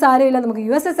തെറ്റിയത് സാരമില്ല, നമുക്ക്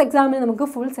USS എക്സാമിന് നമുക്ക്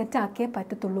ഫുൾ സെറ്റ് ആക്കിയേ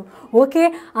പറ്റത്തുള്ളൂ. ഓക്കെ,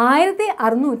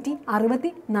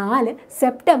 1664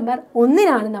 സെപ്റ്റംബർ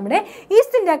 1-നാണ് നമ്മുടെ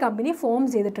ഈസ്റ്റ് ഇന്ത്യ കമ്പനി ഫോം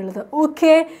ചെയ്തിട്ടുള്ളത്.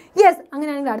 Okay, yes.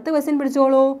 അങ്ങനെയാണെങ്കിൽ അടുത്ത question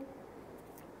പിടിച്ചോളൂ.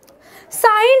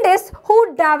 Scientist who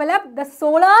developed the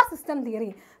solar system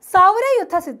theory,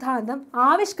 സൗരയുദ്ധ സിദ്ധാന്തം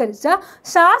ആവിഷ്കരിച്ച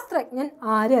ശാസ്ത്രജ്ഞൻ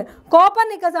ആര്?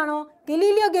 കോപ്പർനിക്കസ് ആണോ,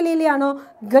 ഗലീലിയോ ആണോ,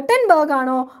 ഗട്ടൻബർഗ്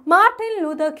ആണോ, മാർട്ടിൻ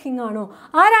ലൂതർ കിങ് ആണോ?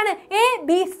 ആരാണ്?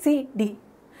 ABCD.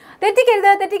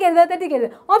 തെറ്റിക്കരുത്.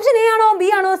 ഓപ്ഷൻ എ ആണോ, ബി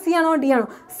ആണോ, സി ആണോ, ഡി ആണോ?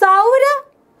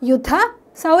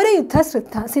 സൗരയുദ്ധ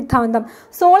സിദ്ധാന്തം,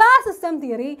 സോളാർ സിസ്റ്റം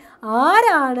തിയറി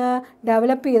ആരാണ്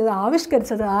ഡെവലപ്പ് ചെയ്തത്,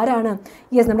 ആവിഷ്കരിച്ചത്? ആരാണ്?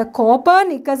 യെസ്, നമ്മുടെ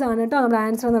കോപ്പർനിക്കസ് ആണ് കേട്ടോ. നമ്മുടെ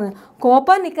ആൻസർ എന്ന് പറയുന്നത്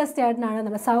കോപ്പർനിക്കസ് ചേട്ടനാണ്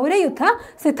നമ്മുടെ സൗരയുദ്ധ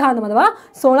സിദ്ധാന്തം അഥവാ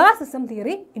സോളാർ സിസ്റ്റം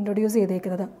തിയറി ഇൻട്രൊഡ്യൂസ്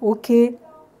ചെയ്തേക്കുന്നത്. Okay,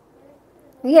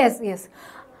 yes.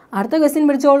 അടുത്ത question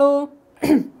പിടിച്ചോളൂ.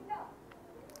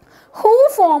 Who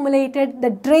formulated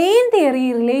the drain theory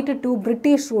related to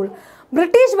British rule?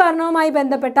 British ഭരണവുമായി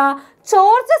ബന്ധപ്പെട്ട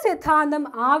ചോർച്ച സിദ്ധാന്തം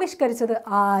ആവിഷ്കരിച്ചത്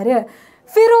ആര്?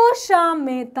 ഫിറോസ് ഷാ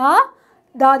മേത്ത,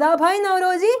 ദാദാഭായ്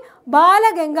നവറോജി,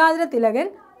 ബാലഗംഗാധര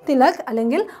തിലക്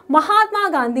അല്ലെങ്കിൽ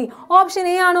മഹാത്മാഗാന്ധി? ഓപ്ഷൻ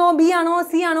എ ആണോ, ബി ആണോ,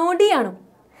 സി ആണോ, ഡി ആണോ?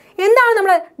 എന്താണ്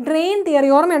നമ്മുടെ ഡ്രെയിൻ തിയറി?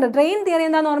 ഓർമ്മയുണ്ടോ? ഡ്രെയിൻ തിയറി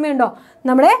എന്താണെന്ന് ഓർമ്മയുണ്ടോ?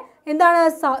 നമ്മുടെ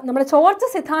ചോർച്ച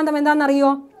സിദ്ധാന്തം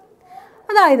എന്താണെന്നറിയോ?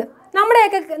 അതായത് നമ്മുടെ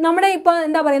ഇപ്പോൾ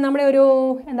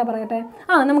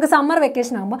നമുക്ക് സമ്മർ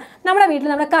വെക്കേഷൻ ആകുമ്പോൾ നമ്മുടെ വീട്ടിൽ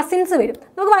നമ്മുടെ കസിൻസ് വരും.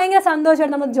 നമുക്ക് ഭയങ്കര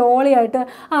സന്തോഷമായിട്ട് നമ്മൾ ജോളിയായിട്ട്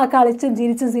കളിച്ചും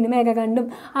ചിരിച്ചും സിനിമയൊക്കെ കണ്ടും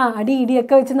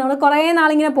ഇടിയൊക്കെ വെച്ച് നമ്മൾ കുറേ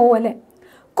നാളിങ്ങനെ പോകുമല്ലേ.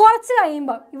 കുറച്ച്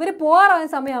കഴിയുമ്പോൾ ഇവർ പോകാറായ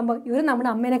സമയമാകുമ്പോൾ ഇവർ നമ്മുടെ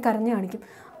അമ്മേനെ കരഞ്ഞു കാണിക്കും.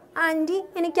 ആൻറ്റി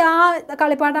എനിക്ക് ആ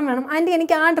കളിപ്പാട്ടം വേണം, ആൻറ്റി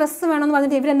എനിക്ക് ആ ഡ്രസ്സ് വേണമെന്ന്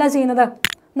പറഞ്ഞിട്ട് ഇവരെന്താ ചെയ്യുന്നത്?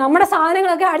 നമ്മുടെ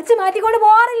സാധനങ്ങളൊക്കെ അടിച്ചു മാറ്റിക്കൊണ്ട്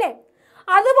പോകാറില്ലേ?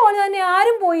 അതുപോലെ തന്നെ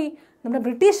ആരും പോയി നമ്മുടെ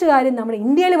ബ്രിട്ടീഷുകാർ നമ്മുടെ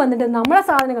ഇന്ത്യയിൽ വന്നിട്ട് നമ്മുടെ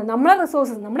സാധനങ്ങൾ, നമ്മുടെ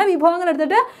റിസോഴ്സസ്, നമ്മുടെ വിഭവങ്ങൾ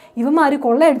എടുത്തിട്ട് ഇവന്മാർ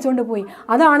കൊള്ളയടിച്ചുകൊണ്ട് പോയി.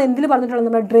 അതാണ് എന്തിൽ പറഞ്ഞിട്ടുള്ളത്?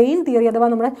 നമ്മുടെ ഡ്രെയിൻ തിയറി അഥവാ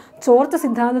നമ്മുടെ ചോർച്ച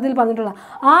സിദ്ധാന്തത്തിൽ പറഞ്ഞിട്ടുള്ളത്.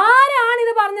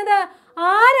 ആരാണിത് പറഞ്ഞത്?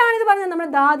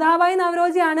 നമ്മുടെ ദാദാഭായ്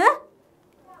നവറോജിയാണ്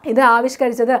ഇത്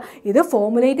ആവിഷ്കരിച്ചത്, ഇത്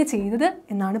ഫോമുലേറ്റ് ചെയ്തത്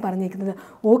എന്നാണ് പറഞ്ഞിരിക്കുന്നത്.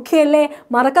 ഓക്കെ അല്ലേ?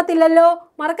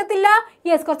 മറക്കത്തില്ല.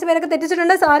 യെസ്, കുറച്ച് പേരൊക്കെ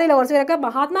തെറ്റിച്ചിട്ടുണ്ട്, സാരമില്ല. കുറച്ച് പേരൊക്കെ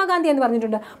മഹാത്മാഗാന്ധി എന്ന്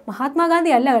പറഞ്ഞിട്ടുണ്ട്.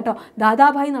 മഹാത്മാഗാന്ധി അല്ല കേട്ടോ,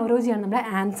 ദാദാഭായ് നവറോജിയാണ് നമ്മുടെ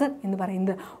ആൻസർ എന്ന്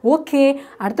പറയുന്നത്. ഓക്കെ,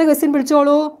 അടുത്ത question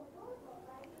പിടിച്ചോളൂ.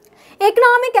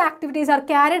 Economic activities are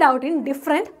carried out in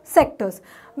different sectors.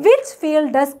 Which field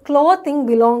does clothing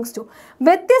belongs to?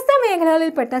 വ്യത്യസ്ത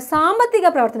മേഖലകളിൽപ്പെട്ട സാമ്പത്തിക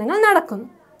പ്രവർത്തനങ്ങൾ നടക്കുന്നു.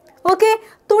 ഓക്കെ,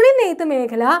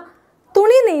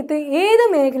 തുണി നെയ്ത്ത് ഏത്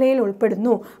മേഖലയിൽ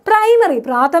ഉൾപ്പെടുന്നു? Primary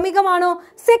പ്രാഥമികമാണോ,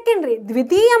 secondary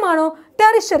ദ്വിതീയമാണോ,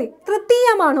 tertiary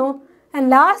തൃതീയമാണോ? And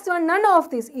last one, none of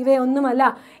these. ഇവയൊന്നുമല്ല.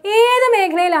 ഏത്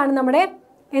മേഖലയിലാണ് നമ്മുടെ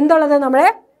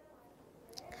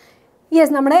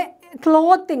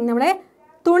ക്ലോത്തിങ്, നമ്മുടെ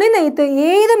തുണി നെയ്ത്ത്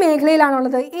ഏത്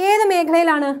മേഖലയിലാണുള്ളത്? ഏത്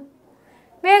മേഖലയിലാണ്?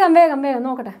 വേഗം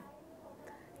നോക്കട്ടെ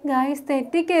ഗായ്സ്.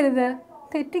 തെറ്റിക്കരുത്.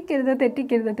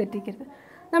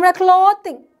 നമ്മുടെ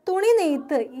ക്ലോത്തിങ്, തുണി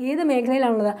നെയ്ത്ത് ഏത്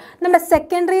മേഖലയിലാണുള്ളത്? നമ്മുടെ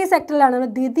സെക്കൻഡറി സെക്ടറിലാണ്,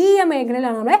 നമ്മുടെ ദ്വിതീയ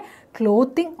മേഖലയിലാണ് നമ്മുടെ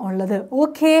ക്ലോത്തിങ് ഉള്ളത്.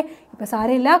 ഓക്കെ, ഇപ്പോൾ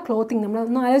സാരമില്ല. ക്ലോത്തിങ്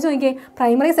നമ്മളൊന്ന് ആലോചിച്ച് നോക്കിയേ.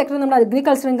 പ്രൈമറി സെക്ടറിൽ നമ്മുടെ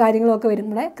അഗ്രികൾച്ചറും കാര്യങ്ങളൊക്കെ വരും,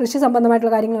 നമ്മുടെ കൃഷി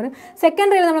സംബന്ധമായിട്ടുള്ള കാര്യങ്ങൾ വരും.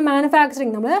 സെക്കൻഡറിയിൽ നമ്മുടെ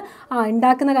മാനുഫാക്ചറിങ്, നമ്മൾ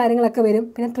ഉണ്ടാക്കുന്ന കാര്യങ്ങളൊക്കെ വരും.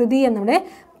 പിന്നെ തൃതീയം നമ്മുടെ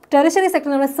ടെറിഷറി സെക്ടർ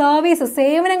നമ്മുടെ സർവീസ്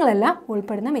സേവനങ്ങളെല്ലാം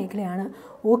ഉൾപ്പെടുന്ന മേഖലയാണ്.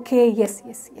 Okay, yes.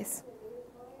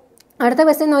 അടുത്ത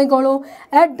ക്വസ്റ്റ്യൻ നോക്കിക്കോളൂ.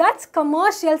 A Dutch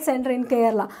commercial centre in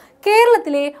Kerala.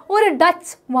 കേരളത്തിലെ ഒരു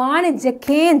ഡച്ച് വാണിജ്യ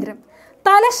കേന്ദ്രം.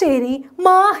 തലശ്ശേരി,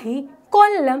 മാഹി,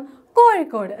 കൊല്ലം,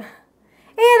 കോഴിക്കോട്.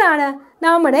 ഏതാണ്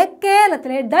നമ്മുടെ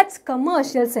കേരളത്തിലെ ഡച്ച്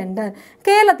കമേഴ്ഷ്യൽ സെൻറ്റർ?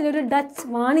 കേരളത്തിലെ ഒരു ഡച്ച്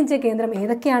വാണിജ്യ കേന്ദ്രം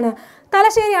ഏതൊക്കെയാണ്?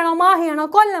 തലശ്ശേരിയാണോ, മാഹിയാണോ,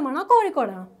 കൊല്ലമാണോ,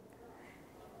 കോഴിക്കോടാണോ?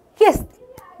 യെസ്,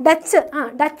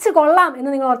 ഡച്ച് കൊള്ളാം എന്ന്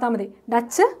നിങ്ങൾ ഓർത്താൽ മതി.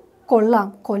 ഡച്ച് കൊള്ളാം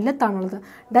കൊല്ലത്താണുള്ളത്.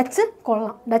 ഡച്ച്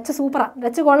കൊള്ളാം, ഡച്ച് സൂപ്പറാണ്.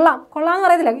 ഡച്ച് കൊള്ളാം എന്ന്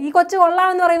പറയത്തില്ല, ഈ കൊച്ചു കൊള്ളാം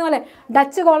എന്ന് പറയുന്ന പോലെ.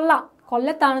 ഡച്ച് കൊള്ളാം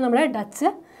കൊല്ലത്താണ് നമ്മുടെ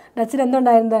ഡച്ചിൽ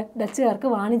എന്തുണ്ടായിരുന്നത്? ഡച്ചുകാർക്ക്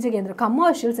വാണിജ്യ കേന്ദ്രം,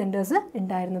 കമേഴ്ഷ്യൽ സെൻറ്റേഴ്സ്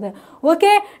ഉണ്ടായിരുന്നത്.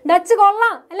 ഓക്കെ, ഡച്ച്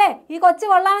കൊള്ളാം അല്ലേ? ഈ കൊച്ചു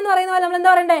കൊള്ളാം എന്ന് പറയുന്ന പോലെ നമ്മൾ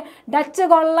എന്താ പറയണ്ടേ? ഡച്ച്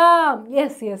കൊള്ളാം.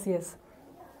 യെസ്.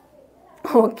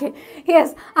 Okay,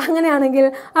 yes. അങ്ങനെയാണെങ്കിൽ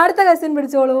അടുത്ത ക്വസ്റ്റ്യൻ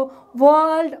പിടിച്ചോളൂ.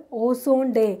 വേൾഡ് ഓസോൺ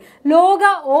ഡേ, ലോക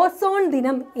ഓസോൺ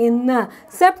ദിനം എന്ന്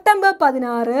സെപ്റ്റംബർ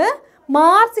 16,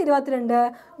 മാർച്ച് 22,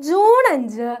 ജൂൺ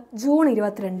 5, ജൂൺ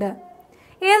 22.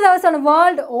 ഏത് ദിവസമാണ്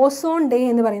വേൾഡ് ഓസോൺ ഡേ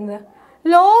എന്ന് പറയുന്നത്?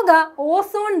 ലോക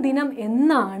ഓസോൺ ദിനം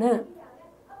എന്നാണ്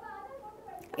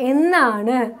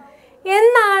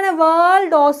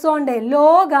വേൾഡ് ഓസോൺ ഡേ?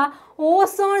 ലോക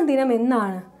ഓസോൺ ദിനം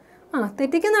എന്നാണ്?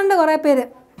 തെറ്റിക്കുന്നുണ്ട് കുറേ പേര്.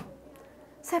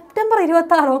 സെപ്റ്റംബർ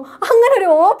 26? അങ്ങനെ ഒരു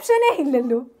ഓപ്ഷനേ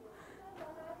ഇല്ലല്ലോ.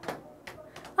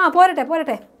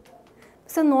 പോരട്ടെ.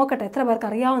 നോക്കട്ടെ എത്ര പേർക്ക്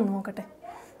അറിയാമെന്ന് നോക്കട്ടെ.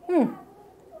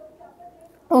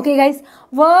 Okay guys,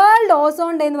 world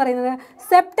ozone day എന്ന് പറയുന്നത്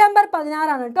സെപ്റ്റംബർ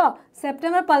 16 കേട്ടോ.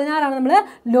 സെപ്റ്റംബർ 16 നമ്മൾ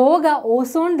ലോക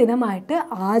ഓസോൺ ദിനമായിട്ട്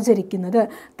ആചരിക്കുന്നത്.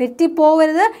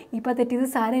 തെറ്റിപ്പോവരുത്. ഇപ്പോൾ തെറ്റിയത്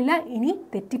സാരമില്ല, ഇനി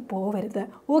തെറ്റിപ്പോവരുത്.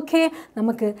 ഓക്കെ,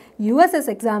 നമുക്ക് USS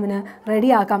എക്സാമിന്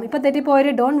റെഡിയാക്കാം. ഇപ്പോൾ തെറ്റിപ്പോയവർ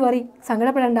ഡോണ്ട് വറി,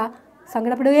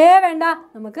 സങ്കടപ്പെടുകയേ വേണ്ട.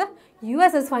 നമുക്ക്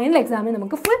USS ഫൈനൽ എക്സാമിന്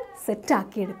നമുക്ക് ഫുൾ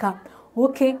സെറ്റാക്കിയെടുക്കാം.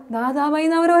 ഓക്കെ, ദാദാബായി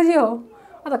നവരോജിയോ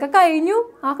അതൊക്കെ കഴിഞ്ഞു.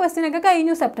 ആ ക്വസ്റ്റ്യനൊക്കെ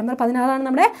കഴിഞ്ഞു. സെപ്റ്റംബർ 16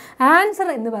 നമ്മുടെ ആൻസർ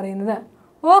എന്ന് പറയുന്നത്.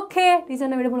 ഓക്കെ,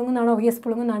 ടീച്ചറിൻ്റെ വീട് പുളുങ്ങുന്നാണോ? Yes,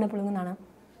 പുളുങ്ങുന്നാണ്.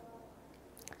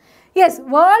 Yes,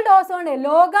 world ozone day,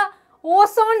 ലോക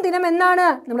ഓസോൺ ദിനം എന്നാണ്?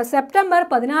 നമ്മുടെ സെപ്റ്റംബർ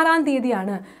 16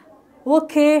 തീയതിയാണ്.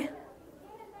 Okay,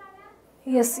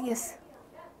 yes.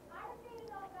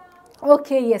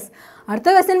 Okay, yes. അടുത്ത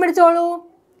question പിടിച്ചോളൂ.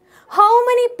 How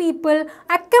many people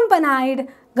അക്കംപനൈഡ്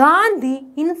Gandhi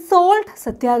in salt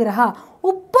സത്യാഗ്രഹ?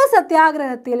 ഉപ്പ്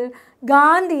സത്യാഗ്രഹത്തിൽ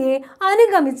ഗാന്ധിയെ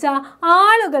അനുഗമിച്ച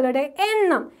ആളുകളുടെ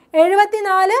എണ്ണം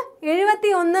 74,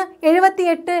 71,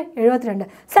 78, 72,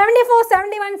 74,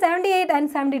 71, 78 and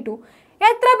 72.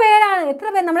 എത്ര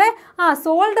പേര് നമ്മുടെ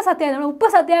സോൾട്ട് സത്യാഗ്രഹം, നമ്മുടെ ഉപ്പ്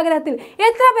സത്യാഗ്രഹത്തിൽ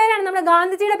എത്ര പേരാണ് നമ്മുടെ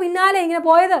ഗാന്ധിജിയുടെ പിന്നാലെ ഇങ്ങനെ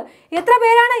പോയത്? എത്ര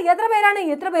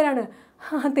പേരാണ്?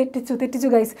 തെറ്റിച്ചു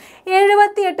ഗൈസ്.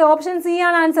 78. ഓപ്ഷൻ സി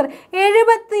ആണ് ആൻസർ.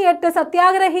 78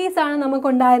 സത്യാഗ്രഹീസ് ആണ്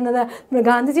നമുക്കുണ്ടായിരുന്നത്.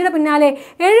 ഗാന്ധിജിയുടെ പിന്നാലെ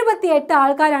 78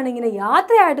 ആൾക്കാരാണ് ഇങ്ങനെ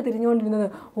യാത്രയായിട്ട് തിരിഞ്ഞുകൊണ്ടിരുന്നത്.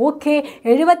 ഓക്കെ,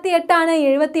 78 ആണ്.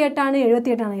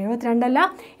 72 അല്ല,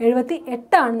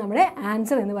 78 ആണ് നമ്മുടെ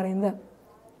ആൻസർ എന്ന് പറയുന്നത്.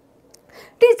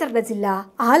 ടീച്ചറുടെ ജില്ല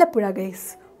ആലപ്പുഴ ഗൈസ്.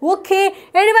 ഓക്കെ,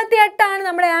 78 ആണ്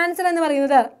നമ്മുടെ ആൻസർ എന്ന്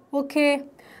പറയുന്നത്. ഓക്കെ,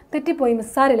 തെറ്റിപ്പോയി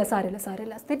മിസ്.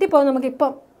 സാരില്ല. തെറ്റിപ്പോയി,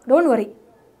 നമുക്കിപ്പം ഡോണ്ട് വറി,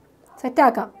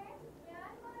 സെറ്റാക്കാം.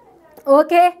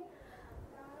 ഓക്കെ,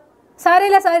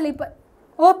 സാരില്ല ഇപ്പം.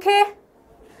 ഓക്കെ,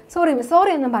 സോറി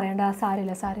ഒന്നും പറയണ്ട.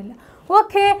 സാരില്ല.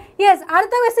 Okay, yes.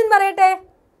 അടുത്ത ക്വസ്റ്റ്യൻ പറയട്ടെ.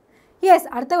 യെസ്,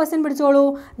 അടുത്ത question പിടിച്ചോളൂ.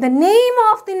 The name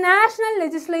of the national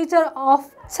legislature of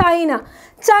China.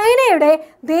 ചൈനയുടെ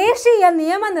ദേശീയ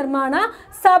നിയമനിർമ്മാണ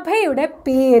സഭയുടെ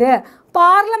പേര്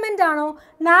പാർലമെൻ്റ് ആണോ,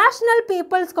 നാഷണൽ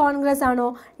പീപ്പിൾസ് കോൺഗ്രസ് ആണോ,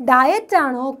 ഡയറ്റ്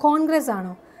ആണോ, കോൺഗ്രസ്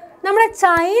ആണോ? നമ്മുടെ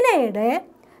ചൈനയുടെ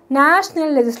നാഷണൽ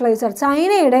ലെജിസ്ലേച്ചർ,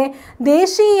 ചൈനയുടെ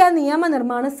ദേശീയ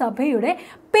നിയമനിർമ്മാണ സഭയുടെ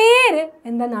പേര്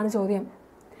എന്തെന്നാണ് ചോദ്യം.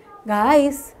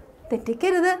 ഗായ്സ്,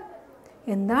 തെറ്റിക്കരുത്.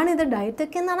 എന്താണിത്?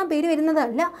 ഡയറ്റൊക്കെ എന്നാണ് പേര് വരുന്നത്?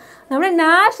 അല്ല, നമ്മുടെ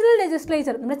നാഷണൽ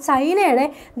ലെജിസ്ലേച്ചർ, നമ്മുടെ ചൈനയുടെ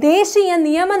ദേശീയ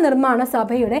നിയമനിർമ്മാണ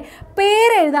സഭയുടെ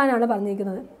പേര് എഴുതാനാണ്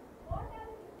പറഞ്ഞിരിക്കുന്നത്.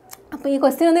 അപ്പോൾ ഈ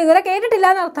ക്വസ്റ്റ്യൻ ഒന്നും ഇതുവരെ കേട്ടിട്ടില്ല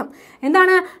എന്നർത്ഥം.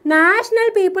 എന്താണ്? നാഷണൽ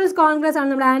പീപ്പിൾസ് കോൺഗ്രസ് ആണ്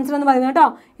നമ്മുടെ ആൻസർ എന്ന് പറയുന്നത് കേട്ടോ.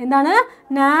 എന്താണ്?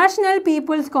 National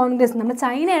people's Congress. നമ്മുടെ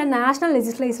ചൈനയുടെ നാഷണൽ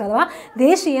ലെജിസ്ലേച്ചർ അഥവാ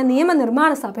ദേശീയ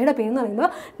നിയമനിർമ്മാണ സഭയുടെ പേര് എന്ന് പറയുമ്പോൾ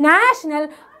നാഷണൽ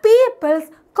പീപ്പിൾസ്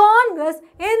കോൺഗ്രസ്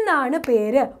എന്നാണ്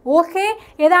പേര്. ഓക്കെ,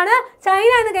 ഏതാണ്?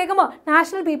 ചൈന എന്ന് കേൾക്കുമ്പോൾ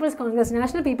നാഷണൽ പീപ്പിൾസ്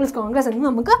കോൺഗ്രസ് എന്ന്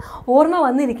നമുക്ക് ഓർമ്മ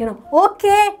വന്നിരിക്കണം.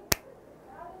 ഓക്കെ,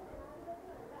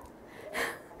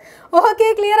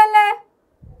 ക്ലിയർ അല്ലേ?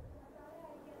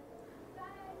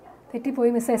 തെറ്റിപ്പോയി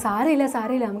മിസ്സേ, സാരമില്ല,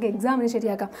 നമുക്ക് എക്സാമിന്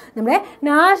ശരിയാക്കാം. നമ്മുടെ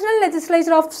നാഷണൽ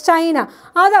ലെജിസ്ലേച്ചർ ഓഫ് ചൈന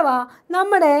അഥവാ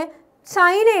നമ്മുടെ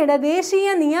ചൈനയുടെ ദേശീയ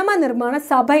നിയമനിർമ്മാണ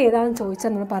സഭ ഏതാണെന്ന്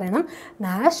ചോദിച്ചാൽ നമ്മൾ പറയണം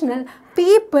നാഷണൽ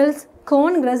പീപ്പിൾസ്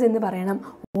കോൺഗ്രസ് എന്ന് പറയണം.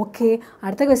 ഓക്കെ,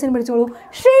 അടുത്ത question പിടിച്ചോളൂ.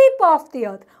 Shape of the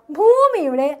earth,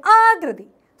 ഭൂമിയുടെ ആകൃതി.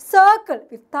 സർക്കിൾ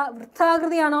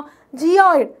വൃത്താകൃതിയാണോ,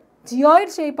 ജിയോയിഡ്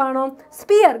ജിയോയിഡ് ഷേപ്പ് ആണോ,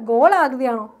 sphere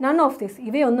ഗോളാകൃതിയാണോ, none of this,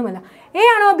 ഇവയൊന്നുമല്ല. A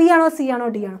ആണോ, ബി ആണോ, സി ആണോ,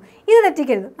 ഡി ആണോ, ഇത്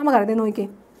തെറ്റിക്കരുത്. നമുക്കറിയാം, നോക്കിയേ,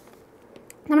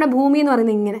 നമ്മുടെ ഭൂമി എന്ന്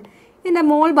പറയുന്നത് ഇങ്ങനെ, ഇതിൻ്റെ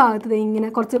മോൾ ഭാഗത്ത് ഇങ്ങനെ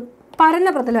കുറച്ച് പരന്ന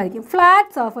പ്രതലമായിരിക്കും,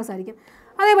 ഫ്ലാറ്റ് സർഫസ് ആയിരിക്കും.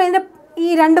 അതേപോലെ ഇതിൻ്റെ ഈ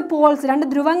രണ്ട് പോൾസ്, രണ്ട്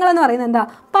ധ്രുവങ്ങൾ എന്ന് പറയുന്നത് എന്താ,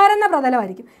 പരന്ന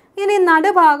പ്രതലമായിരിക്കും. ഇനി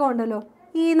നടുഭാഗം ഉണ്ടല്ലോ,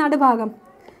 ഈ നടുഭാഗം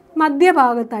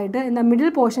മധ്യഭാഗത്തായിട്ട് എന്താ, മിഡിൽ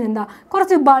പോർഷൻ എന്താ,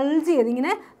 കുറച്ച് ബൾജ് ചെയ്ത്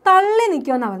ഇങ്ങനെ തള്ളി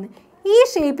നിൽക്കുമെന്നാണ് പറഞ്ഞത്. ഈ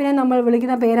ഷേപ്പിനെ നമ്മൾ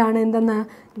വിളിക്കുന്ന പേരാണ് എന്തെന്ന്,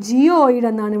 ജിയോയിഡ്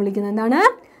എന്നാണ് വിളിക്കുന്നത്. എന്താണ്,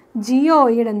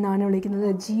 ജിയോയിഡ് എന്നാണ് വിളിക്കുന്നത്,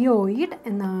 ജിയോയിഡ്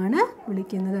എന്നാണ്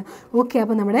വിളിക്കുന്നത്. ഓക്കെ,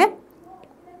 അപ്പോൾ നമ്മുടെ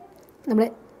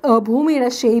ഭൂമിയുടെ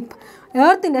ഷേപ്പ്,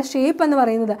 എർത്തിൻ്റെ ഷേപ്പ് എന്ന്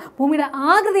പറയുന്നത്, ഭൂമിയുടെ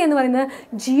ആകൃതി എന്ന് പറയുന്നത്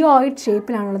ജിയോയിഡ്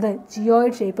ഷേപ്പിലാണുള്ളത്.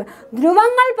 ജിയോയിഡ് ഷേപ്പ്,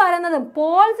 ധ്രുവങ്ങൾ പരന്നതും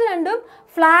പോൾസ് രണ്ടും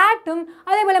ഫ്ലാറ്റും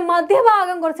അതേപോലെ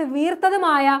മധ്യഭാഗം കുറച്ച്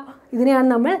വീർത്തതുമായ ഇതിനെയാണ്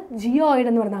നമ്മൾ ജിയോയിഡ്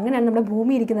എന്ന് പറയുന്നത്. അങ്ങനെയാണ് നമ്മുടെ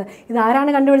ഭൂമി ഇരിക്കുന്നത്. ഇതാരാണ്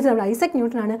കണ്ടുപിടിച്ചത്? നമ്മുടെ ഐസക്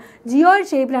ന്യൂട്ടനാണ്. ജിയോയിഡ്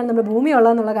ഷേപ്പിലാണ് നമ്മുടെ ഭൂമി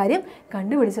ഉള്ളതെന്നുള്ള കാര്യം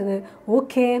കണ്ടുപിടിച്ചത്.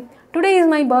 Okay, today is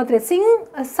my birthday.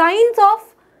 Science of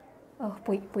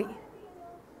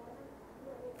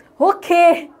okay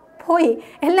പോയി,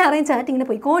 എല്ലാവരെയും ചാറ്റ് ഇങ്ങനെ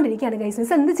പോയിക്കൊണ്ടിരിക്കുകയാണ് ഗൈസ്.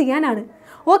 മിസ് എന്ത് ചെയ്യാനാണ്?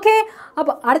 ഓക്കെ,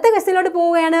 അപ്പോൾ അടുത്ത ക്വസ്റ്റ്യനിലോട്ട്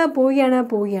പോവുകയാണ്.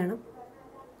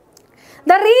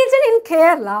 The region in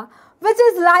Kerala which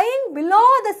is lying below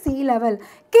the sea level.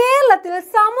 കേരളത്തിൽ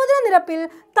സമുദ്രനിരപ്പിൽ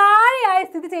താഴെയായി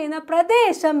സ്ഥിതി ചെയ്യുന്ന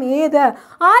പ്രദേശം ഏത്?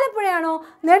 ആലപ്പുഴയാണോ,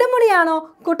 നെടുമുടിയാണോ,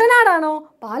 കുട്ടനാടാണോ,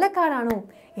 പാലക്കാടാണോ?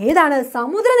 ഏതാണ്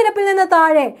സമുദ്രനിരപ്പിൽ നിന്ന്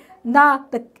താഴെ? എന്താ,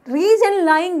 the region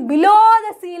lying below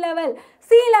the sea level.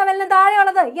 See ലെവലിന്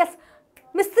താഴെയുള്ളത്. Yes,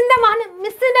 മിസ്സിൻ്റെ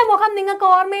മുഖം നിങ്ങൾക്ക്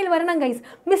ഓർമ്മയിൽ വരണം ഗൈസ്.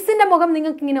 മിസ്സിൻ്റെ മുഖം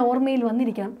നിങ്ങൾക്ക് ഇങ്ങനെ ഓർമ്മയിൽ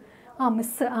വന്നിരിക്കണം.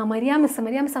 മരിയ മിസ്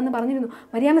അന്ന് പറഞ്ഞിരുന്നു,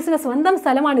 മരിയ മിസ്സിൻ്റെ സ്വന്തം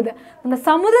സ്ഥലമാണിത്. നമ്മുടെ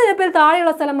സമുദ്രനിരപ്പിൽ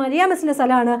താഴെയുള്ള സ്ഥലം മരിയ മിസ്സിൻ്റെ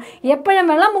സ്ഥലമാണ്. എപ്പോഴും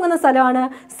വെള്ളം പൊങ്ങുന്ന സ്ഥലമാണ്.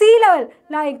 See level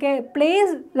like A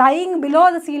place lying below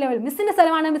the sea level. മിസ്സിൻ്റെ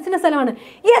സ്ഥലമാണ്.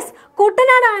 Yes,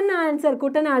 കുട്ടനാടാണ് answer.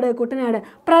 കുട്ടനാട്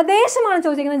പ്രദേശമാണ്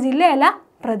ചോദിച്ചിരിക്കുന്നത്, ജില്ലയല്ല,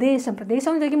 പ്രദേശം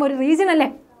എന്ന് ചോദിക്കുമ്പോൾ ഒരു റീജിയൻ അല്ലേ,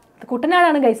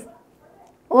 കുട്ടനാടാണ് ഗൈസ്.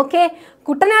 ഓക്കെ,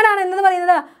 കുട്ടനാടാണ് എന്ന്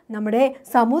പറയുന്നത് നമ്മുടെ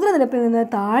സമുദ്രനിരപ്പിൽ നിന്ന്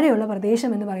താഴെയുള്ള പ്രദേശം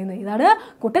എന്ന് പറയുന്നത്. ഇതാണ്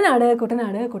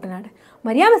കുട്ടനാട്.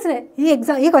 മരിയ മിസ്സിന്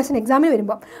ഈ ക്വസ്റ്റ്യൻ എക്സാമിന്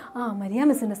വരുമ്പോൾ മരിയ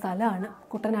മിസ്സിൻ്റെ സ്ഥലമാണ്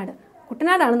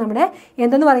കുട്ടനാടാണ് നമ്മുടെ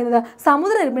എന്തെന്ന് പറയുന്നത്,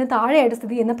 സമുദ്രനിരപ്പിന് താഴെയായിട്ട്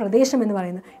സ്ഥിതി ചെയ്യുന്ന പ്രദേശം എന്ന്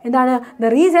പറയുന്നത്. എന്താണ്, the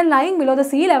region lying below the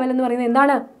sea level എന്ന് പറയുന്നത്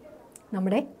എന്താണ്,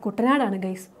 നമ്മുടെ കുട്ടനാടാണ്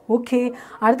ഗൈസ്. ഓക്കെ,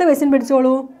 അടുത്ത question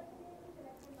പിടിച്ചോളൂ.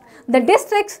 The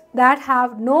districts that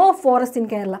have no forest in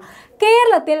Kerala.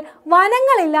 കേരളത്തിൽ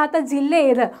വനങ്ങളില്ലാത്ത ജില്ല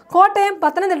ഏത്? കോട്ടയം,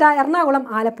 പത്തനംതിട്ട, എറണാകുളം,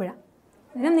 ആലപ്പുഴ.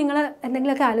 ഇതിനും നിങ്ങൾ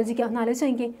എന്തെങ്കിലുമൊക്കെ ആലോചിക്കുക. ഒന്ന് ആലോചിച്ച്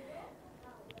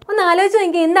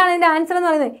നോക്കി എന്താണ് ഇതിൻ്റെ ആൻസർ എന്ന്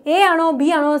പറയുന്നത്. എ ആണോ, ബി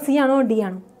ആണോ, സി ആണോ, ഡി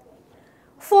ആണോ?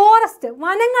 ഫോറസ്റ്റ്,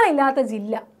 വനങ്ങളില്ലാത്ത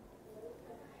ജില്ല.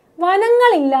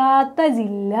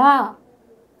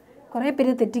 കുറേ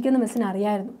പേര് തെറ്റിക്കുമെന്ന് മിസ്സിന്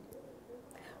അറിയായിരുന്നു.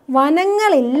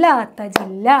 വനങ്ങളില്ലാത്ത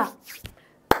ജില്ല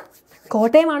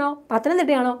കോട്ടയമാണോ,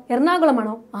 പത്തനംതിട്ടയാണോ,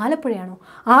 എറണാകുളമാണോ,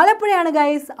 ആലപ്പുഴയാണ്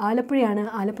ഗൈസ്.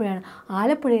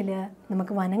 ആലപ്പുഴയിൽ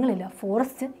നമുക്ക് വനങ്ങളില്ല,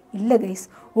 ഫോറസ്റ്റ് ഇല്ല ഗൈസ്.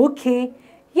 ഓക്കെ,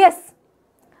 യെസ്,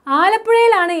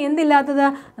 ആലപ്പുഴയിലാണ് എന്തില്ലാത്തത്,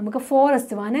 നമുക്ക്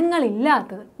ഫോറസ്റ്റ്,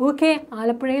 വനങ്ങളില്ലാത്തത്. ഓക്കെ,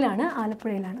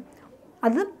 ആലപ്പുഴയിലാണ്.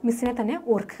 അത് മിസ്സിനെ തന്നെ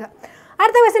ഓർക്കുക.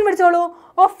 അടുത്ത ക്വസ്റ്റ്യൻ പഠിച്ചോളൂ.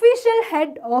 Official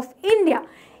head of India.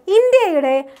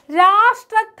 ഇന്ത്യയുടെ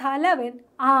രാഷ്ട്രതലവൻ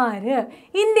ആര്?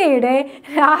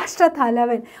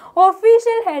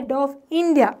 Official head of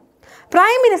India.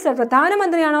 Prime minister,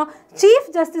 പ്രധാനമന്ത്രിയാണോ,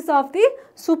 chief justice of the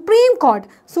supreme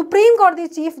കോടതി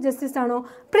ചീഫ് ജസ്റ്റിസ് ആണോ,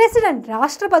 പ്രസിഡന്റ്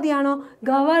രാഷ്ട്രപതിയാണോ,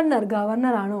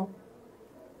 ഗവർണറാണോ?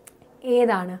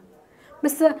 ഏതാണ്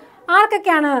മിസ്?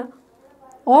 ആർക്കൊക്കെയാണ്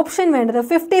ഓപ്ഷൻ വേണ്ടത്?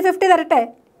 50-50 തരട്ടെ,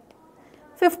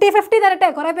 50-50 തരട്ടെ.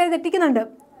 കുറേ പേര് തെറ്റിക്കുന്നുണ്ട്.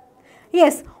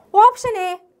 Yes, option A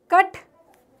cut,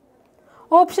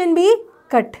 option B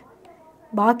cut.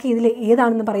 ബാക്കി ഇതിൽ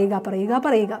ഏതാണെന്ന് പറയുക.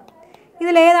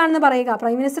 ഇതിലേതാണെന്ന് പറയുക.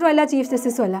 പ്രൈം മിനിസ്റ്ററും അല്ല, ചീഫ്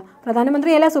ജസ്റ്റിസും അല്ല,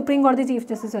 പ്രധാനമന്ത്രിയല്ല, സുപ്രീം കോടതി ചീഫ്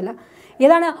ജസ്റ്റിസും അല്ല.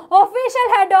 ഏതാണ് ഒഫീഷ്യൽ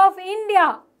ഹെഡ് ഓഫ് ഇന്ത്യ?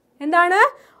 എന്താണ്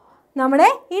നമ്മുടെ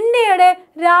ഇന്ത്യയുടെ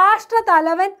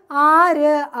രാഷ്ട്രതലവൻ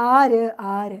ആര്?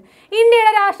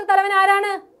 ഇന്ത്യയുടെ രാഷ്ട്രതലവൻ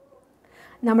ആരാണ്?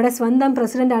 നമ്മുടെ സ്വന്തം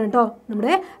പ്രസിഡന്റ് ആണ് കേട്ടോ.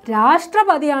 നമ്മുടെ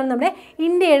രാഷ്ട്രപതിയാണ് നമ്മുടെ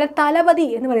ഇന്ത്യയുടെ തലപതി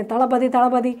എന്ന് പറയും. തളപതി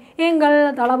എങ്കൾ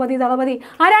തളപതി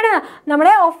ആരാണ്?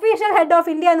 നമ്മുടെ ഒഫീഷ്യൽ ഹെഡ്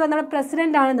ഓഫ് ഇന്ത്യ എന്ന് പറയുന്നത്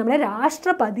പ്രസിഡന്റ് ആണ്, നമ്മുടെ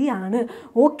രാഷ്ട്രപതിയാണ്.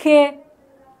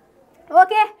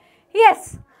 Okay, yes.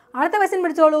 അടുത്ത question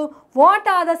പിടിച്ചോളൂ. What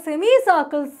are the semi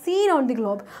circle seen on the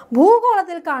globe?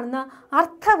 ഭൂഗോളത്തിൽ കാണുന്ന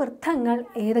അർദ്ധവൃത്തങ്ങൾ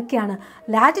ഏതൊക്കെയാണ്?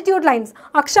 Latitude lines,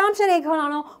 അക്ഷാംശ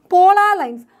രേഖകളാണോ, polar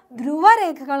lines,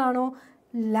 ധ്രുവരേഖകളാണോ,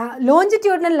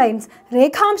 longitudinal lines,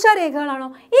 രേഖാംശ രേഖകളാണോ,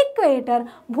 equator,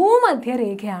 ഭൂമധ്യ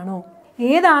രേഖയാണോ?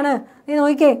 ഏതാണ്?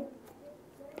 നോക്കിക്കേ,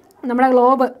 നമ്മുടെ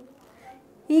ഗ്ലോബ്.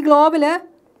 ഈ ഗ്ലോബിൽ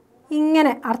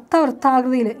ഇങ്ങനെ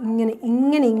അർത്ഥവൃത്താകൃതിയിൽ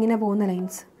ഇങ്ങനെ പോകുന്ന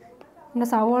ലൈൻസ്, നമ്മുടെ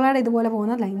സവോളയുടെ ഇതുപോലെ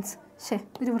പോകുന്ന ലൈൻസ്.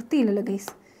 ഒരു വൃത്തിയില്ലല്ലോ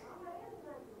ഗൈസ്,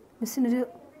 മിസ്സിനൊരു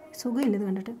സുഖമില്ല ഇത്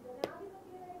കണ്ടിട്ട്.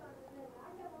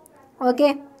 ഓക്കെ,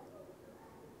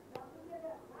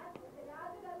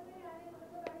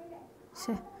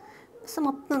 മിസ്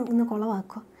മൊത്തം ഇന്ന്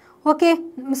കുളവാക്കുക. ഓക്കെ,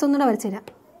 മിസ് ഒന്നുകൂടെ വരച്ചു തരാം.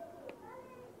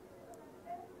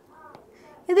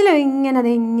 ഇതിൽ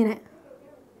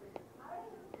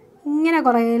ഇങ്ങനെ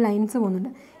കുറേ ലൈൻസ് പോകുന്നുണ്ട്.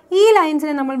 ഈ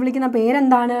ലൈൻസിനെ നമ്മൾ വിളിക്കുന്ന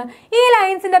പേരെന്താണ്? ഈ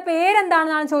ലൈൻസിൻ്റെ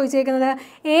പേരെന്താണെന്നാണ് ചോദിച്ചേക്കുന്നത്.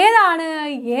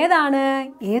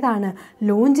 ഏതാണ്?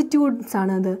 ലോഞ്ചിറ്റ്യൂഡ്സ്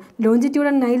ആണത്.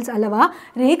 ലോഞ്ചിറ്റ്യൂഡൽ ലൈൻസ് അഥവാ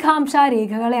രേഖാംശ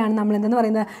രേഖകളെയാണ് നമ്മൾ എന്തെന്ന്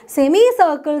പറയുന്നത്? Semi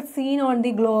circles seen on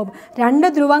the globe. രണ്ട്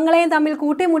ധ്രുവങ്ങളെയും തമ്മിൽ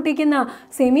കൂട്ടിമുട്ടിക്കുന്ന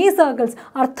സെമി സർക്കിൾസ്,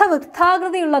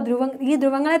 അർത്ഥവൃത്താകൃതിയുള്ള ഈ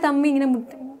ധ്രുവങ്ങളെ തമ്മിൽ ഇങ്ങനെ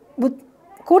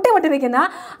കൂട്ടിമുട്ടിപ്പിക്കുന്ന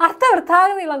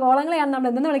അർത്ഥവൃത്താകൃതിയുള്ള ഗോളങ്ങളെയാണ് നമ്മൾ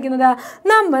എന്തെന്ന് വിളിക്കുന്നത്?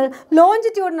 നമ്മൾ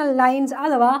ലോഞ്ചിറ്റ്യൂഡിനൽ ലൈൻസ്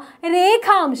അഥവാ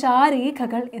രേഖാംശ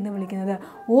രേഖകൾ എന്ന് വിളിക്കുന്നത്.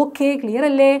 ഓക്കെ, ക്ലിയർ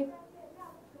അല്ലേ?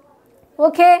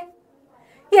 Okay,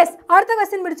 yes. അടുത്ത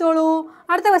question പിടിച്ചോളൂ.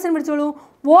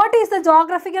 What is the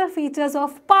geographical features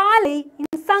of Palai in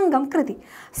സംഗം കൃതി?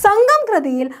 സംഗം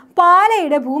കൃതിയിൽ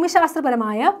പാലയുടെ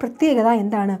ഭൂമിശാസ്ത്രപരമായ പ്രത്യേകത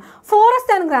എന്താണ്?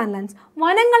 ഫോറസ്റ്റ് ആൻഡ് ഗ്രാൻഡ്ലാൻഡ്സ്,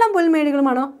 വനങ്ങളും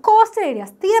പുൽമേടുകളുമാണോ? Coastal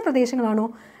areas, തീരപ്രദേശങ്ങളാണോ?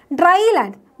 ഡ്രൈ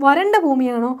ലാൻഡ്, വരണ്ട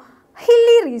ഭൂമിയാണോ?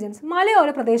 ഹില്ലി റീജൻസ്, മലയോര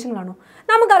പ്രദേശങ്ങളാണോ?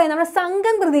 നമുക്കറിയാം നമ്മുടെ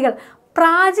സംഘം കൃതികൾ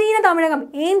പ്രാചീന തമിഴകം,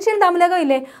 ഏൻഷ്യൻ തമിഴകം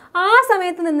ഇല്ലേ, ആ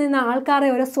സമയത്ത് നിന്നിരുന്ന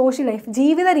ആൾക്കാരുടെ ഓരോ സോഷ്യൽ ലൈഫ്,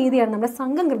 ജീവിത രീതിയാണ് നമ്മുടെ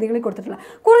സംഘം കൃതികളിൽ കൊടുത്തിട്ടുള്ളത്.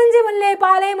 കുറിഞ്ചി, മുല്ലേ,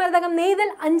 പാലയം, മരതകം,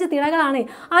 നെയ്തൽ 5 തിണകളാണ്.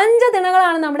 5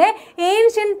 തിണകളാണ് നമ്മുടെ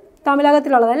ഏൻഷ്യൻ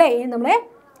തമിഴകത്തിലുള്ളത് അല്ലേ, നമ്മുടെ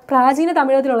പ്രാചീന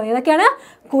തമിഴകത്തിലുള്ളത്. ഏതൊക്കെയാണ്?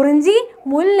 കുറിഞ്ചി,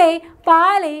 മുല്ലേ,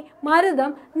 പാലൈ,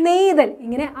 മരുതം, നെയ്തൽ,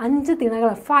 ഇങ്ങനെ 5 തിണകൾ,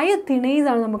 5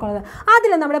 തിണേഴ്സാണ് നമുക്കുള്ളത്.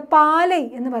 അതിൽ നമ്മുടെ പാലൈ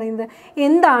എന്ന് പറയുന്നത്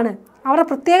എന്താണ്? അവരുടെ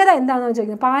പ്രത്യേകത എന്താണെന്ന്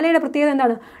ചോദിക്കുന്നത്. പാലയുടെ പ്രത്യേകത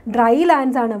എന്താണ്? ഡ്രൈ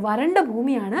ലാൻഡ്സ് ആണ്, വരണ്ട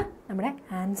ഭൂമിയാണ് നമ്മുടെ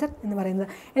ആൻസർ എന്ന് പറയുന്നത്.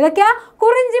 ഏതൊക്കെയാ?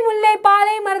 കുറിഞ്ചി, മുല്ലേ,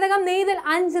 പാലൈ, മരതകം, നെയ്തൽ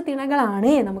 5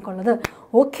 തിണകളാണ് നമുക്കുള്ളത്.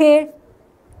 Okay,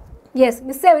 yes.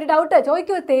 മിസ്സേ ഒരു ഡൗട്ട്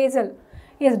ചോദിക്കൂ തേജൽ.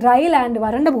 യെസ്, ഡ്രൈ ലാൻഡ്,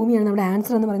 വരണ്ട ഭൂമിയാണ് നമ്മുടെ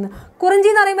ആൻസർ എന്ന് പറയുന്നത്. കുറിഞ്ചി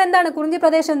എന്ന് പറയുമ്പോൾ എന്താണ്? കുറിഞ്ചി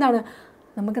പ്രദേശം എന്താണ്?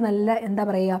 നമുക്ക് നല്ല എന്താ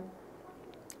പറയുക,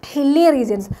 ഹില്ലി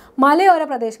റീജിയൻസ്, മലയോര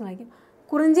പ്രദേശങ്ങളായിരിക്കും.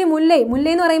 കുറിഞ്ചി, മുല്ലേ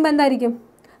എന്ന് പറയുമ്പോൾ എന്തായിരിക്കും?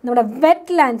 നമ്മുടെ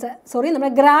വെറ്റ് ലാൻഡ്സ്,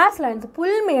 നമ്മുടെ ഗ്രാസ് ലാൻഡ്സ്,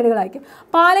 പുൽമേടുകളായിരിക്കും.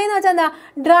 പാലൈ എന്ന് വെച്ചാൽ എന്താ?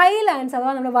 ഡ്രൈ ലാൻഡ്സ്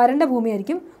അഥവാ നമ്മുടെ വരണ്ട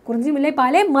ഭൂമിയായിരിക്കും. കുറിഞ്ചി, മുല്ലേ,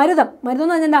 പാലൈ, മരുതം എന്ന്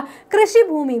പറഞ്ഞാൽ എന്താ?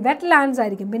 കൃഷിഭൂമി, വെറ്റ് ലാൻഡ്സ്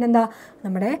ആയിരിക്കും. പിന്നെന്താ?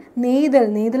 നമ്മുടെ നെയ്തൽ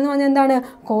എന്ന് പറഞ്ഞാൽ എന്താണ്?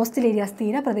 Coastal areas,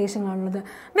 തീരപ്രദേശങ്ങളാണുള്ളത്.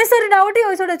 മിസ് ഒരു ഡൗട്ട്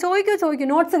ചോദിക്കൂ.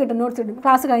 നോട്ട്സ് കിട്ടും.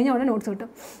 ക്ലാസ് കഴിഞ്ഞ ഉടനെ നോട്ട്സ് കിട്ടും.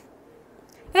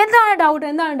 എന്താണ്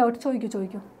ഡൗട്ട്?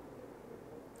 ചോദിക്കൂ.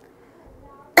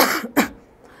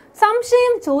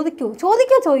 സംശയം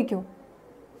ചോദിക്കൂ.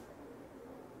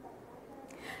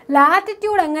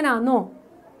 ലാറ്റിറ്റ്യൂഡ് എങ്ങനെയാണെന്നോ?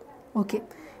 ഓക്കെ,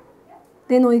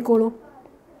 ഇതേ നോക്കിക്കോളൂ.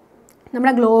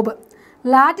 നമ്മുടെ ഗ്ലോബ്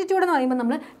ലാറ്റിറ്റ്യൂഡ് എന്ന് പറയുമ്പോൾ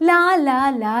നമ്മൾ ലാ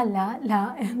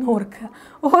എന്ന് ഓർക്കുക.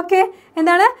 ഓക്കെ,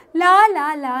 എന്താണ്? ലാ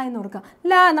എന്ന് ഓർക്കുക.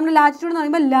 നമ്മുടെ ലാറ്റിറ്റ്യൂഡ് എന്ന്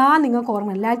പറയുമ്പോൾ ലാ നിങ്ങൾക്ക്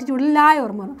ഓർമ്മ വരും. ലാറ്റിറ്റ്യൂഡിൽ ലാ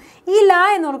ഓർമ്മ വരും. ഈ ലാ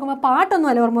എന്ന് ഓർക്കുമ്പോൾ പാട്ടൊന്നും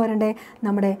അല്ല ഓർമ്മ വരണ്ടേ,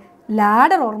 നമ്മുടെ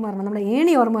ലാഡർ ഓർമ്മ വരണം, നമ്മുടെ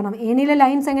ഏണി ഓർമ്മ വരണം. ഏണിയിലെ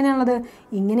ലൈൻസ് എങ്ങനെയാണുള്ളത്?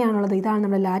 ഇങ്ങനെയാണുള്ളത്. ഇതാണ്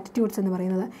നമ്മുടെ ലാറ്റിറ്റ്യൂഡ്സ് എന്ന്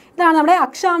പറയുന്നത്. ഇതാണ് നമ്മുടെ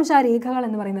അക്ഷാംശ രേഖകൾ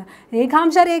എന്ന് പറയുന്നത്.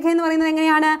 രേഖാംശ രേഖ എന്ന് പറയുന്നത്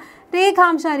എങ്ങനെയാണ്?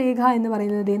 രേഖാംശ രേഖ എന്ന്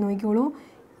പറയുന്നത് ഇതേ നോക്കിക്കോളൂ.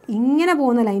 ഇങ്ങനെ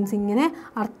പോകുന്ന ലൈൻസ്, ഇങ്ങനെ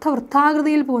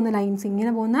അർത്ഥവൃത്താകൃതിയിൽ പോകുന്ന ലൈൻസ്,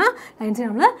 ഇങ്ങനെ പോകുന്ന ലൈൻസിനെ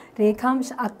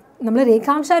നമ്മൾ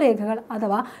രേഖാംശ രേഖകൾ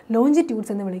അഥവാ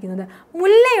ലോഞ്ചിറ്റ്യൂഡ്സ് എന്ന് വിളിക്കുന്നത്.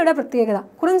 മുല്ലയുടെ പ്രത്യേകത,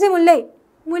 കുറിഞ്ചി മുല്ലേ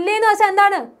എന്ന് വെച്ചാൽ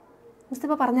എന്താണ്?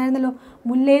 മിസ്റ്റിപ്പോൾ പറഞ്ഞായിരുന്നല്ലോ,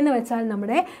 മുല്ലേ എന്ന് വെച്ചാൽ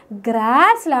നമ്മുടെ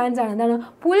ഗ്രാസ് ലാൻഡ്സ് ആണ്. എന്താണ്?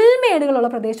 പുൽമേടുകളുള്ള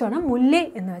പ്രദേശമാണ് മുല്ലേ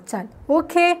എന്ന് വെച്ചാൽ.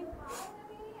 ഓക്കെ,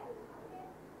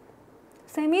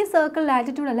 സെമി സർക്കിൾ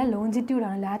ലാറ്റിറ്റ്യൂഡ് അല്ല,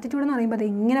 ലോഞ്ചിറ്റ്യൂഡാണ്. ലാറ്റിറ്റ്യൂഡ് എന്ന് പറയുമ്പോൾ അത്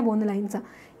ഇങ്ങനെ പോകുന്ന ലൈൻസാണ്,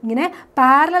 ഇങ്ങനെ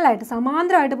പാരലായിട്ട്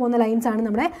സമാന്തരമായിട്ട് പോകുന്ന ലൈൻസാണ്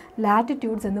നമ്മുടെ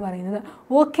ലാറ്റിറ്റ്യൂഡ്സ് എന്ന് പറയുന്നത്.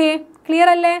 ഓക്കെ, ക്ലിയർ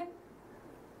അല്ലേ?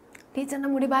 ടീച്ചറിൻ്റെ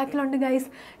മുടി ബാക്കിലുണ്ട്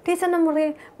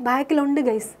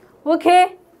ഗൈസ്. ഓക്കെ,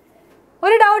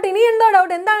 ഒരു ഡൗട്ട്? ഇനി എന്തോ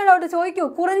ഡൗട്ട്? എന്താണ് ഡൗട്ട്? ചോദിക്കൂ.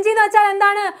 കുറിഞ്ചി എന്ന് വെച്ചാൽ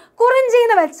എന്താണ്? കുറിഞ്ചി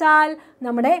എന്ന് വെച്ചാൽ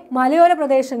നമ്മുടെ മലയോര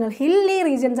പ്രദേശങ്ങൾ, ഹില്ലി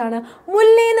റീജിയൻസ് ആണ്.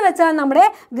 മുല്ലി എന്ന് വെച്ചാൽ നമ്മുടെ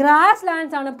ഗ്രാസ്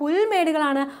ലാൻഡ്സ് ആണ്,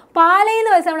 പുൽമേടുകളാണ്. പാലൈ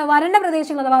എന്ന് വെച്ചാൽ നമ്മുടെ വരണ്ട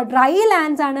പ്രദേശങ്ങൾ അഥവാ ഡ്രൈ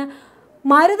ലാൻഡ്സ് ആണ്.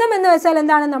 മരുതം എന്ന് വെച്ചാൽ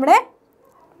എന്താണ്? നമ്മുടെ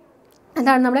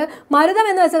മരുതം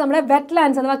എന്ന് വെച്ചാൽ നമ്മുടെ വെറ്റ്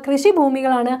ലാൻഡ്സ് അഥവാ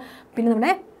കൃഷിഭൂമികളാണ്. പിന്നെ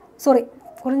നമ്മുടെ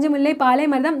കുറിഞ്ചി, മുല്ലൈ, പാലൈ,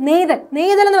 മരുതം,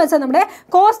 നെയ്തൽ എന്ന് വെച്ചാൽ നമ്മുടെ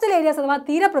കോസ്റ്റൽ ഏരിയാസ് അഥവാ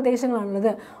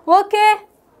തീരപ്രദേശങ്ങളാണുള്ളത്.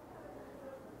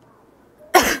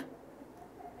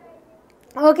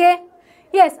 Okay,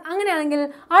 yes. അങ്ങനെയാണെങ്കിൽ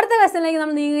അടുത്ത ക്വസ്റ്റ്യനിലേക്ക്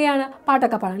നമ്മൾ നീങ്ങുകയാണ്.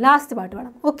 പാട്ടൊക്കെ പാടാം, ലാസ്റ്റ് പാട്ട്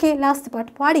പാടാം. ഓക്കെ, ലാസ്റ്റ്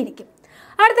പാട്ട് പാടിയിരിക്കും.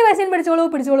 അടുത്ത ക്വസ്റ്റ്യൻ പിടിച്ചോളൂ.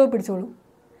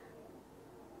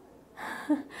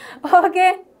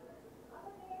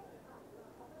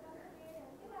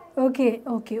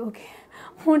 ഓക്കെ,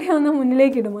 മുടി ഒന്ന്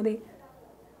മുന്നിലേക്ക് ഇടും. അതെ,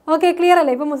 ഓക്കെ, ക്ലിയർ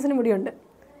അല്ലേ? ഇപ്പം മുസ്ലിം മുടിയുണ്ട്.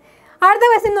 അടുത്ത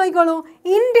ക്വസ്റ്റ്യൻ നോക്കിക്കോളൂ.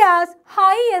 ഇന്ത്യാസ്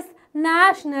ഹയസ്റ്റ്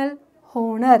നാഷണൽ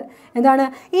ഹോണർ എന്താണ്?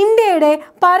 ഇന്ത്യയുടെ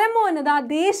പരമോന്നത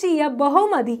ദേശീയ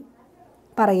ബഹുമതി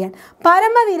പറയാൻ.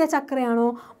 പരമവീര ചക്രയാണോ,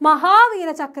 മഹാവീര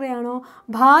ചക്രയാണോ,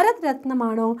 ഭാരത്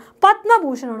രത്നമാണോ,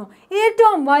 പത്മഭൂഷണാണോ?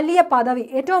 ഏറ്റവും വലിയ പദവി,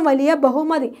 ഏറ്റവും വലിയ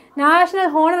ബഹുമതി, നാഷണൽ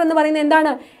ഹോണർ എന്ന് പറയുന്നത്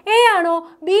എന്താണ്? എ ആണോ,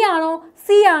 ബി ആണോ,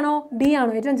 സി ആണോ, ഡി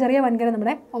ആണോ? ഏറ്റവും ചെറിയ വൻകര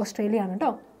നമ്മുടെ ഓസ്ട്രേലിയ ആണ്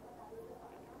കേട്ടോ.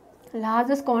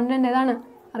 ലാർജസ്റ്റ് കോണ്ടിനെന്റ് ഏതാണ്?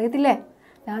 അറിയത്തില്ലേ?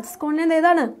 ലാർജസ്റ്റ് കോണ്ടിനെന്റ്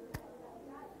ഏതാണ്?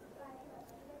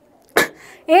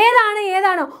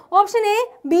 ഏതാണ്? Option A,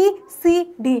 B, C,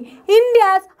 D.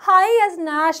 India's highest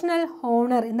national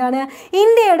honour എന്താണ്?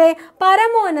 ഇന്ത്യയുടെ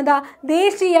പരമോന്നത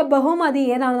ദേശീയ ബഹുമതി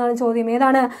ഏതാണെന്നാണ് ചോദ്യം.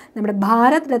 ഏതാണ്? നമ്മുടെ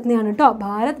ഭാരത് രത്നയാണ് കേട്ടോ.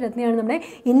 ഭാരത് രത്നയാണ് നമ്മുടെ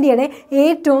ഇന്ത്യയുടെ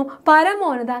ഏറ്റവും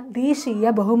പരമോന്നത ദേശീയ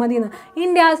ബഹുമതി എന്ന്.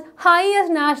 ഇന്ത്യാസ്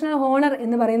ഹയസ്റ്റ് നാഷണൽ ഹോണർ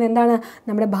എന്ന് പറയുന്നത് എന്താണ്?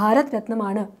 നമ്മുടെ Bharat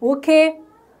രത്നമാണ്. Okay,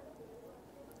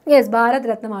 yes, Bharat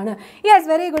രത്നമാണ്. Yes,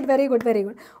 very good.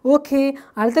 Okay,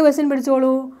 അടുത്ത question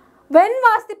പിടിച്ചോളൂ. When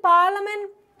was the parliament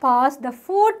passed the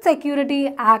Food Security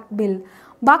Act bill?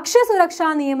 ഭക്ഷ്യസുരക്ഷാ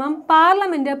നിയമം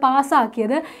പാർലമെൻറ്റ്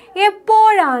പാസ്സാക്കിയത്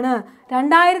എപ്പോഴാണ്?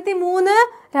 2003,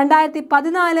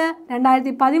 2014,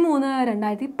 2013,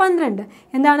 2012.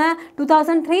 എന്താണ്?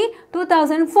 2003,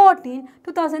 2014,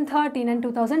 2013 and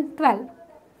 2012.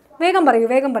 വേഗം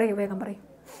പറയൂ.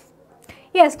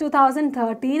 യെസ്,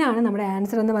 2013 ആണ് നമ്മുടെ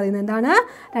ആൻസർ എന്ന് പറയുന്നത്. എന്താണ്?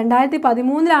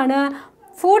 2013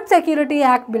 ഫുഡ് സെക്യൂരിറ്റി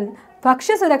ആക്ട് ബിൽ,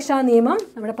 ഭക്ഷ്യസുരക്ഷാ നിയമം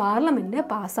നമ്മുടെ പാർലമെൻറ്റ്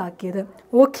പാസ്സാക്കിയത്.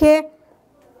 Okay,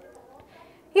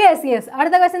 yes.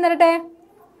 അടുത്ത ക്വസ്റ്റ്യൻ തരട്ടെ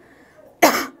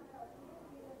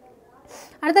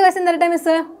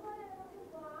മിസ്.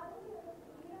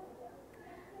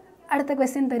 അടുത്ത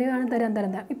ക്വസ്റ്റ്യൻ തരാം.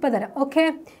 ഇപ്പം തരാം. ഓക്കെ,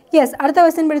 യെസ്, അടുത്ത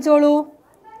question പിടിച്ചോളൂ.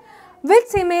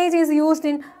 Which image is used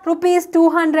in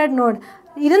 ₹200 not?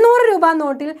 200 രൂപ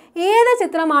നോട്ടിൽ ഏത്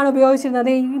ചിത്രമാണ്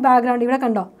ഉപയോഗിച്ചിരുന്നത്? ഈ ബാക്ക്ഗ്രൗണ്ട് ഇവിടെ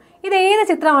കണ്ടോ? ഇത് ഏത്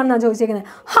ചിത്രമാണെന്നാണ് ചോദിച്ചിരിക്കുന്നത്.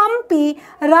 ഹംപി,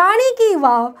 റാണി കി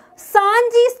വാവ്,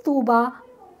 സാഞ്ചി സ്തൂപ,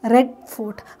 റെഡ്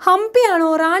ഫോർട്ട്. ഹംപി ആണോ,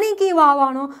 റാണി കി വാവ്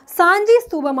ആണോ, സാഞ്ചി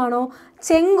സ്തൂപമാണോ,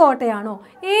 ചെങ്കോട്ടയാണോ?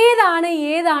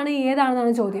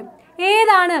 ഏതാണെന്നാണ് ചോദ്യം.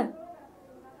 ഏതാണ്?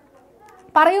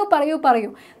 പറയൂ.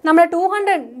 നമ്മുടെ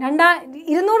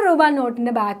 200 രൂപ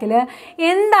നോട്ടിൻ്റെ ബാക്കിൽ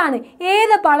എന്താണ്,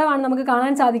 ഏത് പടമാണ് നമുക്ക്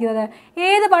കാണാൻ സാധിക്കുന്നത്?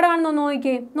 ഏത് പടമാണെന്ന്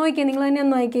നോക്കിയേ, നിങ്ങൾ തന്നെ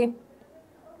ഒന്ന് നോക്കിയേ.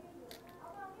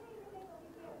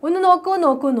 ഒന്ന്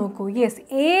നോക്കൂ. യെസ്,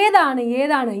 ഏതാണ്?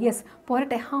 യെസ്,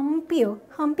 പോരട്ടെ.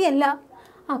 ഹംപി അല്ല.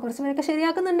 കുറച്ച് പേരൊക്കെ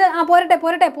ശരിയാക്കുന്നുണ്ട്.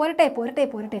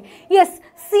 പോരട്ടെ. യെസ്,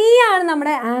 സി ആണ്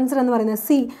നമ്മുടെ ആൻസർ എന്ന് പറയുന്നത്.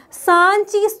 സി,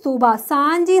 സാഞ്ചി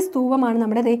സ്തൂപമാണ്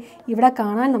നമ്മുടെ ഇവിടെ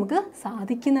കാണാൻ നമുക്ക്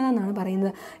സാധിക്കുന്നതെന്നാണ്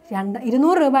പറയുന്നത്.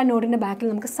 200 രൂപ നോട്ടിൻ്റെ ബാക്കിൽ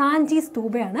നമുക്ക് സാഞ്ചി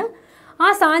സ്തൂപയാണ്. ആ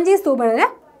സാഞ്ചി സ്തൂപയുടെ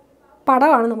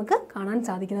പടമാണ് നമുക്ക് കാണാൻ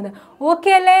സാധിക്കുന്നത്.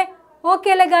 ഓക്കെ അല്ലേ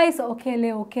ഗൈസ്? ഓക്കെ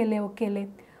അല്ലേ?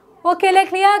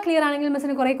 ക്ലിയർ ആണെങ്കിൽ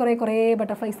മിസ്സിന് കുറേ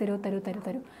ബട്ടർഫ്ലൈസ് തരൂ.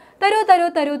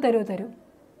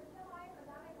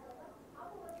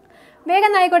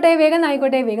 വേഗം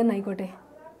ആയിക്കോട്ടെ.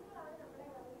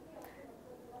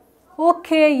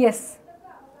 ഓക്കെ, യെസ്,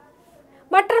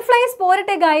 ബട്ടർഫ്ലൈസ്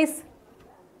പോരട്ടെ guys.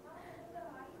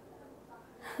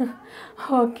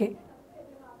 Okay,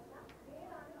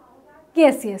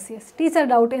 yes. Teacher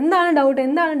doubt. എന്താണ്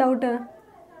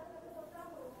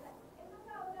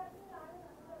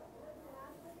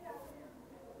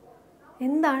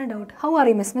doubt? How are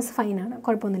you miss? Fine ആണ്,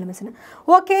 കുഴപ്പമൊന്നുമില്ല മിസ്സിന്.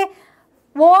 Okay,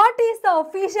 what is the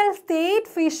official state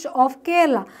fish of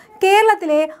Kerala?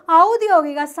 കേരളത്തിലെ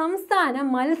ഔദ്യോഗിക സംസ്ഥാന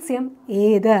മത്സ്യം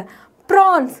ഏത്?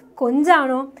 പ്രോൺസ്,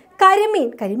 കൊഞ്ചാണോ?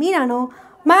 കരിമീനാണോ?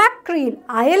 മാക്രീൽ,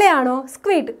 അയലയാണോ?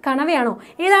 സ്ക്വിഡ്, കണവയാണോ?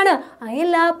 ഏതാണ്?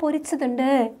 അയല പൊരിച്ചതുണ്ട്,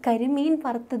 കരിമീൻ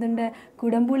വറുത്തതുണ്ട്,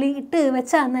 കുടംപുളി ഇട്ട്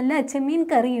വെച്ച നല്ല ചെമ്മീൻ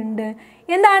കറിയുണ്ട്.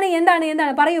 എന്താണ്?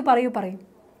 പറയൂ.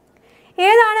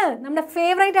 ഏതാണ്? നമ്മുടെ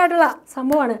ഫേവറേറ്റ് ആയിട്ടുള്ള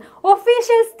സംഭവമാണ്.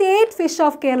 Official state fish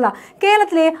of Kerala.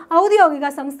 കേരളത്തിലെ ഔദ്യോഗിക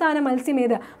സംസ്ഥാന മത്സ്യം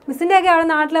ഏത്? മിസ്സിൻ്റെയൊക്കെ അവിടെ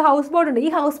നാട്ടിൽ ഹൗസ് ബോട്ട് ഉണ്ട്. ഈ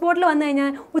ഹൗസ് ബോട്ടിൽ വന്നു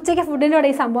കഴിഞ്ഞാൽ ഉച്ചയ്ക്ക് ഫുഡിൻ്റെ കൂടെ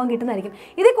ഈ സംഭവം കിട്ടുന്നതായിരിക്കും.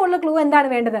 ഇതിൽ കൂടുതൽ ക്ലൂ എന്താണ്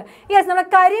വേണ്ടത്? യെസ്, നമ്മുടെ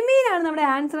കരിമീനാണ് നമ്മുടെ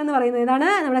ആൻസർ എന്ന് പറയുന്നത്. ഏതാണ്?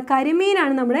 നമ്മുടെ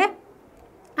കരിമീനാണ് നമ്മുടെ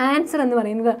ആൻസർ എന്ന്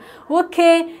പറയുന്നത്. ഓക്കെ,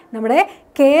 നമ്മുടെ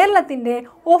കേരളത്തിൻ്റെ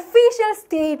ഒഫീഷ്യൽ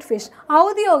സ്റ്റേറ്റ് ഫിഷ്,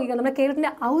 നമ്മുടെ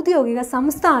കേരളത്തിൻ്റെ ഔദ്യോഗിക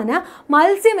സംസ്ഥാന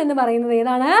മത്സ്യം എന്ന് പറയുന്നത്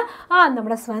ഏതാണ്?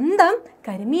 നമ്മുടെ സ്വന്തം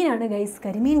കരിമീനാണ് ഗൈസ്.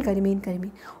 കരിമീൻ.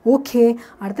 ഓക്കെ,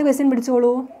 അടുത്ത question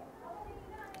പിടിച്ചോളൂ.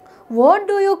 What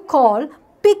do you call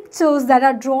pictures that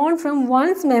are drawn from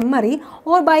one's memory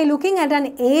or by looking at an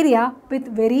area with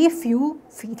very few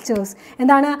features?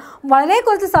 എന്താണ്? വളരെ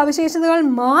കുറച്ച് സവിശേഷതകൾ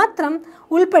മാത്രം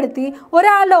ഉൾപ്പെടുത്തി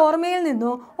ഒരാളുടെ ഓർമ്മയിൽ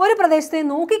നിന്നോ ഒരു പ്രദേശത്തെ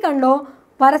നോക്കിക്കണ്ടോ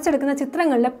വരച്ചെടുക്കുന്ന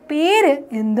ചിത്രങ്ങളുടെ പേര്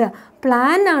എന്ത്?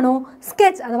 പ്ലാൻ ആണോ,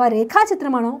 സ്കെച്ച് അഥവാ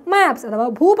രേഖാചിത്രമാണോ, മാപ്സ് അഥവാ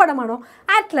ഭൂപടമാണോ,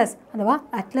 അറ്റ്ലസ് അഥവാ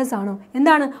അറ്റ്ലസ് ആണോ?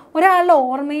 എന്താണ്? ഒരാളുടെ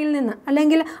ഓർമ്മയിൽ നിന്ന്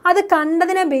അല്ലെങ്കിൽ അത്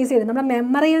കണ്ടതിനെ ബേസ് ചെയ്ത് നമ്മുടെ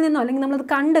മെമ്മറിയിൽ നിന്നോ അല്ലെങ്കിൽ നമ്മളത്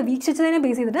കണ്ട് വീക്ഷിച്ചതിനെ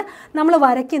ബേസ് ചെയ്തിട്ട് നമ്മൾ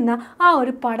വരയ്ക്കുന്ന ആ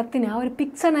ഒരു പടത്തിന്, ആ ഒരു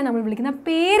പിക്ചറിനെ നമ്മൾ വിളിക്കുന്ന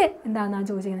പേര് എന്താണെന്നാണ്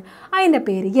ചോദിച്ചിരിക്കുന്നത്. അതിൻ്റെ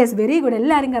പേര് യെസ്, വെരി ഗുഡ്,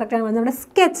 എല്ലാവരും കറക്റ്റാണ് പറഞ്ഞത്. നമ്മുടെ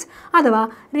സ്കെച്ച് അഥവാ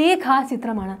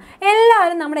രേഖാചിത്രമാണ്.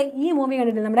 എല്ലാവരും നമ്മുടെ ഈ മൂവി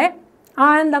കണ്ടിട്ടില്ല, നമ്മുടെ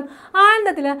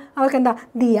ആനന്ദത്തിൽ അവർക്ക് എന്താ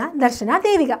ദിയ, ദർശന,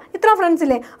 ദേവിക, ഇത്ര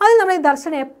ഫ്രണ്ട്സില്ലേ? അതിൽ നമ്മൾ ഈ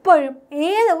ദർശന എപ്പോഴും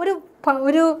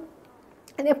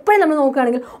എപ്പോഴും നമ്മൾ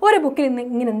നോക്കുകയാണെങ്കിൽ ഒരു ബുക്കിൽ നിന്ന്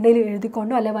ഇങ്ങനെ എന്തെങ്കിലും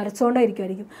എഴുതിക്കൊണ്ടോ അല്ലെ വരച്ചുകൊണ്ടോ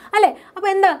ഇരിക്കുമായിരിക്കും അല്ലേ? അപ്പോൾ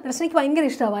എന്താ ദർശനയ്ക്ക് ഭയങ്കര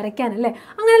ഇഷ്ടമാണ് വരയ്ക്കാനല്ലേ?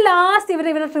 അങ്ങനെ ലാസ്റ്റ്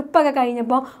ഇവരുടെ ട്രിപ്പൊക്കെ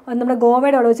കഴിഞ്ഞപ്പോൾ നമ്മുടെ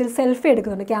ഗോവയുടെ അവിടെ വെച്ചൊരു സെൽഫി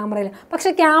എടുക്കുന്നുണ്ട് ക്യാമറയിൽ.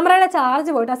 പക്ഷേ ക്യാമറയുടെ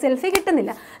ചാർജ് പോയിട്ട് ആ സെൽഫി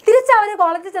കിട്ടുന്നില്ല. തിരിച്ച് അവർ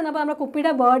കോളേജിൽ ചെന്നപ്പോൾ നമ്മുടെ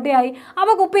കുപ്പിയുടെ ബർത്ത്ഡേ ആയി.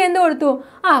 അപ്പോൾ കുപ്പി എന്ത് കൊടുത്തു?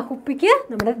 കുപ്പിക്ക്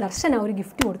നമ്മുടെ ദർശന ഒരു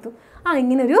ഗിഫ്റ്റ് കൊടുത്തു.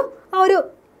 ഇങ്ങനൊരു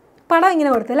പടം ഇങ്ങനെ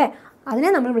കൊടുത്തു അല്ലേ? അതിനെ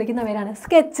നമ്മൾ വിളിക്കുന്ന പേരാണ്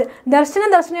സ്കെച്ച്.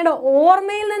 ദർശനയുടെ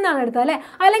ഓർമ്മയിൽ നിന്നാണ് എടുത്തത് അല്ലേ?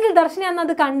 അല്ലെങ്കിൽ ദർശന അന്ന്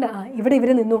അത് കണ്ട് ഇവിടെ ഇവർ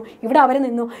നിന്നു, ഇവിടെ അവർ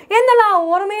നിന്നു എന്നുള്ള ആ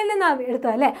ഓർമ്മയിൽ നിന്നാണ്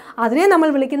എടുത്തത് അല്ലേ? അതിനെ നമ്മൾ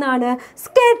വിളിക്കുന്നതാണ്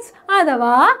സ്കെച്ച്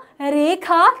അഥവാ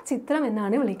രേഖാചിത്രം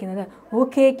എന്നാണ് വിളിക്കുന്നത്.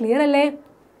 ഓക്കെ, ക്ലിയർ അല്ലേ?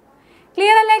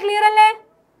 ക്ലിയർ?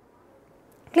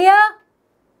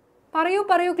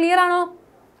 പറയൂ, ക്ലിയർ ആണോ?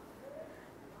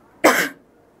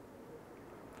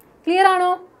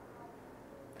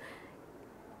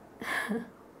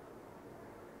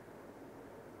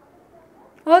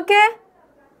 Okay?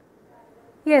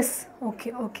 Yes. Okay,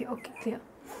 clear.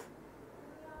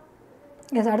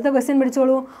 Yes, അടുത്ത question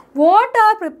പിടിച്ചോളൂ. What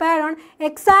are prepared on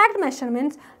exact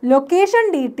measurements, location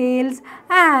details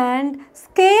and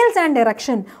scales and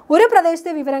direction? ഒരു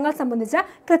പ്രദേശത്തെ വിവരങ്ങൾ സംബന്ധിച്ച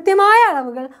കൃത്യമായ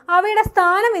അളവുകൾ, അവയുടെ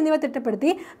സ്ഥാനം എന്നിവ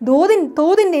തിട്ടപ്പെടുത്തി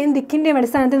തോതിൻ്റെയും ദിക്കിൻ്റെയും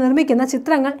അടിസ്ഥാനത്തിൽ നിർമ്മിക്കുന്ന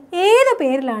ചിത്രങ്ങൾ ഏത്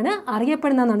പേരിലാണ്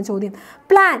അറിയപ്പെടുന്നതെന്നാണ് ചോദ്യം.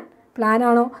 പ്ലാൻ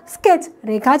ആണോ, സ്കെച്ച്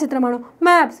രേഖാചിത്രമാണോ,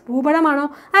 മാപ്സ് ഭൂപടമാണോ,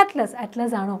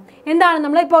 അറ്റ്ലസ് ആണോ? എന്താണ്?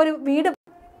 നമ്മളിപ്പോൾ ഒരു വീട്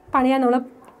പണിയാൻ നമ്മൾ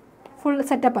ഫുൾ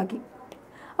സെറ്റപ്പ് ആക്കി.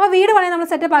 അപ്പോൾ വീട് പണിയാൻ നമ്മൾ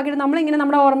സെറ്റപ്പ് ആക്കിയിട്ട് നമ്മളിങ്ങനെ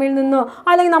നമ്മുടെ ഓർമ്മയിൽ നിന്നോ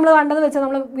അല്ലെങ്കിൽ നമ്മൾ കണ്ടത് വെച്ചാൽ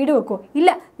നമ്മൾ വീട് വെക്കുമോ? ഇല്ല.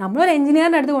 നമ്മളൊരു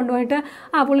എഞ്ചിനീയറിൻ്റെ അടുത്ത് കൊണ്ടുപോയിട്ട്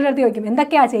പുള്ളിയുടെ അടുത്ത് ചോദിക്കും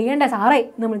എന്തൊക്കെയാണ് ചെയ്യേണ്ടത് സാറേ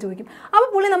നമ്മൾ ചോദിക്കും. അപ്പോൾ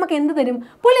പുള്ളി നമുക്ക് എന്ത് തരും?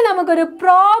 പുള്ളി നമുക്കൊരു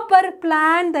പ്രോപ്പർ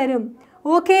പ്ലാൻ തരും.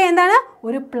 ഓക്കെ, എന്താണ്?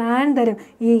 ഒരു പ്ലാൻ തരും.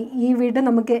 ഈ വീട്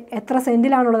നമുക്ക് എത്ര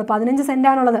സെൻറ്റിലാണുള്ളത്? 15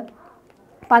 സെൻറ്റാണുള്ളത്.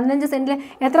 15 സെൻറ്റിൽ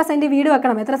എത്ര സെൻറ്റ് വീട്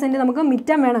വെക്കണം, എത്ര സെൻറ്റ് നമുക്ക്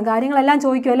മിറ്റം വേണം, കാര്യങ്ങളെല്ലാം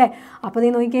ചോദിക്കും അല്ലേ? അപ്പോൾ നീ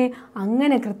നോക്കിയേ,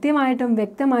 അങ്ങനെ കൃത്യമായിട്ടും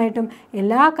വ്യക്തമായിട്ടും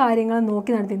എല്ലാ കാര്യങ്ങളും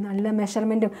നോക്കി നടത്തി നല്ല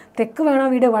മെഷർമെൻറ്റും, തെക്ക് വേണോ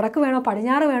വീട്, വടക്ക് വേണോ,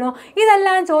 പടിഞ്ഞാറ് വേണോ,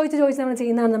 ഇതെല്ലാം ചോദിച്ച് നമ്മൾ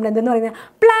ചെയ്യുന്നതാണ് നമ്മൾ എന്തെന്ന് പറയുന്നത്?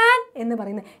 പ്ലാൻ എന്ന്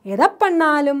പറയുന്നത്.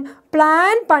 എതപ്പണ്ണാലും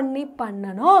plan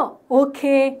പണ്ണണോ?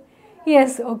 Okay,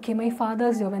 yes. Okay, my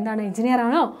fathers job എന്താണ്? എഞ്ചിനീയർ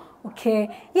ആണോ? Okay,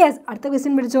 yes. അടുത്ത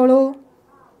question പിടിച്ചോളൂ.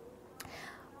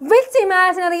 Which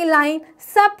imaginary line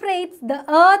separates the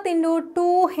earth into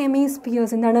 2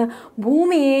 hemispheres? എന്താണ്?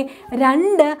 ഭൂമിയെ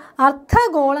 2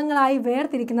 അർദ്ധഗോളങ്ങളായി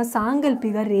വേർതിരിക്കുന്ന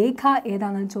സാങ്കല്പിക രേഖ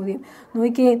ഏതാണെന്ന് ചോദ്യം.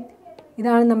 നോക്കിയേ,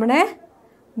 ഇതാണ് നമ്മുടെ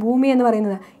ഭൂമി എന്ന്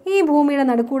പറയുന്നത്. ഈ ഭൂമിയുടെ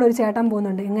നടുക്കൂടെ ഒരു ചേട്ടൻ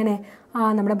പോകുന്നുണ്ട്. എങ്ങനെ?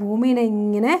 നമ്മുടെ ഭൂമിയെ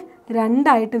ഇങ്ങനെ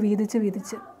 2ആയിട്ട് വീതിച്ച്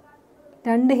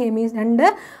 2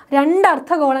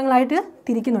 അർദ്ധഗോളങ്ങളായിട്ട്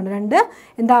തിരിക്കുന്നുണ്ട്. 2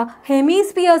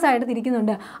 ഹെമിസ്ഫിയേഴ്സ് ആയിട്ട്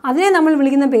തിരിക്കുന്നുണ്ട്. അതിനെ നമ്മൾ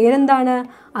വിളിക്കുന്ന പേരെന്താണ്?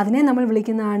 അതിനെ നമ്മൾ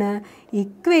വിളിക്കുന്നതാണ്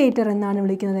ഇക്വേറ്റർ എന്നാണ്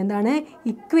വിളിക്കുന്നത്. എന്താണ്?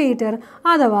 ഇക്വേറ്റർ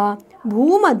അഥവാ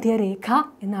ഭൂമധ്യരേഖ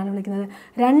എന്നാണ് വിളിക്കുന്നത്.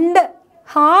 2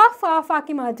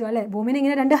 ഹാഫ് മാറ്റുക അല്ലേ? ഭൂമിനെ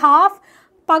ഇങ്ങനെ 2 ഹാഫ്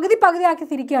പകുതിയാക്കി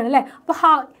തിരിക്കുകയാണ് അല്ലേ? അപ്പോൾ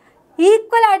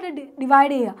ഈക്വലായിട്ട്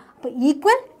ഡിവൈഡ് ചെയ്യുക. അപ്പോൾ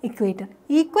ഈക്വൽ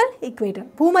ഇക്വേറ്റർ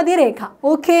ഭൂമധ്യരേഖ.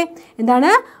 ഓക്കെ,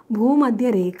 എന്താണ്?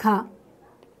 ഭൂമധ്യരേഖ.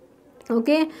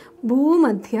 ഓക്കെ,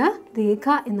 ഭൂമധ്യരേഖ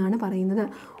എന്നാണ് പറയുന്നത്.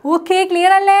 ഓക്കെ,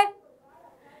 ക്ലിയർ അല്ലേ?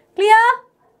 ക്ലിയർ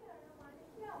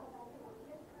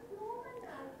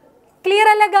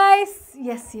അല്ലേ ഗൈസ്?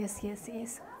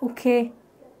 യെസ്. ഓക്കെ,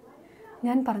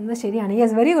 ഞാൻ പറഞ്ഞത് ശരിയാണ്.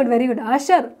 Yes, very good.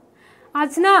 ആഷർ,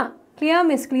 അർച്ചന, clear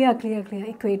miss, clear.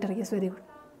 Equator, yes, very good.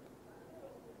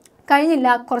 കഴിഞ്ഞില്ല,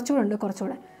 കുറച്ചുകൂടെ ഉണ്ട്.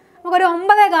 നമുക്കൊരു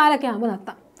 9:15 ആകുമ്പോൾ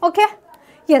നിർത്താം. Okay,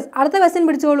 yes. അടുത്ത question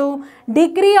പിടിച്ചോളൂ.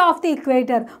 Degree of the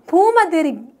equator,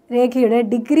 ഭൂമധ്യരേഖയുടെ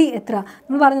degree എത്ര?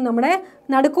 നമ്മൾ പറഞ്ഞു നമ്മുടെ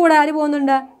നടുക്കൂടെ ആര്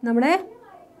പോകുന്നുണ്ട്? നമ്മുടെ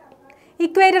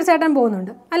ഇക്വേറ്റർ ചേട്ടൻ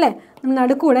പോകുന്നുണ്ട് അല്ലേ?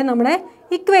 നടുക്കൂടെ നമ്മുടെ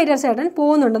ഇക്വേറ്റർ ചേട്ടൻ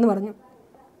പോകുന്നുണ്ടെന്ന് പറഞ്ഞു.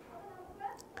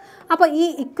 അപ്പോൾ ഈ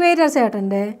ഇക്വേറ്റർ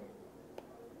ചേട്ടൻ്റെ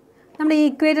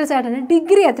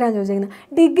ഡിഗ്രി എത്രയാണെന്ന് ചോദിച്ചിരിക്കുന്നത്?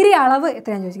 ഡിഗ്രി അളവ്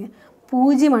എത്രയാണെന്ന് ചോദിച്ചിരിക്കുന്നത്?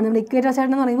 0 ആണ്. നമ്മുടെ ഇക്വേറ്റർ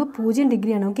ചേട്ടൻ എന്ന് പറയുമ്പോൾ 0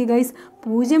 ഡിഗ്രിയാണ്. ഓക്കെ ഗൈസ്,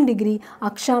 0 ഡിഗ്രി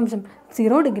അക്ഷാംശം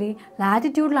 0 ഡിഗ്രി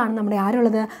ലാറ്റിറ്റ്യൂഡിലാണ് നമ്മുടെ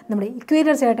ആരുള്ളത്? നമ്മുടെ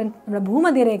ഇക്വേറ്റർ ചേട്ടൻ, നമ്മുടെ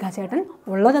ഭൂമധ്യരേഖ ചേട്ടൻ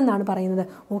ഉള്ളതെന്നാണ് പറയുന്നത്.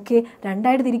 ഓക്കെ,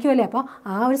 2ആയിട്ട് തിരിക്കുമല്ലേ? അപ്പോൾ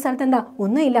ആ ഒരു സ്ഥലത്ത് എന്താ?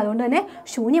 ഒന്നുമില്ല. അതുകൊണ്ട് തന്നെ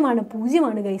ശൂന്യമാണ്, 0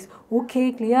 ആണ് ഗൈസ്. Okay,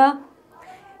 clear?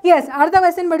 യെസ്. അടുത്ത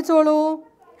ക്വസ്റ്റ്യൻ പഠിച്ചോളൂ.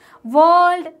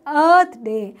 വേൾഡ് എർത്ത്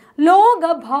ഡേ, ലോക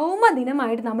ഭൗമ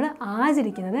ദിനമായിട്ട് നമ്മൾ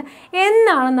ആചരിക്കുന്നത്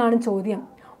എന്നാണെന്നാണ് ചോദ്യം.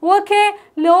 ഓക്കെ,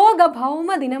 ലോക ഭൗമ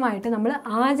ദിനമായിട്ട് നമ്മൾ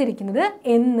ആചരിക്കുന്നത്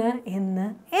എന്ന്.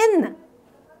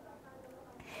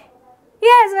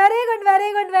 Yes, very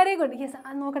good. യെസ്,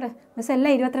 നോക്കട്ടെ മിസ്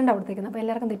എല്ലാം 22 അവിടത്തേക്കുന്നത്, അപ്പോൾ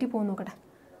എല്ലാവർക്കും തെറ്റിപ്പോകും നോക്കട്ടെ.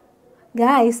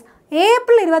 ഗൈസ്,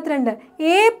 ഏപ്രിൽ 22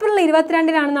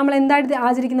 നമ്മൾ എന്തായിട്ട്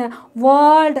ആചരിക്കുന്നത്?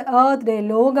 വേൾഡ് എർത്ത് ഡേ,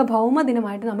 ലോക ഭൗമ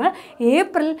ദിനമായിട്ട് നമ്മൾ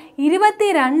ഏപ്രിൽ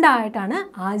 22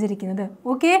 ആചരിക്കുന്നത്.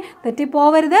 ഓക്കെ,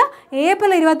 തെറ്റിപ്പോവരുത്.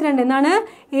 ഏപ്രിൽ 22 എന്നാണ്?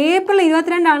 ഏപ്രിൽ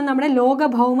 22 നമ്മുടെ ലോക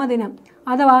ഭൗമ ദിനം,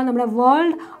 അഥവാ നമ്മുടെ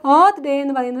വേൾഡ് എർത്ത് ഡേ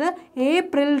എന്ന് പറയുന്നത്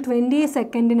ഏപ്രിൽ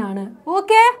 22.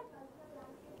 ഓക്കെ,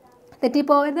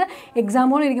 തെറ്റിപ്പോകരുത്.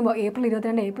 എക്സാമുകൾ ഇരിക്കുമ്പോൾ ഏപ്രിൽ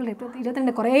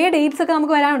 22 കുറേ ഡേറ്റ്സ് ഒക്കെ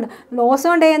നമുക്ക് വരാനുണ്ട്.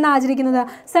 ഓസോൺ ഡേ എന്ന് ആചരിക്കുന്നത്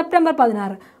സെപ്റ്റംബർ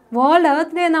 16, വേൾഡ്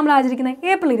എർത്ത് ഡേ നമ്മൾ ആചരിക്കുന്നത്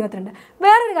ഏപ്രിൽ 22.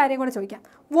 വേറൊരു കാര്യം കൂടെ ചോദിക്കാം.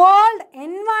 വേൾഡ്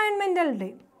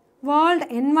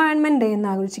എൻവയൺമെൻറ്റ് ഡേ എന്ന്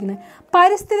ആഘോഷിക്കുന്നത്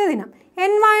പരിസ്ഥിതി ദിനം.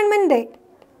 എൻവയൺമെൻറ്റ് ഡേ,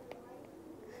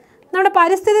 നമ്മുടെ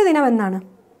പരിസ്ഥിതി ദിനം എന്നാണ്?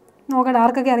 നോക്കട്ടെ,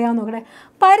 ആർക്കൊക്കെ അറിയാമെന്ന് നോക്കട്ടെ.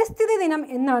 പരിസ്ഥിതി ദിനം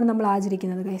എന്നാണ് നമ്മൾ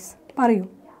ആചരിക്കുന്നത് ഗൈസ്? പറയൂ,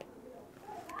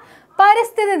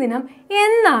 പരിസ്ഥിതി ദിനം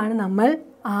എന്നാണ് നമ്മൾ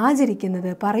ആചരിക്കുന്നത്?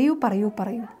 പറയൂ.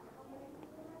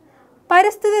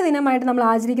 പരിസ്ഥിതി ദിനമായിട്ട് നമ്മൾ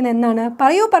ആചരിക്കുന്നത് എന്നാണ്?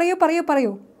 പറയൂ.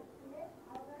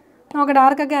 നോക്കട്ടെ,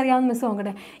 ആർക്കൊക്കെ അറിയാവുന്ന മിസ്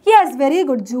നോക്കട്ടെ. Yes, very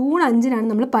good. ജൂൺ 5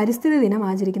 നമ്മൾ പരിസ്ഥിതി ദിനം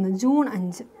ആചരിക്കുന്നത്. ജൂൺ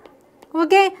 5.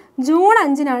 ഓക്കെ, ജൂൺ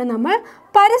 5 നമ്മൾ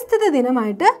പരിസ്ഥിതി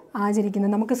ദിനമായിട്ട്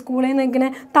ആചരിക്കുന്നത്. നമുക്ക് സ്കൂളിൽ നിന്ന് ഇങ്ങനെ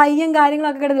തയ്യും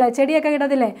കാര്യങ്ങളൊക്കെ കിട്ടത്തില്ലേ, ചെടിയൊക്കെ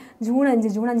കിട്ടത്തില്ലേ? ജൂൺ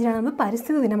 5 നമ്മൾ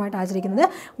പരിസ്ഥിതി ദിനമായിട്ട് ആചരിക്കുന്നത്.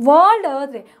 വേൾഡ്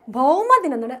എർത്ത് ഡേ, ഭൗമ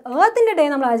ദിനം, നമ്മുടെ എർത്തിൻ്റെ ഡേ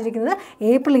നമ്മൾ ആചരിക്കുന്നത്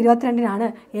ഏപ്രിൽ 22.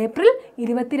 ഏപ്രിൽ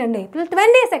 22.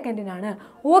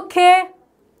 Okay,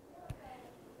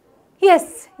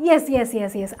 yes.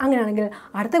 അങ്ങനെയാണെങ്കിൽ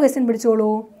അടുത്ത question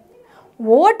പിടിച്ചോളൂ.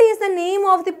 What is the name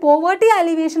of the poverty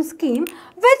alleviation scheme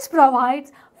which provides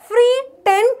free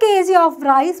 10 kg of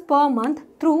rice per month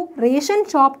through ration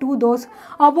shop to those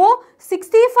above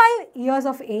 65 years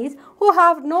of age who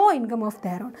have no income of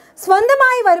their own?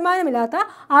 സ്വന്തമായി വരുമാനമില്ലാത്ത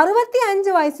 65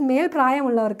 വയസ്സ് മേൽ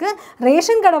പ്രായമുള്ളവർക്ക്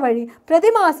ration കട വഴി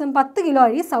പ്രതിമാസം 10 kilo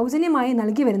അരി സൗജന്യമായി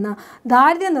നൽകി വരുന്ന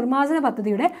ദാരിദ്ര്യ നിർമ്മാർജ്ജന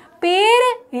പദ്ധതിയുടെ പേര്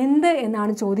എന്ത്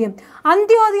എന്നാണ് ചോദ്യം.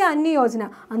 അന്ത്യോദയ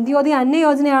അന്ന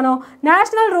യോജനയാണോ?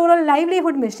 നാഷണൽ റൂറൽ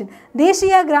ലൈവ്ലിഹുഡ് മിഷൻ,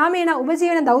 ദേശീയ ഗ്രാമീണ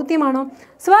ഉപജീവന ദൗത്യമാണോ?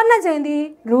 സ്വർണ്ണ ജയന്തി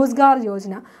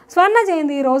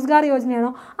റോസ്ഗാർ യോജനയാണോ?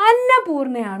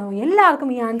 അന്നപൂർണ്ണയാണോ? എല്ലാവർക്കും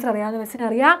ഈ ആൻസർ അറിയാവുന്ന ക്വസ്റ്റ്യൻ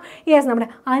അറിയാം. യെസ്, നമ്മുടെ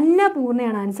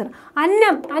അന്നപൂർണ്ണയാണ് ആൻസർ.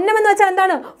 അന്നം എന്ന് വെച്ചാൽ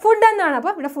എന്താണ്? ഫുഡ് എന്നാണ്.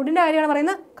 അപ്പോൾ ഇവിടെ ഫുഡിൻ്റെ കാര്യമാണ്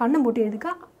പറയുന്നത്. കണ്ണും പൂട്ടി എഴുതുക.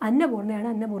 അന്നപൂർണ്ണയാണ്.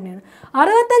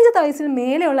 65 വയസ്സിന്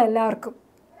മേലെയുള്ള എല്ലാവർക്കും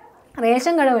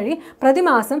റേഷൻ കട വഴി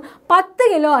പ്രതിമാസം 10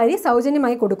 കിലോ അരി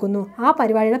സൗജന്യമായി കൊടുക്കുന്നു. ആ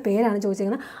പരിപാടിയുടെ പേരാണ്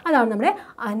ചോദിച്ചിരിക്കുന്നത്. അതാണ് നമ്മുടെ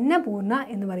അന്നപൂർണ്ണ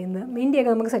എന്ന് പറയുന്നത്.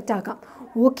 ഇന്ത്യയൊക്കെ നമുക്ക് സെറ്റാക്കാം.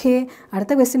 ഓക്കെ,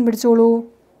 അടുത്ത question പിടിച്ചോളൂ.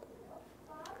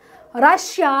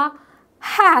 Russia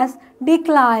has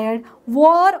declared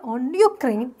war on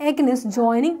Ukraine against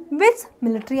joining which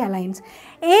military alliance?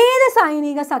 ഏത്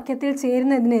സൈനിക സഖ്യത്തിൽ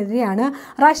ചേരുന്നതിനെതിരെയാണ്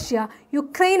റഷ്യ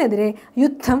യുക്രൈനെതിരെ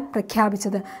യുദ്ധം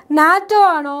പ്രഖ്യാപിച്ചത്? നാറ്റോ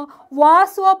ആണോ?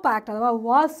 വാർസോ പാക്ട് അഥവാ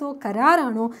വാർസോ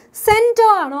കരാറാണോ? സെൻറ്റോ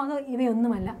ആണോ? അതോ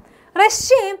ഇവയൊന്നുമല്ല.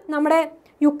 റഷ്യയും നമ്മുടെ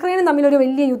യുക്രൈനും തമ്മിലൊരു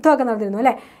വലിയ യുദ്ധമൊക്കെ നടന്നിരുന്നു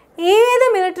അല്ലേ? ഏത്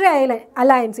മിലിറ്ററി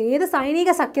അലയൻസ്, ഏത് സൈനിക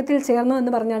സഖ്യത്തിൽ ചേർന്നു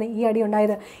എന്ന് പറഞ്ഞാണ് ഈ അടി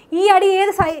ഉണ്ടായത്? ഈ അടി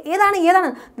ഏതാണ്?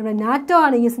 നമ്മുടെ നാറ്റോ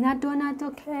ആണ്. യെസ്, നാറ്റോ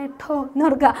കേട്ടോ എന്ന്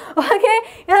ഓർക്കുക. ഓക്കെ,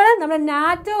 ഏതാണ്? നമ്മുടെ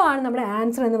നാറ്റോ ആണ് നമ്മുടെ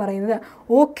ആൻസർ എന്ന് പറയുന്നത്.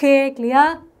 Okay, clear?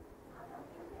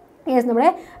 യെസ്,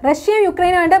 നമ്മുടെ റഷ്യയും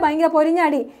യുക്രൈനുമായിട്ട് ഭയങ്കര പൊരിഞ്ഞ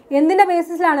അടി എന്തിൻ്റെ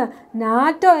ബേസിസിലാണ്?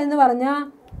 നാറ്റോ എന്ന് പറഞ്ഞ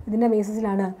ഇതിൻ്റെ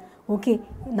ബേസിസിലാണ്. ഓക്കെ,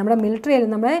 നമ്മുടെ മിലിറ്ററി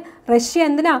നമ്മുടെ റഷ്യ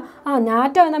എന്തിനാ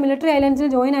നാറ്റോ എന്ന മിലിറ്ററി അലയൻസിൽ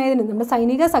ജോയിൻ ആയതിന്, നമ്മുടെ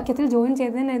സൈനിക സഖ്യത്തിൽ ജോയിൻ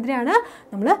ചെയ്തതിനെതിരെയാണ്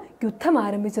നമ്മൾ യുദ്ധം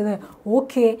ആരംഭിച്ചത്.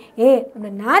 ഓക്കെ,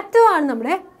 നമ്മുടെ നാറ്റോ ആണ്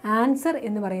നമ്മുടെ ആൻസർ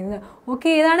എന്ന് പറയുന്നത്. ഓക്കെ,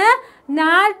 ഏതാണ്?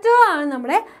 നാറ്റോ ആണ്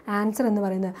നമ്മുടെ ആൻസർ എന്ന്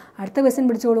പറയുന്നത്. അടുത്ത question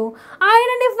പിടിച്ചോളൂ.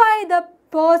 Identify the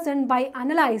person by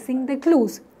analysing the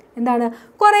clues. എന്താണ്?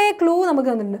 കുറേ ക്ലൂ നമുക്ക്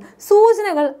തന്നിട്ടുണ്ട്.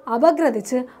 സൂചനകൾ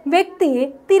അപഗ്രഥിച്ച് വ്യക്തിയെ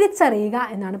തിരിച്ചറിയുക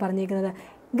എന്നാണ് പറഞ്ഞിരിക്കുന്നത്.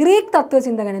 ഗ്രീക്ക്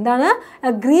തത്വചിന്തകൻ. എന്താണ്?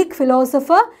 Greek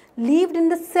philosopher lived in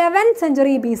the 7th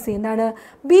century BC. എന്താണ്?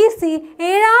 BC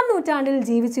 7ാം നൂറ്റാണ്ടിൽ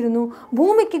ജീവിച്ചിരുന്നു.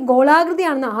 ഭൂമിക്ക്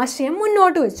ഗോളാകൃതിയാണെന്ന ആശയം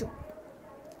മുന്നോട്ട് വെച്ചു.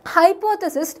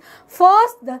 Hypothesized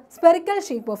first the spherical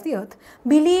shape of the earth.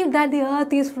 Believed that the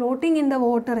earth is floating in the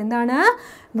water. എന്താണ്?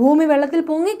 ഭൂമി വെള്ളത്തിൽ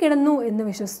പൊങ്ങിക്കിടക്കുന്നു എന്ന്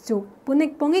വിശ്വസിച്ചു.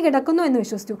 പൊങ്ങിക്കിടക്കുന്നു എന്ന്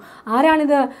വിശ്വസിച്ചു.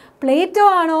 ആരാണിത്? പ്ലേറ്റോ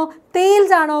ആണോ?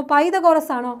 തെയിൽസ് ആണോ?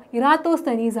 പൈതഗോറസ് ആണോ?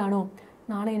 ഇറാത്തോസ്തനീസ് ആണോ?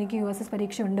 നാളെ എനിക്ക് USS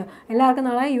പരീക്ഷയുണ്ട്. എല്ലാവർക്കും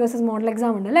നാളെ USS മോഡൽ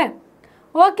എക്സാം ഉണ്ട് അല്ലേ?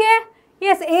 ഓക്കെ,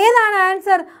 യെസ്, ഏതാണ്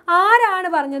ആൻസർ? ആരാണ്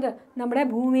പറഞ്ഞത്? നമ്മുടെ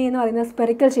ഭൂമി എന്ന് പറയുന്നത്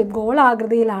സ്പെറിക്കൽ ഷേപ്പ്,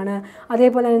 ഗോളാകൃതിയിലാണ്.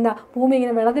 അതേപോലെ എന്താ? ഭൂമി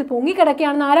ഇങ്ങനെ വെള്ളത്തിൽ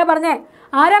പൊങ്ങിക്കിടക്കുകയാണെന്ന് ആരാ പറഞ്ഞേ?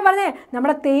 ആരാ പറഞ്ഞേ?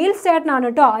 നമ്മുടെ തെയിൽസ് ചേട്ടനാണ്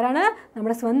കേട്ടോ. ആരാണ്?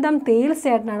 നമ്മുടെ സ്വന്തം തെയിൽസ്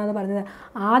ചേട്ടനാണ് അത് പറഞ്ഞത്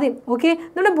ആദ്യം. ഓക്കെ,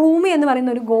 നമ്മുടെ ഭൂമി എന്ന്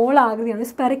പറയുന്ന ഒരു ഗോളാകൃതിയാണ്,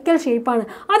 സ്പെറിക്കൽ ഷേപ്പാണ്,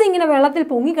 അതിങ്ങനെ വെള്ളത്തിൽ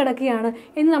പൊങ്ങിക്കിടക്കുകയാണ്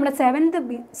എന്ന് നമ്മുടെ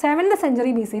സെവൻത്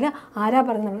സെഞ്ചുറി BC ആരാ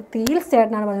പറഞ്ഞത്? നമ്മുടെ തെയിൽസ്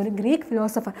ചേട്ടനാണ് പറഞ്ഞത്. ഒരു ഗ്രീക്ക്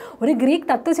ഫിലോസഫർ, ഒരു ഗ്രീക്ക്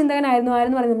തത്വചിന്തകനായിരുന്നു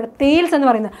ആരെന്ന് പറയുന്നത്? നമ്മുടെ തെയിൽസ് എന്ന്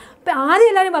പറയുന്നത്. അപ്പം ആദ്യം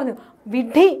എല്ലാവരും പറഞ്ഞു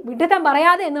വിഡ്ഢിത്തം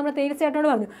പറയാതെ എന്ന് നമ്മുടെ തെയിൽസ് ചേട്ടനോട്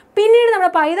പറഞ്ഞു. പിന്നീട്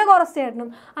നമ്മുടെ പൈതഗോറസ് ചേട്ടനും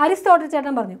അരിസ്റ്റോട്ടിൽ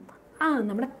ചേട്ടനും പറഞ്ഞു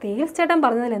നമ്മുടെ തെയിൽസ് ചേട്ടൻ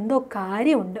പറഞ്ഞതിൽ എന്തോ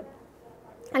കാര്യമുണ്ട്,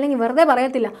 അല്ലെങ്കിൽ വെറുതെ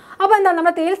പറയത്തില്ല. അപ്പോൾ എന്താ,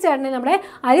 നമ്മുടെ തെയിൽസ് ചേട്ടനും നമ്മുടെ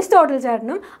അരിസ്റ്റോട്ടിൽ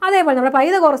ചേട്ടനും അതേപോലെ നമ്മുടെ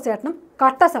പൈതഗോറസ് ചേട്ടനും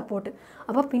കട്ട സപ്പോർട്ട്.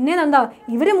 അപ്പോൾ പിന്നെ എന്താ,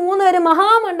 ഇവർ 3 പേരും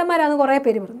മഹാമണ്ഡന്മാരാണെന്ന് കുറേ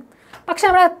പേര് പറഞ്ഞു. പക്ഷെ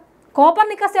നമ്മുടെ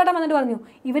കോപ്പർനിക്കസ് ചേട്ടൻ വന്നിട്ട് പറഞ്ഞു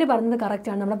ഇവർ പറഞ്ഞത്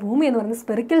കറക്റ്റാണ്, നമ്മുടെ ഭൂമി എന്ന് പറയുന്നത്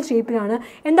സ്പെറിക്കൽ ഷേപ്പിലാണ്,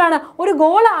 എന്താണ്, ഒരു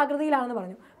ഗോള ആകൃതിയിലാണെന്ന്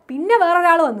പറഞ്ഞു. പിന്നെ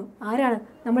വേറൊരാൾ വന്നു. ആരാണ്?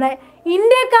 നമ്മുടെ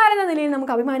ഇന്ത്യക്കാരെന്ന നിലയിൽ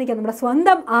നമുക്ക് അഭിമാനിക്കാം, നമ്മുടെ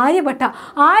സ്വന്തം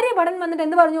ആര്യഭട്ടൻ വന്നിട്ട്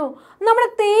എന്ത് പറഞ്ഞു? നമ്മുടെ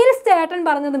തെയിൽസ് ചേട്ടൻ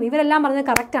പറഞ്ഞതും ഇവരെല്ലാം പറഞ്ഞത്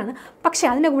കറക്റ്റാണ്, പക്ഷേ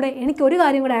അതിൻ്റെ കൂടെ എനിക്ക് ഒരു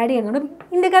കാര്യം കൂടെ ആഡ് ചെയ്യാനുണ്ട്.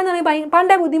 നമ്മുടെ ഇന്ത്യക്കാരെന്ന് പറയുമ്പോൾ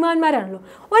പണ്ടേ ബുദ്ധിമാന്മാരാണല്ലോ,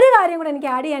 ഒരു കാര്യം കൂടെ എനിക്ക്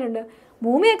ആഡ് ചെയ്യാനുണ്ട്.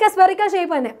 ഭൂമിയൊക്കെ സ്പെറിക്കൽ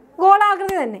ഷേപ്പ് തന്നെ,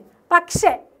 ഗോളാകൃതി തന്നെ,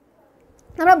 പക്ഷേ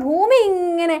നമ്മുടെ ഭൂമി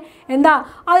ഇങ്ങനെ എന്താ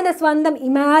അതിൻ്റെ സ്വന്തം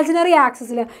ഇമാജിനറി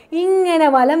ആക്സസിൽ ഇങ്ങനെ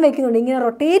വലം വെക്കുന്നുണ്ട്, ഇങ്ങനെ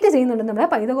റൊട്ടേറ്റ് ചെയ്യുന്നുണ്ട് നമ്മുടെ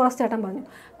പൈതഗോറസ് ചേട്ടൻ പറഞ്ഞു.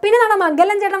 പിന്നെ നമ്മുടെ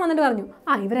മഗല്ലൻ ചേട്ടൻ വന്നിട്ട് പറഞ്ഞു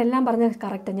ഇവരെല്ലാം പറഞ്ഞത്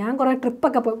കറക്റ്റ്, ഞാൻ കുറേ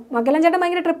ട്രിപ്പൊക്കെ പോയി. മഗല്ലൻ ചേട്ടൻ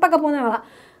ഭയങ്കര ട്രിപ്പൊക്കെ പോകുന്ന ആളാണ്.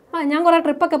 ഞാൻ കുറേ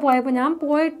ട്രിപ്പൊക്കെ പോയപ്പോൾ ഞാൻ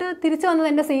പോയിട്ട് തിരിച്ച് വന്നത്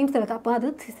എൻ്റെ സെയിം സ്ഥലത്ത്. അപ്പോൾ അത്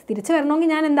തിരിച്ച്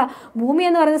വരണമെങ്കിൽ ഞാൻ എന്താ, ഭൂമി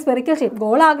എന്ന് പറയുന്നത് സ്പെറിക്കൽ ഷേപ്പ്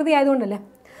ഗോളാകൃതി ആയതുകൊണ്ടല്ലേ.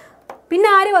 പിന്നെ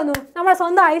ആര് വന്നു? നമ്മുടെ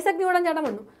സ്വന്തം ഐസക് ന്യൂട്ടൻ ചേട്ടൻ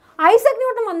വന്നു. ഐസക്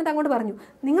ന്യൂട്ടൻ വന്നിട്ട് അങ്ങോട്ട് പറഞ്ഞു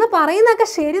നിങ്ങൾ പറയുന്നതൊക്കെ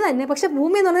ശരി തന്നെ, പക്ഷെ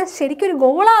ഭൂമി എന്ന് പറഞ്ഞാൽ ശരിക്കും ഒരു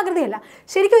ഗോളാകൃതിയല്ല,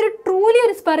 ശരിക്കും ഒരു ട്രൂലി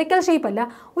ഒരു സ്പെറിക്കൽ ഷേപ്പ് അല്ല,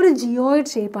 ഒരു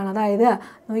ജിയോയിഡ് ഷേപ്പാണ്. അതായത്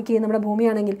നോക്കി, നമ്മുടെ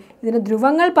ഭൂമിയാണെങ്കിൽ ഇതിൻ്റെ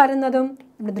ധ്രുവങ്ങൾ പരന്നതും,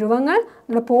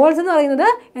 നമ്മുടെ പോൾസ് എന്ന് പറയുന്നത്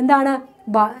എന്താണ്,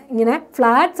 ഇങ്ങനെ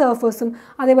ഫ്ലാറ്റ് സർഫേസും,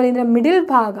 അതേപോലെ ഇതിൻ്റെ മിഡിൽ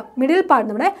പാർട്ട്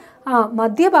നമ്മുടെ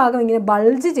മധ്യഭാഗം ഇങ്ങനെ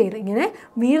ബൾജ് ചെയ്ത് ഇങ്ങനെ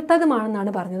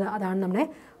വീർത്തതുമാണെന്നാണ് പറഞ്ഞത്. അതാണ് നമ്മുടെ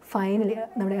ഫൈനലി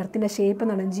നമ്മുടെ എർത്തിൻ്റെ ഷേപ്പ്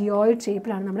എന്ന് പറയുന്നത് ജിയോയിഡ്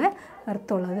ഷേപ്പിലാണ് നമ്മുടെ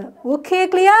എർത്ത് ഉള്ളത്. Okay,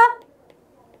 clear?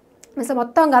 മിസ്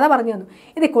മൊത്തം കഥ പറഞ്ഞു തന്നു.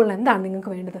 ഇതിക്കുള്ള എന്താണ്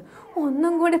നിങ്ങൾക്ക് വേണ്ടത്?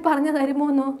 ഒന്നും കൂടി പറഞ്ഞു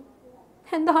തരുമോന്നോ?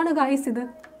 എന്താണ് ഗൈസ് ഇത്?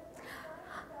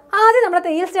 ആദ്യം നമ്മുടെ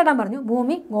തെയിൽസ് ചേട്ടൻ പറഞ്ഞു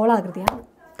ഭൂമി ഗോളാകൃതിയാണ്.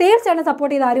 തെയിൽസ് ചേട്ടൻ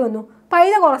സപ്പോർട്ട് ചെയ്ത് ആര് വന്നു?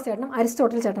 പൈതഗോറസ് ചേട്ടനും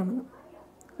അരിസ്റ്റോട്ടിൽ ചേട്ടൻ വന്നു.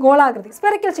 ഗോളാകൃതി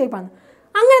സ്പെറിക്കൽ ഷേപ്പാണ്.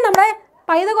 അങ്ങനെ നമ്മുടെ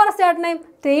പൈതഗോറസ് ചേട്ടനെയും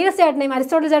തെയിൽസ് ചേട്ടനെയും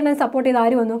അരിസ്റ്റോട്ടിൽ ചേട്ടനെയും സപ്പോർട്ട് ചെയ്ത്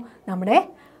ആര് വന്നു? നമ്മുടെ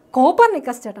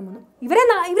കോപ്പർനിക്കസ് ചേട്ടൻ വന്നു. ഇവരെ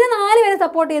 4 പേരെ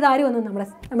സപ്പോർട്ട് ചെയ്ത് ആര് വന്നു?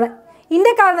 നമ്മുടെ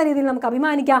ഇന്ത്യക്കാരെന്ന രീതിയിൽ നമുക്ക്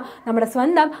അഭിമാനിക്കാം, നമ്മുടെ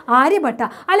സ്വന്തം ആര്യഭട്ട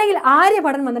അല്ലെങ്കിൽ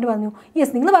ആര്യഭടൻ വന്നിട്ട് പറഞ്ഞു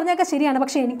യെസ് നിങ്ങൾ പറഞ്ഞൊക്കെ ശരിയാണ്,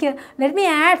 പക്ഷേ എനിക്ക് let me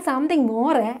add something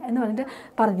more എന്ന് പറഞ്ഞിട്ട്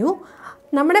പറഞ്ഞു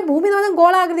നമ്മുടെ ഭൂമി എന്ന് പറഞ്ഞാൽ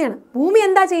ഗോളാകൃതിയാണ്. ഭൂമി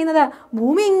എന്താ ചെയ്യുന്നത്?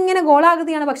 ഭൂമി ഇങ്ങനെ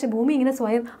ഗോളാകൃതിയാണ്, പക്ഷേ ഭൂമി ഇങ്ങനെ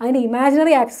സ്വയം അതിൻ്റെ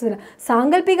ഇമാജിനറി ആക്സസിൽ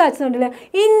സാങ്കല്പിക ആക്സിഡൻറ്റിൽ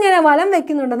ഇങ്ങനെ വലം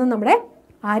വെക്കുന്നുണ്ടെന്ന് നമ്മുടെ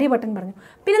ആര്യഭട്ടൻ പറഞ്ഞു.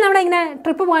 പിന്നെ നമ്മുടെ ഇങ്ങനെ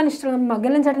ട്രിപ്പ് പോകാൻ ഇഷ്ടമുള്ള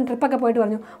മഗല്ലൻ ചേട്ടൻ ട്രിപ്പൊക്കെ പോയിട്ട്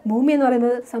പറഞ്ഞു ഭൂമി എന്ന്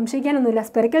പറയുന്നത് സംശയിക്കാനൊന്നുമില്ല,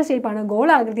 സ്പെറിക്കൽ ഷേപ്പാണ്,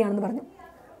 ഗോളാകൃതിയാണെന്ന് പറഞ്ഞു.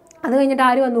 അത് കഴിഞ്ഞിട്ട്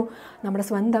ആര് വന്നു? നമ്മുടെ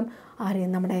സ്വന്തം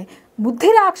നമ്മുടെ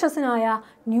ബുദ്ധിരാക്ഷസനായ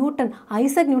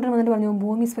ഐസക് ന്യൂട്ടൻ വന്നിട്ട് പറഞ്ഞു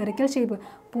ഭൂമി സ്പെറിക്കൽ ഷേപ്പ്,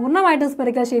 പൂർണ്ണമായിട്ടും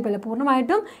സ്പെറിക്കൽ ഷേപ്പ് അല്ല,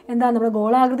 പൂർണ്ണമായിട്ടും എന്താ നമ്മുടെ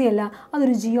ഗോളാകൃതിയല്ല,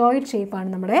 അതൊരു ജിയോയിഡ് ഷേപ്പാണ്.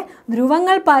 നമ്മുടെ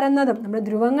ധ്രുവങ്ങൾ പരന്നതും, നമ്മുടെ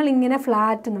ധ്രുവങ്ങൾ ഇങ്ങനെ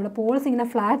ഫ്ലാറ്റും, നമ്മുടെ പോൾസ് ഇങ്ങനെ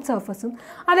ഫ്ലാറ്റ് സർഫസും,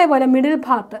 അതേപോലെ മിഡിൽ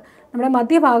പാർട്ട് നമ്മുടെ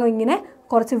മധ്യഭാഗം ഇങ്ങനെ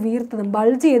കുറച്ച് വീർത്തതും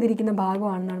ബൾജ് ചെയ്തിരിക്കുന്ന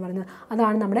ഭാഗമാണെന്നാണ് പറയുന്നത്.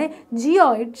 അതാണ് നമ്മുടെ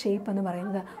ജിയോയിഡ് ഷേപ്പ് എന്ന്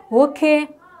പറയുന്നത്. Okay,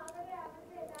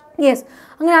 yes.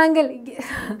 അങ്ങനെയാണെങ്കിൽ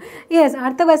യെസ്,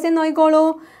 അടുത്ത ക്വസ്റ്റ്യൻ നോക്കിക്കോളൂ.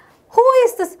 Who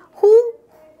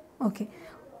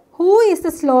is the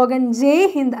slogan Jai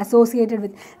Hind associated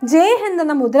with? ജയ് ഹിന്ദ്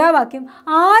എന്ന മുദ്രാവാക്യം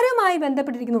ആരുമായി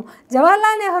ബന്ധപ്പെട്ടിരിക്കുന്നു?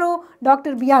 Jawaharlal Nehru,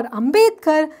 doctor BR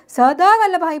Ambedkar, Sardar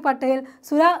Vallabhbhai Patel,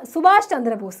 Subhash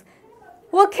Chandrabose.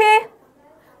 Okay,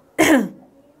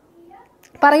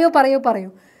 പറയൂ.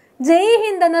 ജയ്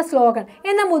ഹിന്ദ് എന്ന സ്ലോഗൻ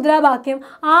എന്ന മുദ്രാവാക്യം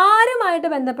ആരുമായിട്ട്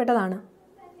ബന്ധപ്പെട്ടതാണ്?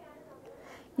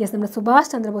 യെസ്, നമ്മുടെ സുഭാഷ്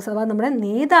ചന്ദ്രബോസ് അഥവാ നമ്മുടെ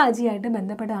നേതാജിയായിട്ട്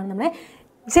ബന്ധപ്പെട്ടതാണ് നമ്മുടെ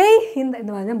ജയ് ഹിന്ദ്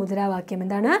എന്ന് പറഞ്ഞ മുദ്രാവാക്യം.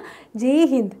 എന്താണ്? ജയ്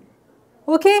ഹിന്ദ്.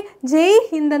 ഓക്കെ, ജയ്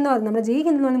ഹിന്ദ് എന്ന് പറയുന്നത് നമ്മുടെ ജയ്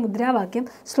ഹിന്ദ് എന്ന് പറയുന്ന മുദ്രാവാക്യം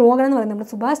സ്ലോഗൻ എന്ന് പറയുന്നത് നമ്മുടെ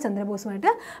സുഭാഷ്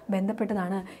ചന്ദ്രബോസുമായിട്ട്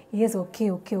ബന്ധപ്പെട്ടതാണ്. യെസ്,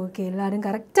 ഓക്കെ, എല്ലാവരും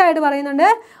കറക്റ്റായിട്ട് പറയുന്നുണ്ട്.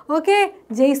 ഓക്കെ,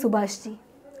 ജയ് സുഭാഷ് ജി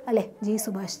അല്ലേ? ജയ്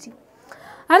സുഭാഷ് ജി.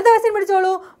 അടുത്ത question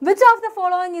പിടിച്ചോളൂ. Which of the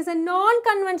following is A non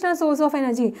conventional source of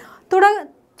energy?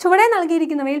 ചുവടെ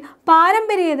നൽകിയിരിക്കുന്നവയിൽ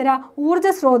പാരമ്പര്യേതര ഊർജ്ജ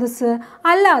സ്രോതസ്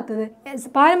അല്ലാത്തത്,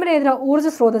 പാരമ്പര്യേതര ഊർജ്ജ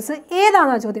സ്രോതസ്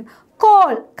ഏതാണെന്നാണ് ചോദ്യം.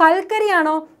 കോൾ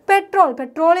കൽക്കരിയാണോ?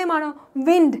 പെട്രോളിയം ആണോ?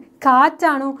 വിൻഡ്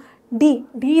കാറ്റാണോ?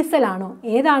 ഡീസൽ ആണോ?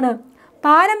 ഏതാണ്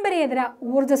പാരമ്പര്യേതര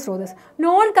ഊർജ്ജ സ്രോതസ്?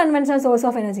 Non conventional source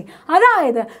of energy.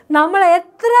 അതായത് നമ്മൾ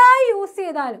എത്ര യൂസ്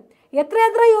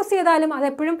ചെയ്താലും അത്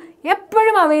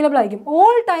എപ്പോഴും അവൈലബിൾ ആയിരിക്കും,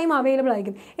 ഓൾ ടൈം അവൈലബിൾ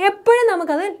ആയിരിക്കും, എപ്പോഴും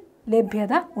നമുക്കത്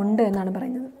ലഭ്യത ഉണ്ട് എന്നാണ്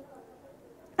പറയുന്നത്.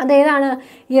 അതേതാണ്?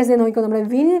 യെസ്, നോക്കിക്കോ, നമ്മുടെ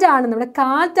വിൻഡാണ്, നമ്മുടെ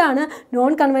കാറ്റാണ്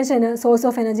non convention source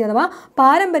of energy അഥവാ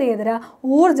പാരമ്പര്യേതര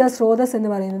ഊർജ്ജ സ്രോതസ് എന്ന്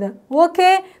പറയുന്നത്. ഓക്കെ,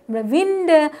 നമ്മുടെ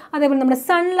വിൻഡ്, അതേപോലെ നമ്മുടെ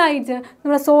സൺലൈറ്റ്,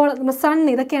 നമ്മുടെ സൺ,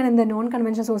 ഇതൊക്കെയാണ് എന്ത് non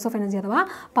convention source of energy അഥവാ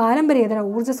പാരമ്പര്യേതര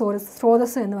ഊർജ്ജ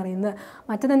സ്രോതസ് എന്ന് പറയുന്നത്.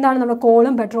 മറ്റതെന്താണ്? നമ്മുടെ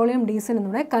കോളും പെട്രോളിയം ഡീസലും,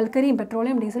 നമ്മുടെ കൽക്കരിയും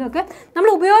പെട്രോളിയം ഡീസലും ഒക്കെ നമ്മൾ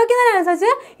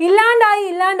ഉപയോഗിക്കുന്നതിനനുസരിച്ച്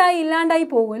ഇല്ലാണ്ടായി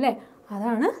പോകും അല്ലേ?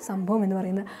 അതാണ് സംഭവം എന്ന്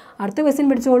പറയുന്നത്. അടുത്ത question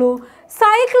പിടിച്ചോളൂ.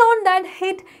 Cyclone that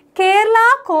hit Kerala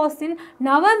cost in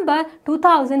November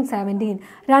 2017.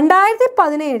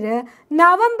 2017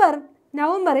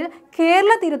 നവംബറിൽ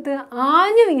കേരള തീരത്ത്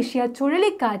ആഞ്ഞു വീശിയ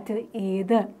ചുഴലിക്കാറ്റ്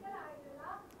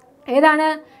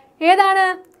ഏതാണ്?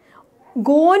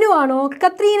 ഗോനു ആണോ,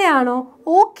 കത്രീന ആണോ,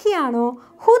 ഓഖി ആണോ,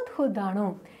 ഹുദ് ആണോ?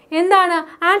 എന്താണ്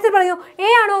ആൻസർ? പറയൂ. എ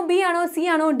ആണോ, ബി ആണോ, സി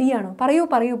ആണോ, ഡി ആണോ? പറയൂ.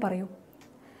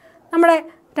 നമ്മുടെ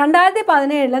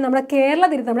 2017 നമ്മുടെ കേരള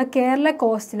തീരത്ത്, നമ്മുടെ കേരള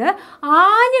കോസ്റ്റിൽ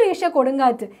ആഞ്ഞു വീശിയ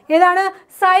കൊടുങ്കാറ്റ് ഏതാണ്?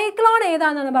 സൈക്ലോൺ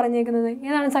ഏതാണെന്നാണ് പറഞ്ഞേക്കുന്നത്.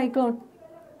 ഏതാണ് സൈക്ലോൺ?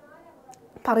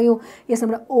 പറയൂ. യെസ്,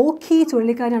 നമ്മുടെ ഓഖി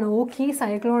ചുഴലിക്കാറ്റാണ്. ഓഖി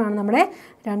സൈക്ലോൺ ആണ് നമ്മുടെ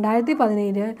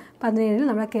 2017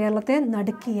 നമ്മുടെ കേരളത്തെ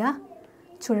നടുക്കിയ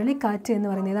ചുഴലിക്കാറ്റ് എന്ന്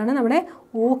പറയുന്നത്. ഏതാണ്? നമ്മുടെ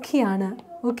ഓഖിയാണ്.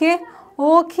 ഓക്കെ,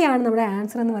 ഓഖിയാണ് നമ്മുടെ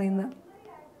ആൻസർ എന്ന് പറയുന്നത്.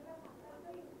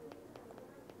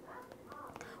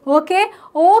 ഓക്കെ,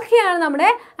 ഓഖിയാണ് നമ്മുടെ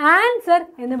ആൻസർ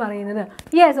എന്ന് പറയുന്നത്.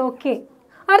 Yes, okay.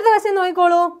 അടുത്ത ക്വസ്റ്റ്യൻ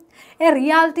നോക്കിക്കോളൂ. A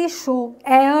reality show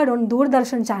aired on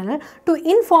Doordarshan channel to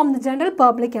inform the general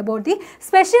public about the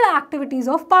special activities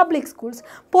of public schools.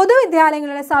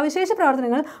 പൊതുവിദ്യാലയങ്ങളുടെ സവിശേഷ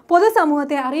പ്രവർത്തനങ്ങൾ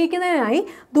പൊതുസമൂഹത്തെ അറിയിക്കുന്നതിനായി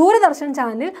ദൂരദർശൻ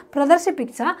ചാനലിൽ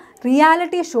പ്രദർശിപ്പിച്ച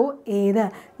റിയാലിറ്റി ഷോ ഏത്?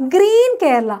 ഗ്രീൻ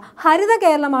കേരള, ഹരിത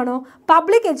കേരളമാണോ?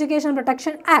 പബ്ലിക് എഡ്യൂക്കേഷൻ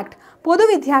പ്രൊട്ടക്ഷൻ ആക്ട്,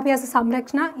 പൊതുവിദ്യാഭ്യാസ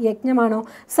സംരക്ഷണ യജ്ഞമാണോ?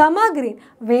 സമഗ്രീൻ,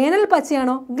 വേനൽ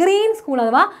പച്ചയാണോ? ഗ്രീൻ സ്കൂൾ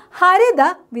അഥവാ ഹരിത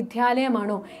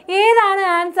വിദ്യാലയമാണോ? ഏതാണ്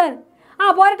ആൻസർ?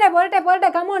 പോരട്ടെ.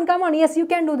 Come on. Yes, you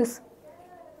can do this.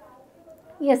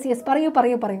 Yes, പറയൂ.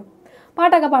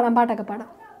 പാട്ടൊക്കെ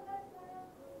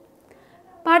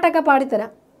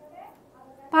പാടിത്തരാം.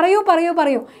 പറയൂ.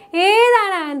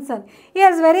 ഏതാണ് ആൻസർ?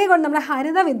 Yes, very good. നമ്മുടെ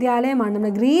ഹരിത വിദ്യാലയമാണ്,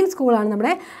 നമ്മുടെ ഗ്രീൻ സ്കൂളാണ്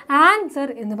നമ്മുടെ ആൻസർ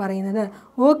എന്ന് പറയുന്നത്.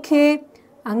 ഓക്കെ,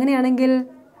 അങ്ങനെയാണെങ്കിൽ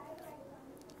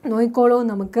നോക്കിക്കോളൂ.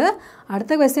 നമുക്ക്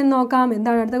അടുത്ത ക്വസ്റ്റ്യൻ നോക്കാം.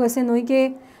 എന്താണ് അടുത്ത ക്വസ്റ്റ്യൻ? നോക്കിക്കേ,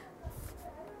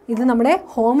 ഇത് നമ്മുടെ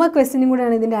ഹോംവർക്ക് ക്വസ്റ്റ്യനും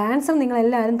കൂടെയാണ്. ഇതിൻ്റെ ആൻസർ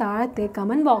നിങ്ങളെല്ലാവരും താഴത്തെ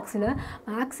കമൻറ്റ് ബോക്സിൽ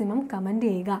മാക്സിമം കമൻറ്റ്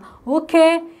ചെയ്യുക. ഓക്കെ,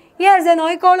 യെസ്,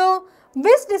 നോക്കിക്കോളൂ.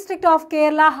 Which district of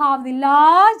Kerala have the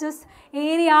largest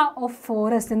area of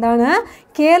forest? എന്താണ്?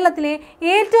 കേരളത്തിലെ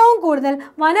ഏറ്റവും കൂടുതൽ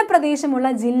വനപ്രദേശമുള്ള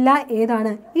ജില്ല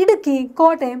ഏതാണ്? ഇടുക്കി,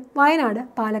 കോട്ടയം, വയനാട്,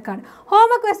 പാലക്കാട്.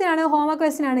 ഹോംവർക്ക് ക്വസ്റ്റ്യൻ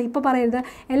ആണ്. ഇപ്പോൾ പറയരുത്.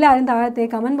 എല്ലാവരും താഴത്തെ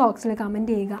കമൻറ്റ് ബോക്സിൽ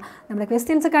കമൻറ്റ് ചെയ്യുക. നമ്മുടെ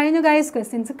ക്വസ്റ്റ്യൻസ് കഴിഞ്ഞു ഗൈസ്.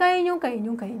 ക്വസ്റ്റ്യൻസ് കഴിഞ്ഞു.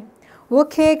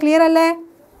 ഓക്കെ, ക്ലിയർ അല്ലേ?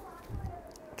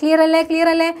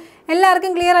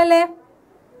 എല്ലാവർക്കും ക്ലിയർ അല്ലേ?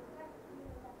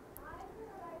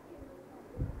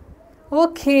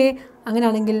 ഓക്കെ,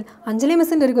 അങ്ങനെയാണെങ്കിൽ അഞ്ജലി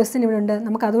മിസ്സിൻ്റെ ഒരു ക്വസ്റ്റ്യൻ ഇവിടെ ഉണ്ട്.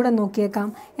 നമുക്ക് അതുകൂടെ നോക്കിയേക്കാം.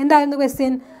 എന്തായിരുന്നു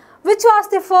question? Which was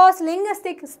the first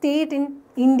linguistic state in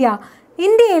India?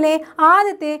 ഇന്ത്യയിലെ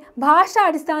ആദ്യത്തെ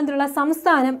ഭാഷാടിസ്ഥാനത്തിലുള്ള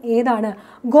സംസ്ഥാനം ഏതാണ്?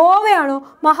 ഗോവയാണോ,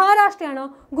 മഹാരാഷ്ട്രയാണോ,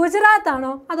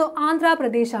 ഗുജറാത്താണോ, അതോ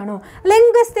ആന്ധ്രാപ്രദേശാണോ?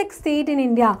 ലിംഗ്വിസ്റ്റിക് സ്റ്റേറ്റ് ഇൻ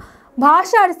ഇന്ത്യ,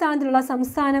 ഭാഷാടിസ്ഥാനത്തിലുള്ള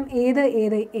സംസ്ഥാനം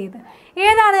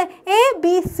ഏതാണ്?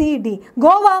 ABCD,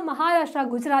 Goa, Maharashtra,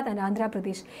 Gujarat and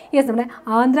Andhra Pradesh. Yes, നമ്മുടെ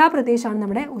ആന്ധ്രാപ്രദേശാണ്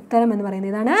നമ്മുടെ ഉത്തരം എന്ന്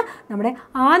പറയുന്നത്. ഇതാണ് നമ്മുടെ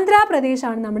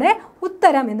ആന്ധ്രാപ്രദേശാണ് നമ്മുടെ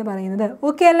ഉത്തരം എന്ന് പറയുന്നത്.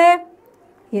 ഓക്കെ അല്ലേ?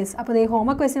 യെസ്, അപ്പോൾ ഈ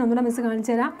ഹോംവർക്ക് ക്വസ്റ്റ്യൻ ഒന്നുകൂടെ മിസ്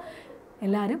കാണിച്ചു തരാം.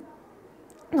 എല്ലാവരും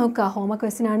നോക്കുക. ഹോംവർക്ക്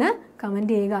ക്വസ്റ്റ്യൻ ആണ്.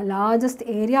 കമൻറ്റ് ചെയ്യുക. ലാർജസ്റ്റ്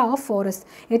ഏരിയ ഓഫ് ഫോറസ്റ്റ്,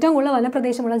 ഏറ്റവും കൂടുതൽ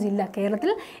വനപ്രദേശമുള്ള ജില്ല, കേരളത്തിൽ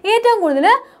ഏറ്റവും കൂടുതൽ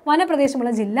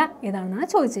വനപ്രദേശമുള്ള ജില്ല ഏതാണെന്നാണ്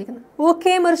ചോദിച്ചിരിക്കുന്നത്.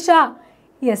 ഓക്കെ മിർഷ?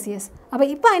 യെസ്. അപ്പോൾ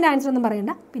ഇപ്പോൾ അതിൻ്റെ ആൻസർ ഒന്നും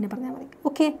പറയണ്ട, പിന്നെ പറഞ്ഞാൽ മതി.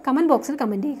 ഓക്കെ, കമൻറ്റ് ബോക്സിൽ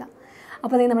കമൻറ്റ് ചെയ്യുക.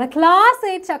 അപ്പോൾ നമ്മുടെ ക്ലാസ്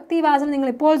 8 ശക്തി ബാച്ചിൽ നിങ്ങൾ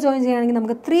ഇപ്പോൾ ജോയിൻ ചെയ്യുകയാണെങ്കിൽ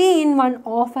നമുക്ക് 3-in-1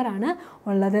 ഓഫറാണ്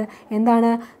ഉള്ളത്.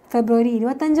 എന്താണ്? ഫെബ്രുവരി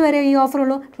 25 വരെ ഈ ഓഫർ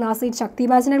ഉള്ളൂ. ക്ലാസ് 8 ശക്തി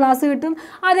ബാച്ചിൻ്റെ ക്ലാസ് കിട്ടും.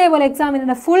 അതേപോലെ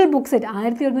എക്സാമിൻ്റെ ഫുൾ ബുക്ക് സെറ്റ്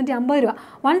 1150 രൂപ,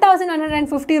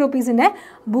 1150 റുപ്പീസിൻ്റെ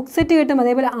ബുക്ക് സെറ്റ് കിട്ടും.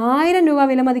 അതേപോലെ 1000 രൂപ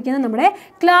വില മതിക്കുന്ന നമ്മുടെ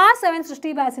ക്ലാസ് 7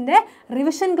 സൃഷ്ടി ബാച്ചിൻ്റെ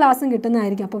റിവിഷൻ ക്ലാസ്സും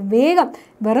കിട്ടുന്നതായിരിക്കും. അപ്പോൾ വേഗം,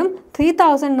 വെറും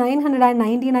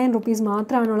 3999 റുപ്പീസ്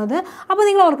മാത്രമാണുള്ളത്. അപ്പോൾ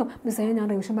നിങ്ങൾ ഓർക്കും, മിസ്സേ ഞാൻ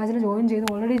റിവിഷൻ ബാച്ചിൽ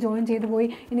ഓൾറെഡി ജോയിൻ ചെയ്ത് പോയി,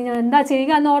 ഇനി ഞാൻ എന്താ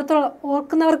ചെയ്യുക എന്ന്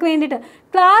ഓർക്കുന്നവർക്ക് വേണ്ടിയിട്ട്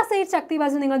ക്ലാസ് 8 ശക്തി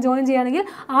ബാച്ചിൽ നിങ്ങൾ ജോയിൻ ചെയ്യുകയാണെങ്കിൽ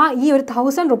ഈ ഒരു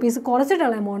 1000 റുപ്പീസ്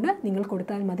കുറച്ചിട്ടുള്ള എമൗണ്ട് നിങ്ങൾ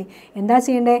കൊടുത്താൽ മതി. എന്താ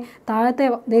ചെയ്യേണ്ടത്? താഴെ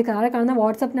കാണുന്ന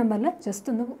വാട്സപ്പ് നമ്പറിൽ ജസ്റ്റ്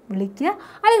ഒന്ന് വിളിക്കുക,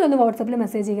 അല്ലെങ്കിൽ ഒന്ന് വാട്സപ്പിൽ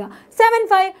മെസ്സേജ് ചെയ്യുക.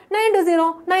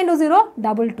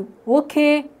 7592092022.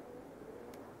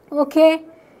 ഓക്കെ.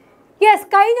 യെസ്,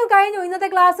 കഴിഞ്ഞു. ഇന്നത്തെ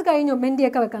ക്ലാസ് കഴിഞ്ഞു.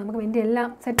 മെൻറ്റിയൊക്കെ വെക്കാം. നമുക്ക് മെൻറ്റി എല്ലാം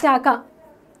സെറ്റാക്കാം.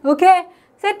 ഓക്കെ,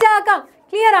 സെറ്റാക്കാം.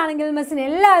 ക്ലിയർ ആണെങ്കിൽ മിസ്സിന്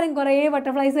എല്ലാവരും കുറേ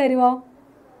ബട്ടർഫ്ലൈസ് തരുമോ?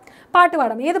 പാട്ട്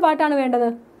പാടാം. ഏത് പാട്ടാണ് വേണ്ടത്?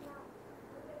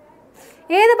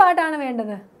 ഏത് പാട്ടാണ്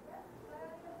വേണ്ടത്?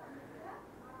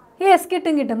 യെസ്,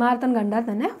 കിട്ടും. മാരത്തൺ കണ്ടാൽ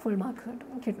തന്നെ ഫുൾ മാർക്ക്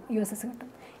കിട്ടും, USS കിട്ടും.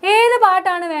 ഏത്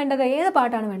പാട്ടാണ് വേണ്ടത്?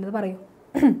 പറയൂ.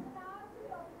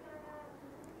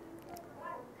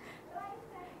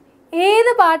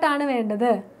 ഏത് പാട്ടാണ്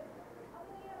വേണ്ടത്?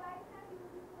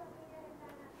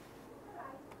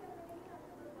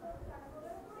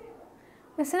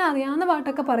 മിസ്സിന് അറിയാവുന്ന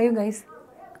പാട്ടൊക്കെ പറയൂ ഗൈസ്.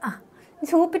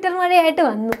 ജൂപ്പിറ്റർ മഴയായിട്ട്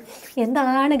വന്നു.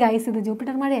 എന്താണ് ഗൈസ് ഇത്?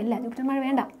 ജൂപ്പിറ്റർ മഴയല്ല, ജൂപ്പിറ്റർ മഴ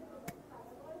വേണ്ട.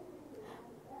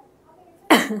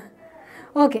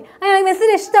 ഓക്കെ, അങ്ങനെ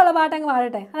മിസ്സിന് ഇഷ്ടമുള്ള പാട്ട് അങ്ങ്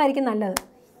പാടട്ടെ, അതായിരിക്കും നല്ലത്.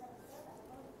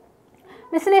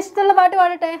 മിസ്സിന് ഇഷ്ടമുള്ള പാട്ട്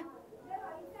പാടട്ടെ.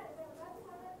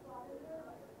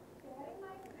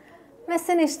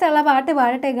 മിസ്സിന് ഇഷ്ടമുള്ള പാട്ട്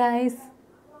പാടട്ടെ ഗൈസ്.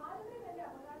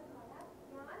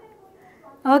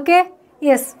 ഓക്കെ,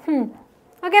 യെസ്,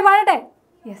 ഓക്കെ, പാടട്ടെ.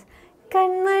 യെസ്.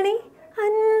 കൺമണി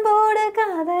അൻപോട്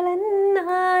കാതലൻ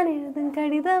ഞാൻ എഴുതും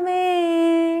കടിതമേ,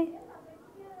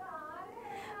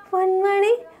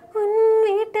 പൊന്മണി ഉൻ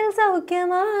വീട്ടിൽ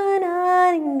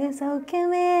സൗഖ്യമാനാൻ ഇങ്ങ്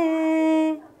സൗഖ്യമേ,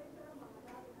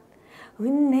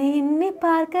 ഉന്നെ എന്നെ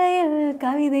പാർക്കയിൽ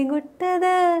കവിത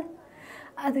കൊട്ടത്,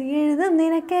 അത് എഴുതും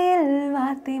നിനക്കയിൽ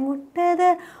വാർത്ത മുട്ടത്.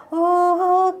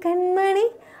 ഓഹോ കൺമണി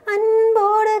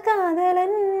അൻപോട്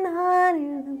കാതലൻ ഞാൻ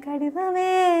എഴുതും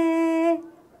കടിതമേ,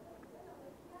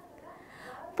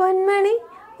 പൊന്മണി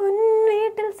ഉൻ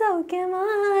വീട്ടിൽ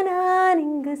സൗഖ്യമാനാൻ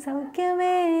ഇങ്ങ്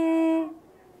സൗഖ്യമേ.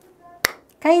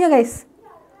 കഴിഞ്ഞു ഗൈസ്.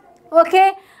 ഓക്കെ,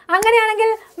 അങ്ങനെയാണെങ്കിൽ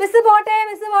മിസ് പോട്ടെ.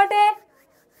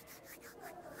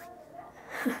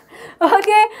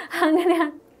 ഓക്കെ,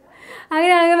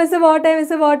 അങ്ങനെയാണെങ്കിൽ മിസ്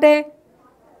പോട്ടെ.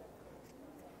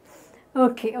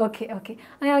 ഓക്കെ,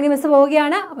 അങ്ങനെയാണെങ്കിൽ മിസ്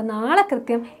പോവുകയാണ്. അപ്പോൾ നാളെ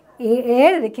കൃത്യം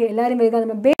 7:30 എല്ലാവരും വരിക.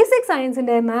 നമ്മൾ ബേസിക്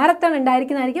സയൻസിൻ്റെ മാരത്തൺ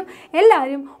ഉണ്ടായിരിക്കുന്നതായിരിക്കും.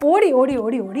 എല്ലാവരും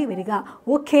ഓടി വരിക.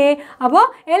 ഓക്കെ, അപ്പോൾ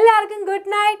എല്ലാവർക്കും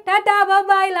good night, Tata,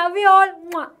 by, love you all.